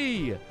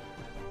 Faintmemory.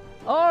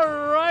 All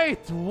right,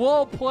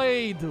 well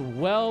played.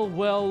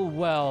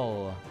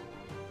 Well.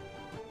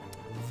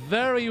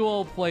 Very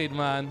well played,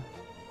 man.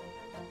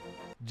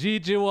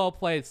 GG, well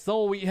played.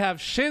 So we have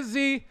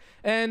Shizzy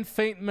and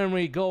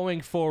Faintmemory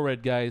going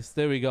forward, guys.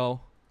 There we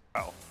go.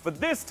 But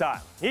this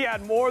time, he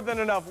had more than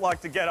enough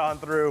luck to get on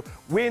through,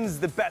 wins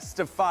the best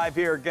of 5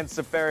 here against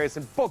Zefarious,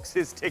 and books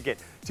his ticket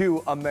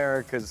to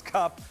America's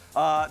Cup.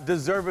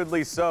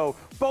 Deservedly so.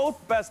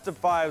 Both best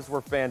of 5s were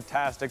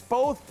fantastic.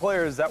 Both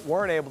players that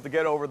weren't able to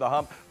get over the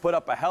hump put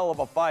up a hell of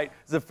a fight.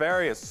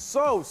 Zefarious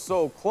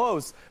so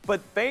close,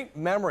 but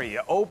Faintmemory,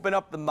 you open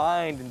up the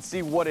mind and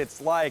see what it's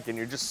like, and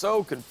you're just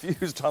so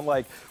confused on,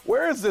 like,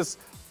 where is this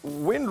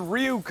Wind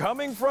Ryu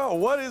coming from?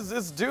 What is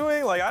this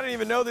doing? Like, I didn't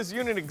even know this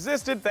unit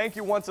existed. Thank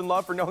you, Once in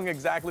Love, for knowing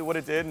exactly what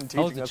it did and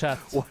teaching us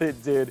what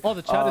it did. Oh,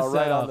 the chat is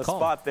right on the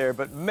spot there.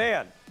 But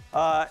man,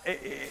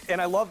 and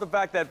I love the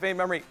fact that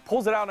Faintmemory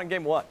pulls it out on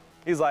game 1.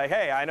 He's like,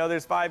 hey, I know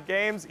there's 5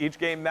 games. Each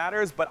game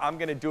matters, but I'm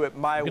going to do it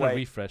my way.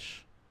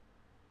 Refresh.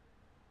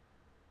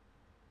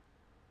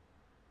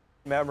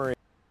 Memory,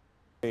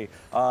 you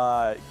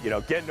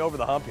know, getting over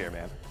the hump here,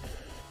 man.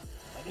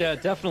 Yeah,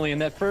 definitely. In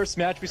that first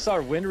match, we saw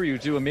Winryu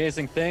do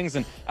amazing things,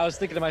 and I was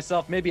thinking to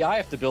myself, maybe I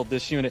have to build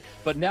this unit.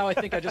 But now I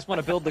think I just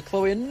want to build the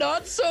Chloe, and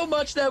not so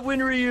much that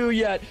Winryu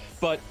yet.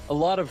 But a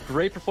lot of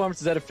great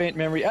performances out of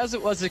Faintmemory, as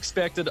it was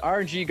expected.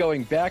 RNG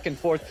going back and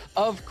forth,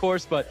 of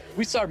course, but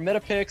we saw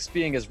meta picks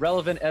being as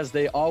relevant as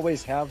they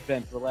always have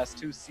been for the last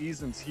 2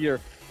 seasons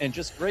here, and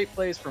just great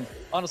plays from,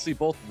 honestly,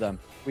 both of them.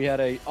 We had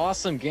an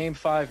awesome Game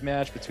 5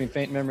 match between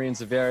Faintmemory and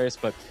Zefarious,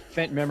 but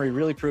Faintmemory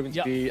really proving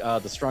to be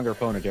the stronger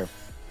opponent here.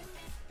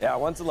 Yeah,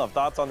 once and love.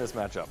 Thoughts on this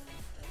matchup?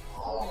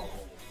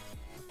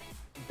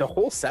 The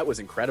whole set was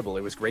incredible.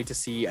 It was great to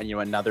see,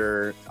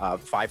 another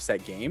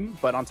 5-set game.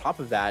 But on top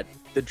of that,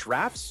 the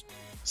drafts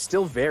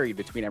still varied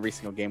between every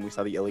single game. We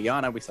saw the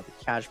Ileana, we saw the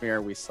Kashmir,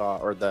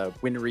 or the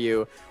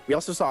Winryu. We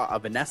also saw a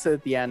Vanessa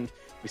at the end.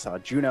 We saw a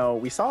Juno.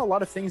 We saw a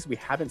lot of things we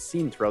haven't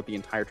seen throughout the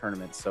entire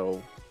tournament.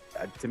 So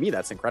to me,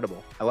 that's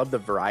incredible. I love the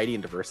variety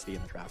and diversity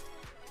in the draft.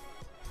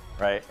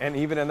 Right, and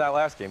even in that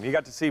last game, you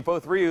got to see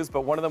both Ryus,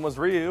 but one of them was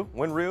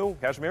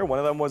Winryu, Kashmir, one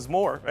of them was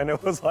Moore, and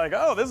it was like,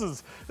 oh, this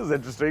is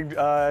interesting,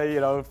 you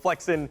know,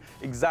 flexing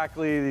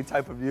exactly the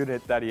type of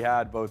unit that he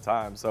had both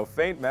times. So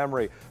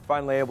Faintmemory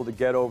finally able to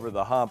get over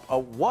the hump.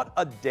 What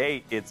a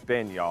day it's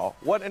been, y'all.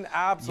 What an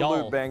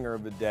absolute banger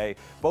of a day,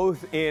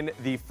 both in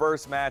the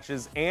first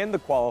matches and the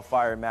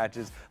qualifier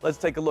matches. Let's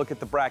take a look at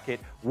the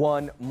bracket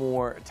one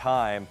more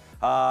time.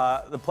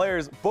 The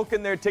players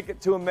booking their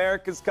ticket to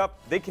America's Cup,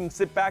 they can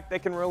sit back, they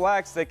can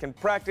relax, they can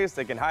practice,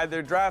 they can hide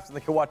their drafts, and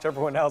they can watch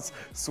everyone else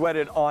sweat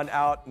it on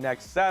out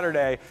next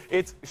Saturday.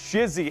 It's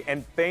Shizzy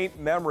and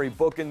Faintmemory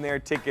booking their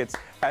tickets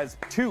as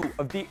 2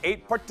 of the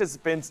 8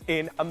 participants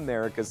in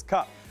America's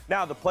Cup.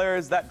 Now, the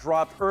players that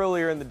dropped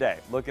earlier in the day,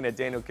 looking at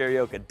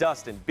DanielKarioka,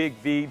 Duhstin,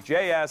 BigV,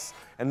 JS,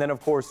 and then,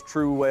 of course,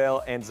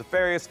 TrueWhale and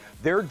Zefarious,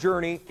 their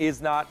journey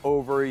is not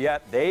over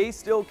yet. They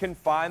still can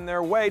find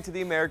their way to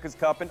the America's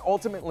Cup and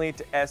ultimately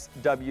to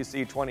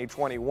SWC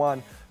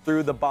 2021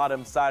 through the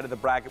bottom side of the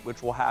bracket,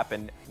 which will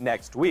happen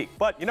next week.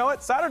 But you know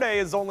what? Saturday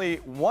is only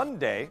one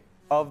day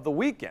of the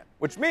weekend,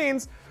 which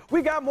means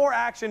we got more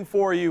action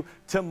for you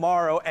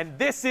tomorrow, and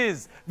this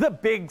is the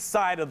big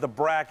side of the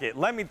bracket.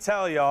 Let me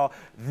tell y'all,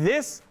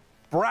 this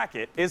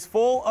bracket is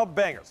full of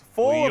bangers,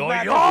 full of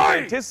matches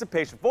with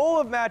anticipation, full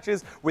of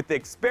matches with the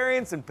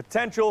experience and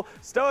potential.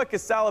 Stoic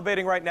is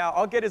salivating right now.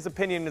 I'll get his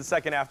opinion in a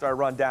second after I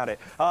run down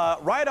it.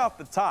 Right off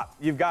the top,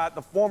 you've got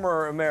the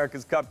former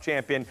America's Cup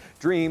champion,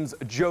 Dreams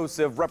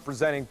Joseph,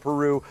 representing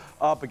Peru,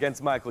 up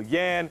against Michael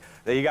Yan.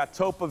 Then you got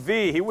Topa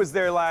V. He was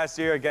there last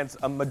year against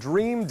a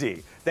Madream.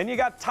 Then you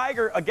got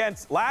Tiger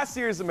against last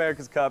year's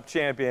America's Cup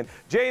champion,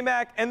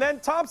 J-Mac, and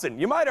then Thompson.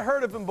 You might have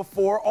heard of him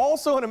before,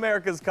 also an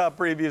America's Cup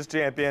previous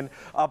champion,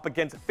 up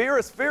against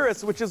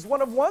Fierce, which is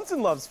one of Once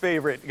and Love's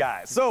favorite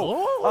guys.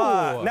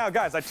 So now,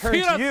 guys, I turn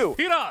to you.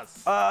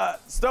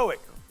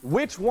 Stoic,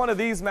 which one of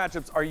these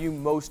matchups are you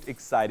most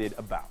excited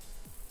about?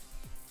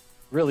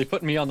 Really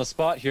putting me on the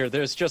spot here.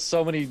 There's just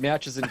so many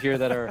matches in here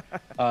that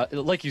are,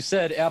 like you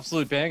said,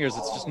 absolute bangers.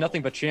 It's just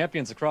nothing but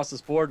champions across this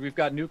board. We've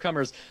got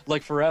newcomers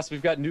like Fares.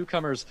 We've got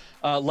newcomers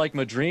like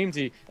Madream.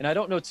 And I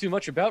don't know too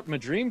much about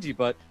Madream,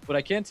 but what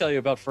I can tell you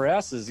about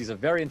Fares is he's a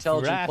very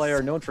intelligent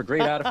player, known for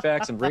great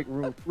artifacts and great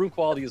room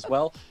quality as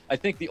well. I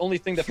think the only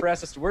thing that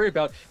Fares has to worry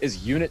about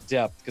is unit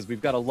depth, because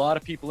we've got a lot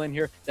of people in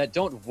here that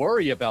don't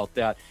worry about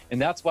that.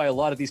 And that's why a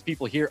lot of these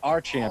people here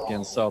are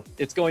champions. So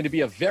it's going to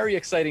be a very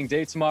exciting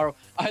day tomorrow.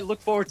 I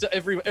look forward to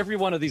every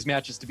one of these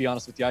matches, to be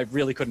honest with you. I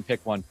really couldn't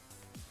pick one.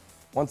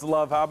 Once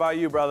love, how about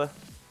you, brother?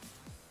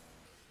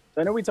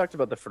 I know we talked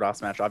about the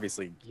Fares match.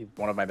 Obviously, he's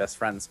one of my best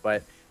friends,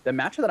 but the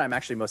match that I'm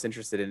actually most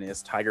interested in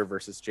is Tiger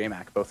versus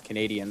J-Mac, both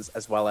Canadians,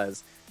 as well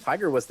as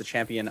Tiger was the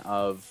champion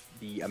of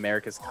the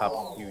America's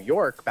Cup New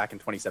York back in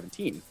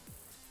 2017.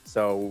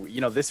 So, you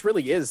know, this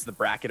really is the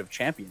bracket of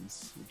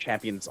champions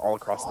all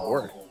across the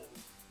board.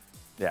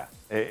 Yeah,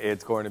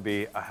 it's going to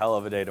be a hell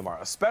of a day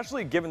tomorrow,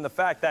 especially given the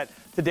fact that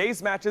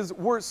today's matches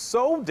were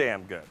so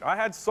damn good. I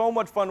had so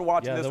much fun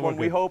watching this one.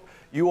 We hope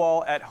you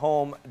all at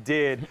home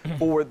did.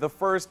 For the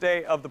first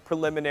day of the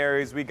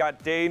preliminaries, we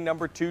got day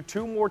number 2.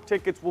 2 more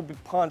tickets will be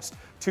punched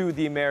to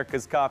the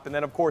America's Cup. And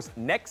then, of course,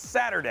 next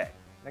Saturday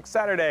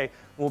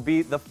will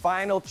be the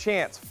final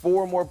chance.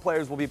 4 more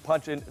players will be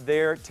punching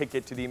their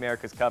ticket to the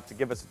America's Cup to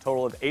give us a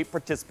total of 8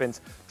 participants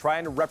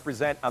trying to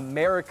represent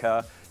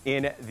America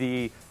in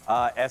the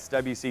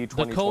SWC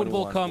 2021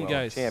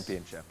 World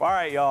Championship. All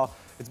right, y'all.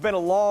 It's been a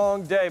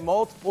long day,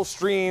 multiple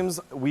streams.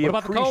 We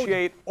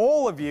appreciate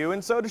all of you.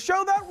 And so to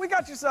show that, we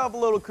got yourself a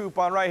little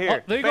coupon right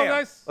here. Oh, there you go,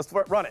 guys. Let's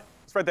run it.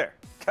 It's right there.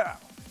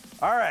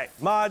 All right,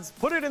 mods,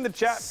 put it in the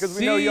chat because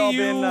we know y'all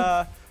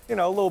been you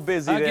know, a little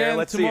busy there.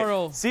 Let's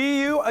tomorrow. See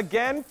you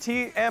again,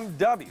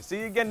 TMW.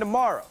 See you again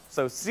tomorrow.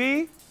 So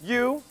see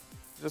you,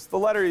 just the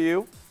letter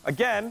U,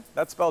 Again,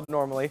 that's spelled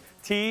normally.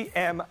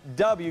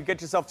 TMW.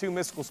 Get yourself 2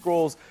 mystical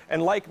scrolls.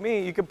 And like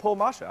me, you can pull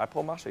Masha. I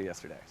pulled Masha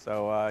yesterday.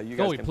 So you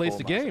guys can he plays pull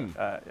the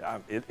Masha.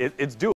 game. It's doable.